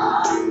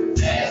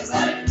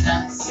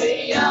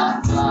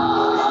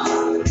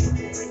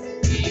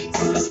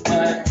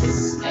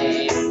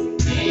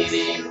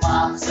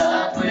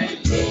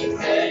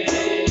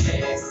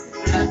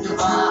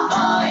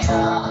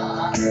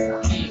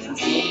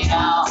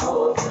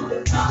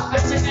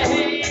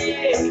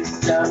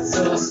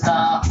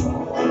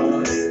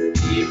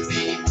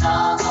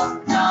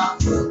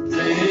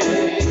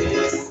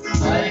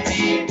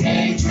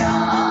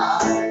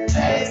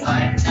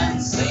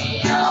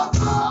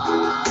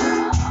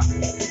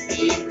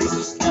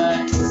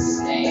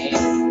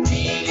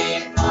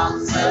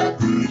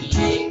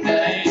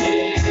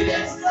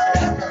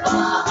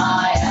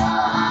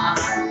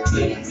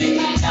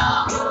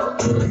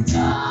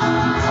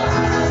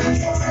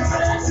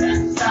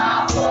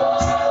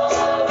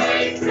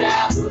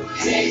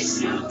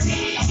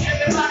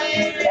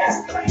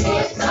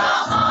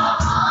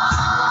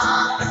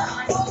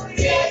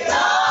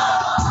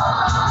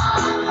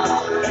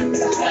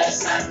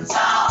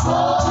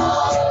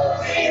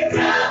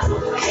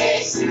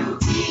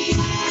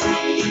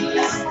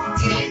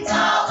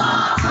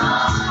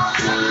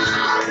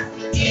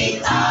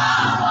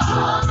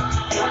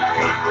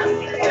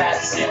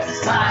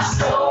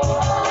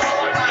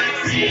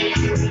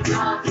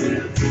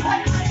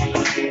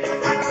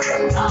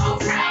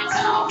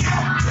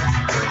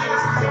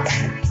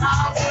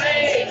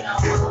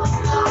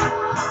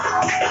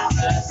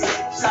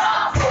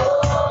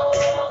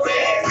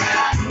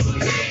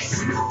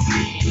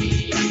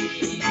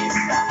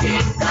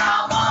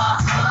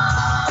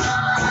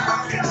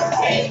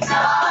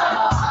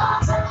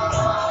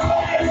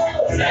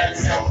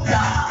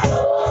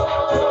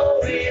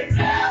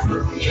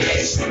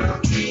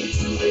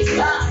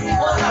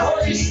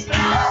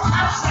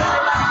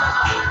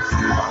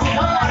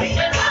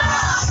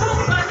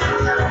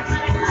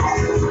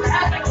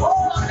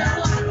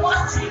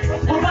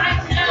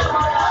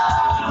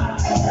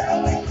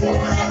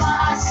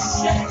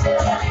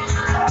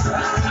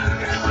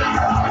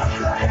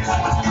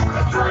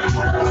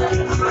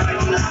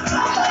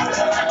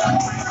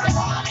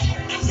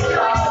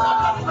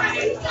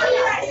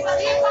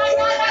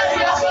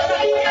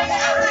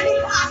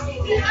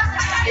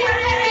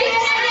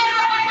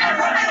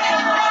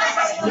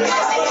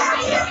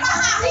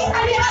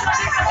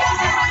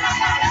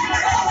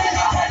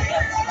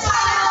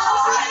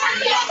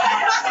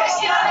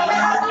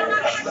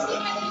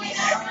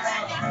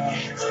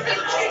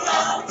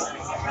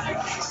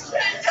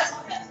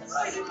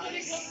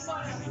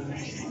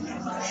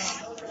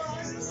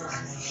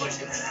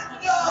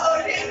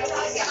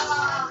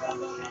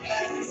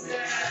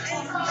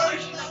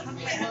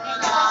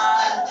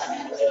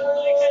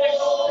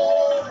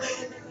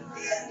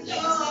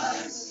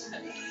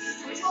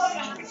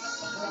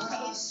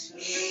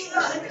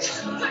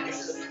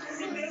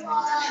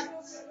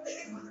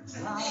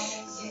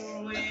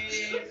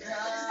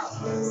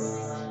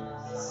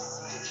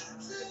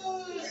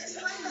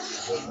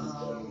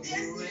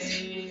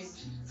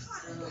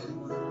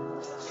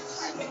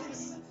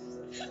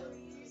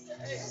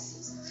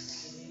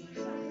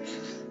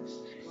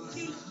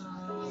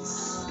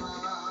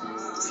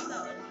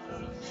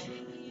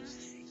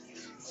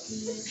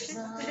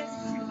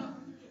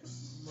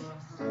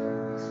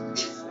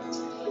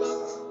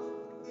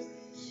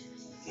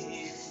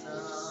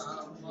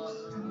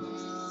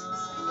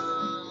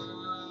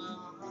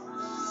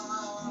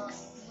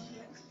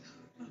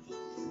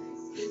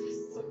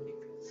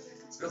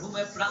प्रभु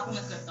मैं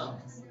प्रार्थना करता हूँ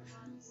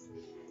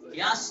कि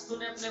आज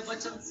तूने अपने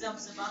वचन से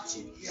हमसे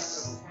बातचीत किया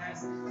प्रभु,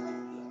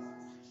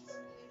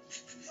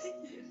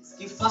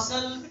 कि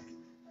फसल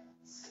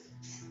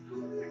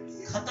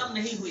खत्म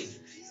नहीं हुई,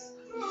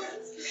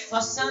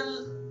 फसल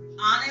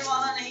आने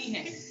वाला नहीं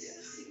है,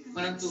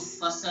 परंतु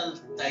फसल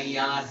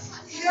तैयार है।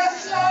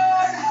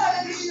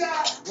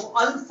 वो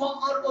अल्फा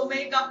और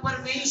ओमेगा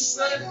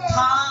परमेश्वर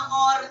था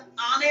और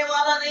आने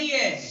वाला नहीं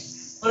है,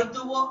 परंतु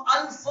वो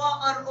अल्फा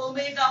और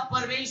ओमेगा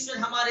परमेश्वर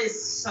हमारे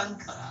संग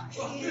खड़ा है।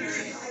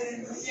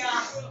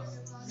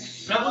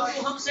 प्रभु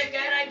तू हमसे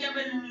कह रहा है कि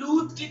हमें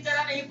लूत की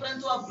तरह नहीं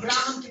परंतु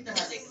अब्राहम की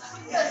तरह देखना है।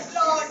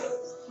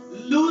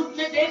 लूत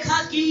ने देखा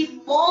कि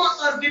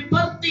मौत और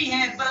विपत्ति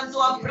है, परंतु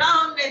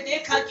अब्राहम ने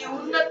देखा कि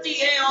उन्नति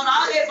है और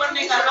आगे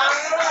बढ़ने का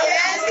रास्ता है।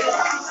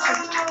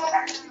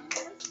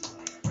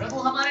 प्रभु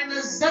हमारे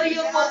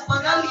नजरियों को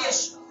बदल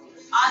यीशु।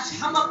 आज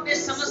हम अपने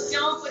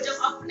समस्याओं को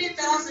जब अपनी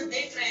तरह से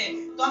देख रहे हैं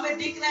तो हमें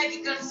दिख रहा है कि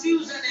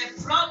कंफ्यूजन है,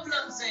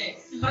 प्रॉब्लम्स है,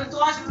 परंतु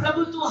आज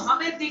प्रभु तू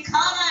हमें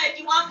दिखा रहा है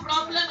कि वहां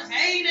प्रॉब्लम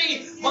है ही नहीं,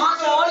 वहां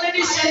तो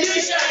ऑलरेडी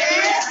सॉल्यूशन है।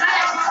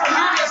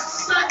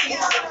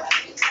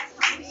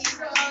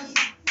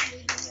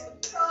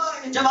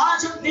 जब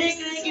आज हम देख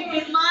रहे हैं कि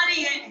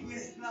बीमारी है,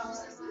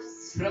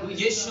 प्रभु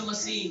यीशु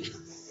मसीह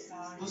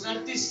उस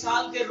 38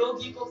 साल के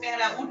रोगी को कह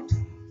रहा है उठ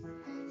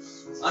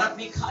और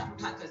अपनी खाट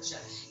उठाकर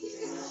चल।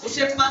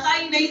 उसे पता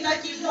ही नहीं था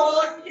कि वो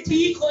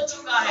ठीक हो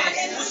चुका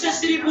है, उसे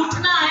सिर्फ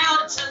उठना है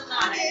और चलना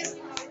है।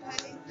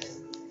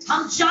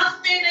 हम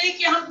जानते नहीं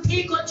कि हम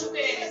ठीक हो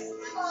चुके हैं।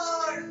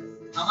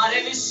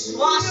 हमारे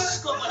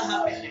विश्वास को बढ़ा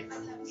पहले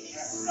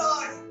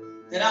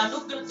तेरा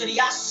अनुग्रह, तेरी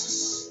आशीष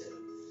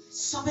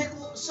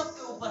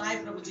सबके ऊपर आए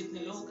प्रभु। जितने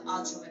लोग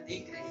आज हमें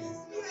देख रहे हैं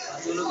और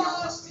जो लोग यहाँ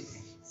उपस्थित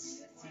हैं,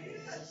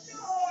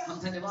 हम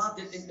धन्यवाद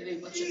देते हैं तेरे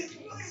वचन के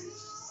लिए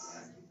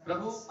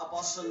प्रभु।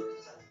 अपोस्टल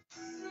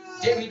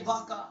डेविड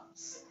वाका,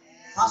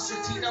 पास्टर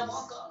टीना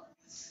वाका,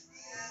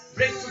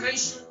 ब्रेकथ्रू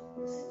नेशन,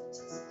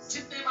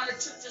 जितने हमारे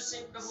चर्च से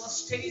प्रभु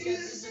ऑस्ट्रेलिया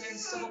न्यूजीलैंड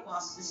सबको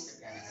आशीष दे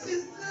प्यारे।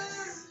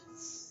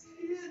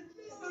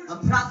 हम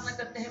प्रार्थना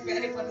करते हैं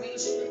प्यारे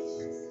परमेश्वर,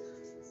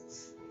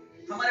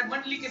 हमारे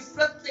मंडली के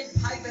प्रत्येक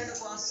भाई बहनों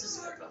को आशीष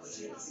कर प्रभु।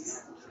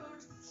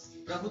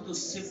 प्रभु तू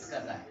शिफ्ट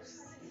कर रहा है,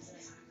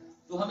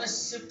 तू हमें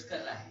शिफ्ट कर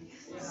रहा है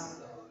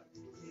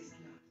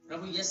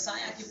प्रभु।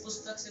 यशाया की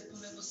पुस्तक से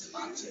तूने मुझसे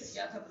बातचीत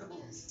किया था प्रभु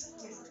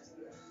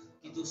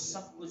कि तू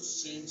सब कुछ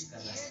चेंज कर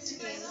रहा है,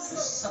 तू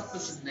सब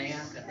कुछ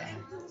नया कर रहा है।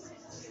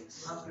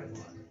 हाँ प्रभु,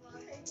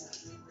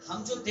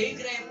 हम जो देख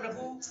रहे हैं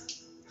प्रभु,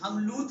 हम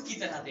लूत की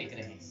तरह देख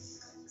रहे हैं,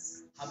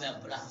 हमें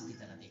अब्राहम की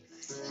तरह देख रहे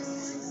हैं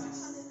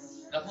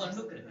प्रभु।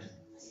 अनुग्रह कर,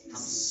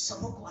 हम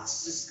सबको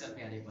आशीष कर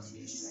प्यारे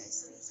परमेश्वर।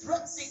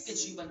 प्रत्येक के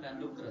जीवन में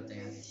अनुग्रह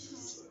दया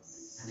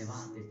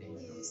धन्यवाद देते हैं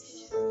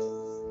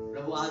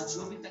प्रभु। आज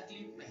जो भी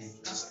तकलीफ में है,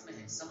 कष्ट में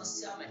है,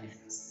 समस्या में है,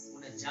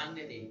 उन्हें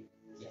जानने दे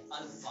कि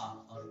अल्फा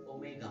और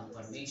ओमेगा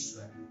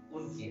परमेश्वर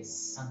उनके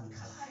संग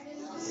खड़ा है,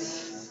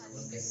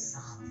 उनके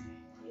साथ है।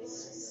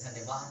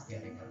 धन्यवाद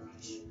प्यारे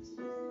परमेश्वर।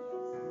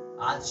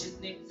 आज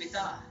जितने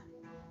पिता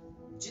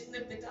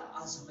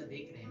आज हमें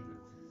देख रहे हैं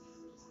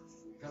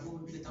प्रभु,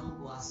 उन पिताओं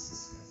को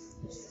आशीष कर।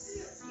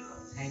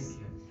 थैंक यू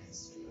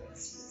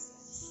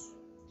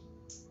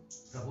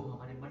प्रभु।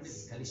 हमारे मंडली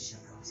कलिसिया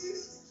को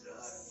आशीष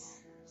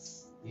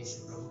यीशु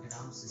प्रभु के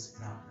नाम से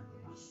प्रार्थना करते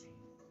हैं,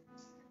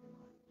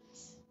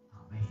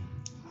 आमीन।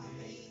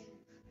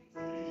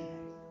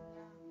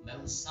 मैं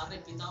उन सारे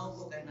पिताओं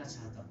को कहना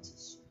चाहता हूँ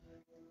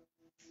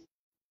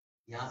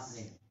कि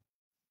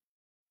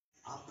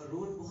आपका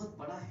रोल बहुत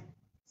बड़ा है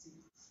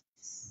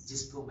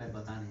जिसको मैं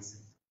बता नहीं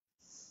सकता।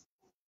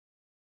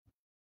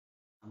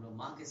 हम लोग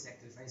माँ के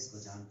सैक्रिफाइस को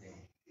जानते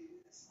हैं,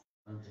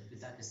 परंतु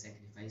पिता के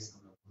सैक्रिफाइस को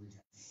हम लोग भूल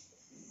जाते हैं।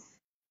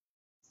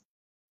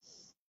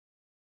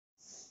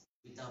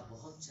 पिता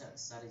बहुत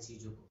सारी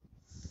चीजों को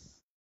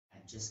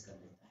एडजस्ट कर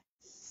लेता है,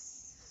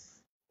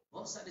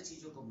 बहुत सारी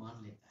चीजों को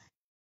मान लेता है,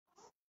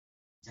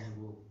 चाहे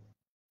वो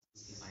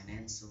उसकी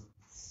फाइनेंस हो,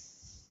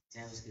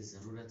 चाहे उसकी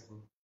जरूरत हो,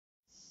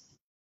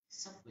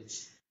 सब कुछ।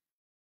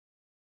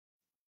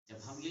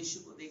 जब हम यीशु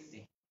को देखते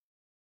हैं,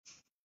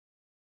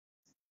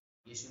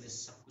 यीशु ने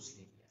सब कुछ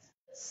ले लिया,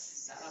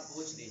 सारा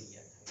बोझ ले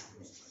लिया था।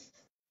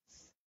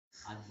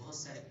 आज बहुत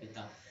सारे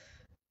पिता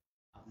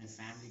अपने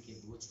फैमिली के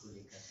बोझ को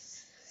लेकर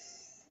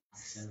आप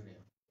चल रहे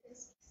हो।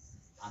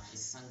 आपके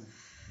संग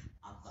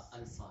आपका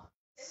अल्फा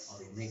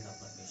और ओमेगा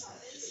परमेश्वर।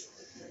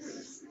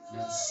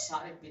 मैं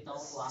सारे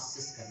पिताओं को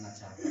आशीष करना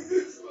चाहता हूँ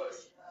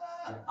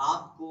और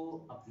आपको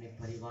अपने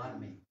परिवार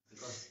में,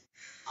 बिकॉज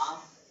आप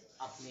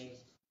अपने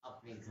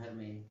अपने घर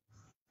में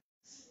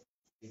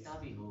पिता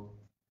भी हो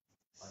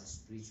और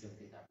स्पिरिचुअल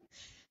पिता भी।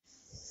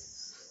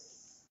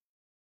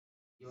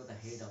 You are the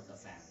head of the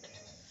family.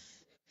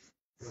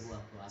 प्रभु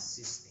आपको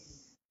आशीष दे।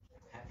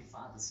 Happy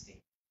father's day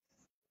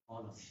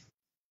all of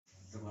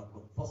you. प्रभु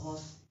आपको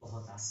बहुत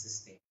बहुत आशीष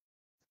दे।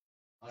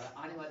 और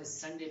आने वाले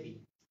संडे भी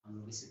हम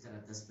लोग इसी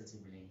तरह 10 बजे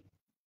मिलेंगे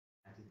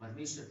ताकि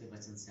परमेश्वर के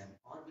वचन से हम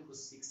और भी कुछ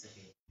सीख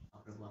सके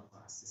और प्रभु आपको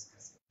आशीष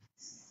कर सके।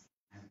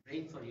 I am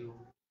praying for you.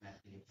 मैं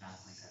आपके लिए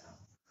प्रार्थना कर रहा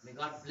हूँ। May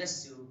God bless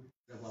you.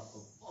 प्रभु आपको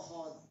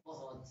बहुत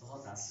बहुत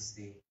बहुत आशीष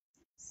दे।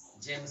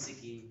 जय मसीह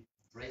की।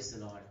 Praise the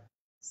Lord.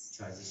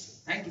 जय यीशु।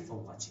 Thank you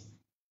for watching.